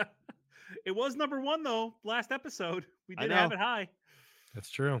 Yeah. It was number 1 though. Last episode, we I did have know. it high. That's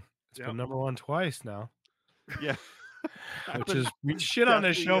true. It's Yep. been number 1 twice now. Yeah. Which is we shit on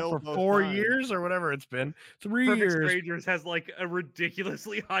this definitely show ill for both 4 times. years or whatever it's been. 3 Perfect years. Strangers has like a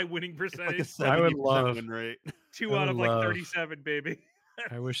ridiculously high winning It's like a percentage. I would 70% love- win rate. 2 I out of would like love- 37, baby.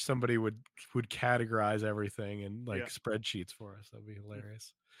 I wish somebody would categorize everything in like Yeah. spreadsheets for us. That'd be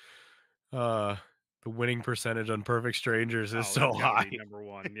hilarious. The winning percentage on Perfect Strangers is Oh, so that's gotta high. be number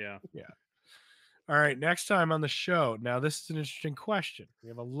 1. Yeah. All right, next time on the show. Now, this is an interesting question. We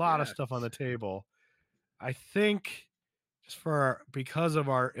have a lot of stuff on the Yes. table. I think just because of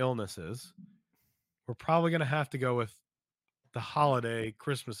our illnesses, we're probably going to have to go with the holiday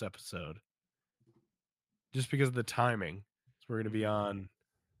Christmas episode. Just because of the timing. So we're going to be on,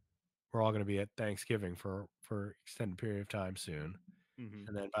 we're all going to be at Thanksgiving for extended period of time soon. Mhm.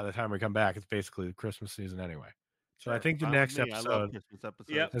 And then by the time we come back, it's basically the Christmas season anyway. So I Sure. think the Fine with next me. I love episode Christmas episodes.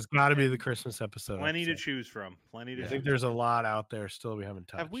 Yep. has got to be the Christmas episode. Plenty to episode. choose from. Plenty to I choose. think there's a lot out there still we haven't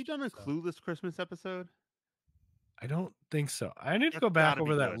touched. Have we done a so. Clueless Christmas episode? I don't think so. I need to That's go back gotta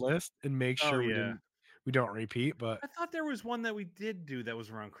be over that good. list and make Oh, sure yeah. we don't repeat. But I thought there was one that we did do that was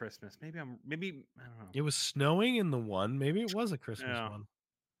around Christmas. Maybe I don't know. it was snowing in the one. Maybe it was a Christmas Yeah. one.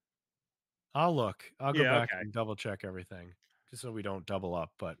 I'll look. I'll go Yeah, back okay. and double check everything just so we don't double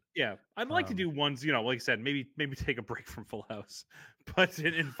up. But Yeah, I'd like to Um, do ones, like I said, maybe take a break from Full House, but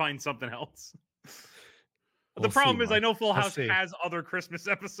and find something else. We'll The problem see, is, I Mike. know Full We'll House see. has other Christmas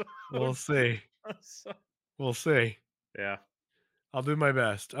episodes. we'll see. So, We'll see. yeah, I'll do my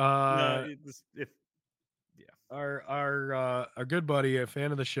best. no, if Our good buddy, a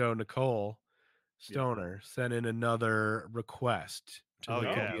fan of the show, Nicole Yeah. Stoner, sent in another request to Oh, the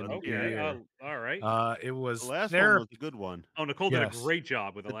yeah, Comedian of let's the hear it. Year. All right. It was The last one therapy. was a good one. Oh, Nicole did a Yes. great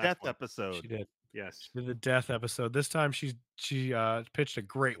job with the The last death one. episode. She did. Yes. She did the death episode. This time she pitched a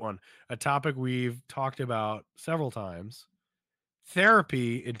great one, a topic we've talked about several times: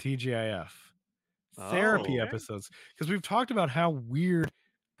 therapy in TGIF. Therapy Oh. episodes, because we've talked about how weird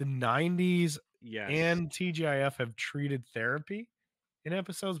the 90s Yes. and TGIF have treated therapy in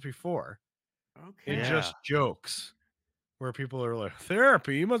episodes before. Okay. In just jokes where people are like,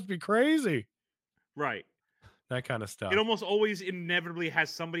 therapy, you must be crazy. Right. That kind of stuff. It almost always inevitably has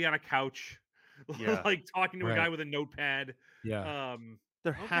somebody on a couch, Yeah. like talking to a Right. guy with a notepad. Yeah.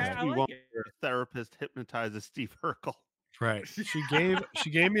 There Okay, has to I be like one it. where a therapist hypnotizes Steve Urkel. Right. She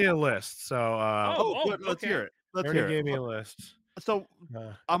gave me a list. So Good. Let's hear it. Let's Ernie hear gave it. me a list. So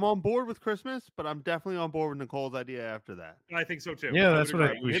I'm on board with Christmas, but I'm definitely on board with Nicole's idea after that. I think so too. Yeah, I that's would what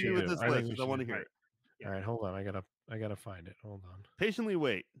I agree. think we Hit should me with do. this I think list we because I should want to do hear it. it. All right, hold on. I gotta find it. Hold on. Patiently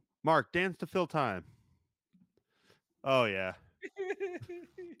wait. Mark, dance to fill time. Oh yeah.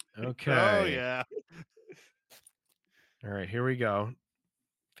 Okay. Oh yeah. All right, here we go.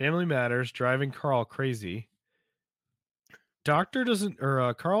 Family Matters, driving Carl crazy. Carl doesn't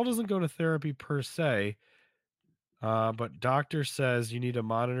go to therapy per se, but doctor says you need to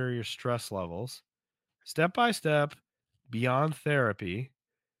monitor your stress levels. Step by step, beyond therapy.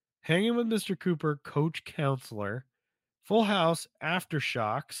 Hanging with Mr. Cooper, coach counselor. Full House,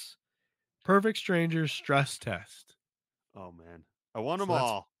 aftershocks. Perfect Strangers, stress test. Oh man. I want them So that's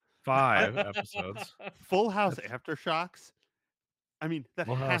all. 5 episodes. Full House aftershocks. I mean, that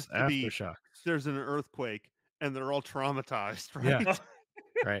Full has House to be. aftershocks. There's an earthquake and they're all traumatized, Yeah. right?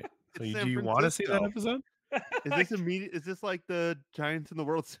 Right. So It's do San you want to see that Francisco. episode? Is this immediate? Is this like the Giants in the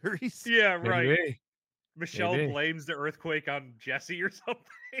World Series? Yeah, right. Maybe. Michelle Maybe. blames the earthquake on Jesse or something.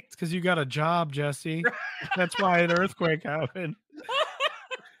 It's because you got a job, Jesse. That's why an earthquake happened.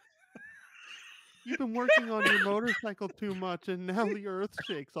 You've been working on your motorcycle too much, and now the earth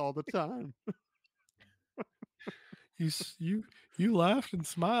shakes all the time. You left and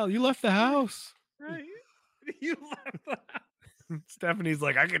smiled. You left the house. Right. You left the house. Stephanie's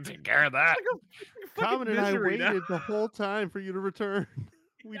like, I can take care of that. Common and I misery now. waited the whole time for you to return.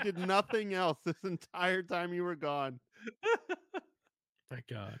 We did nothing else this entire time you were gone. My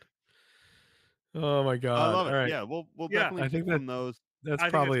God. Oh my God. I love it. All right. Yeah, we'll Yeah. definitely I think pick from those. That's I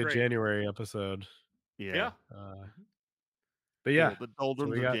think probably a that's great. January episode. Yeah. But yeah, The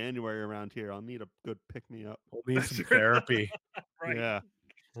doldrums we of got- January around here. I'll need a good pick me up. we'll need some therapy. Right. Yeah.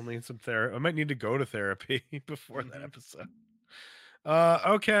 We'll need some therapy. I might need to go to therapy before that Mhm. episode.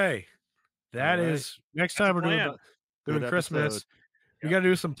 Okay. That All right. is next That's time the we're plan. doing Good Christmas. episode. We got to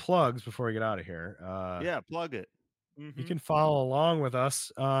do some plugs before we get out of here. Yeah, plug it. You Mhm. can follow along with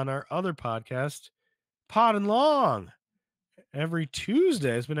us on our other podcast, Pod and Long. Every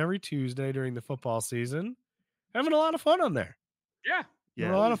Tuesday. It's been every Tuesday during the football season. Having a lot of fun on there. Yeah. Yeah,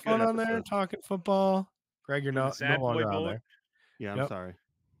 Having a lot it of was good fun on there episodes. talking football. Greg, you're Doing the no sad boy longer on bullet. there. Yeah, I'm Yep. sorry.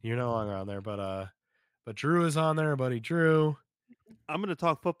 You're no longer on there, but Drew is on there, buddy. Drew. I'm going to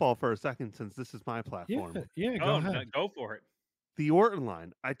talk football for a second since this is my Yeah, platform. yeah, go Oh, ahead. no, go for it. The Orton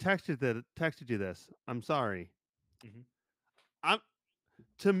line. I texted you this. I'm sorry. Mhm.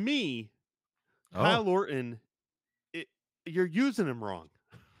 To me, Oh, Kyle Orton, you're using him wrong.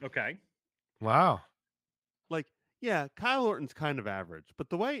 Okay. wow. Like, yeah, Kyle Orton's kind of average, but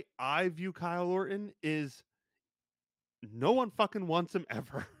the way I view Kyle Orton is no one fucking wants him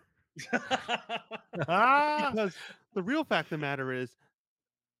ever. Ah, Because the real fact of the matter is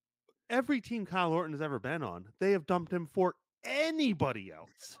every team Kyle Orton has ever been on, they have dumped him for anybody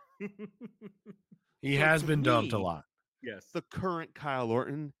else. he So has to been dumped a me, lot. Yes. The current Kyle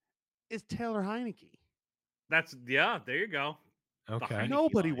Orton is Taylor Heineke. There you go. Okay. Heineke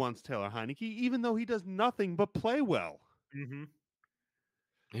Nobody line. wants Taylor Heineke, even though he does nothing but play well. Mm-hmm.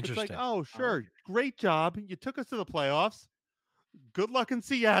 It's Interesting. like, oh, sure, great job. You took us to the playoffs. Good luck in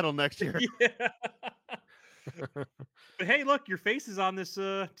Seattle next year. Yeah. But hey, look, your face is on this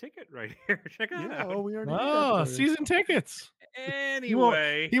ticket right here. Check it Yeah, out. oh, we already did that Oh, for you. season tickets.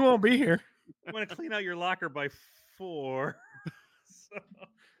 Anyway, He won't be here. I'm gonna clean out your locker by 4.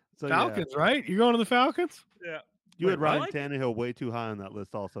 So, yeah. Falcons, right? You going to the Falcons? Yeah. You had Wait, Ryan what? Tannehill way too high on that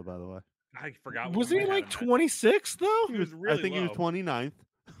list, also, by the way. I forgot. Was what he we like had 26th though? He was I really think he was low. 29th.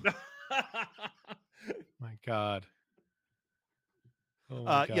 My God. Oh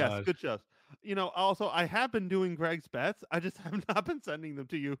my God. Yes, good shows. Also, I have been doing Greg's bets. I just have not been sending them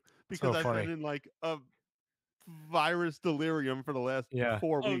to you because I've funny. been in like a virus delirium for the last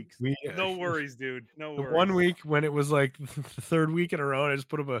 4 Oh, weeks. No worries, dude. No The worries. 1 week when it was like the third week in a row, and I just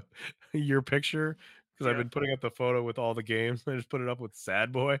put up your picture because I've been putting up the photo with all the games. I just put it up with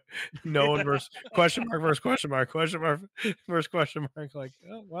Sad Boy. No one versus question mark versus question mark versus question mark. Like,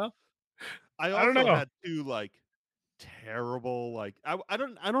 oh well. I don't also know. had two like terrible like I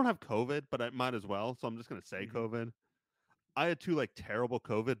don't have COVID, but I might as well, so I'm just gonna say COVID. I had two like terrible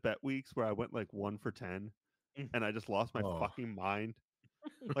COVID bet weeks where I went like 1 for 10, and I just lost my fucking mind.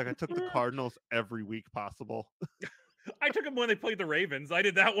 Like I took the Cardinals every week possible. I took them when they played the Ravens. I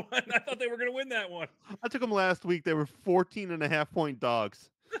did that one. I thought they were going to win that one. I took them last week. They were 14.5-point dogs.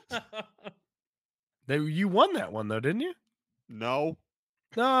 You won that one though, didn't you? No.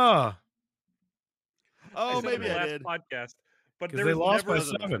 No. Oh, maybe I did. Podcast, but Because they lost by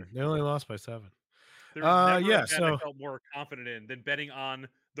 7. They only lost by 7. There was never a bet so I felt more confident in than betting on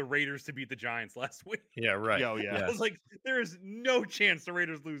the Raiders to beat the Giants last week. yeah, right. Oh, yeah. I was like, there is no chance the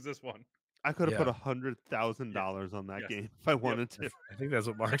Raiders lose this one. I could have Yeah. put $100,000 on that Yes. game if I wanted to. I think that's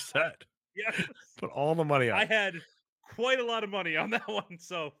what Mark said. Yes. Put all the money on. I had quite a lot of money on that one,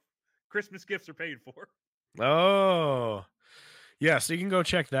 so Christmas gifts are paid for. Oh, yeah. So you can go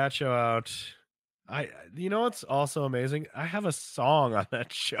check that show out. You know what's also amazing? I have a song on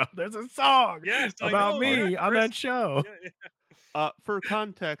that show. There's a song about me on that show. For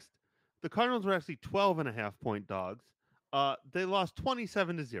context, the Cardinals were actually 12.5-point dogs. They lost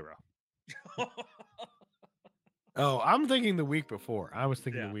 27-0. Oh, I'm thinking the week before. I was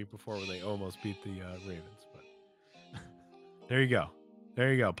thinking the week before when they almost beat the Ravens. But there you go.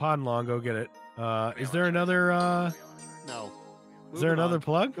 There you go. Pod and Long, go get it. Is there another? No. Is there another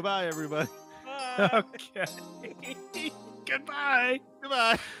plug? Goodbye, everybody. Okay. Goodbye.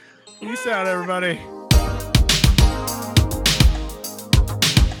 Goodbye. Peace out, everybody.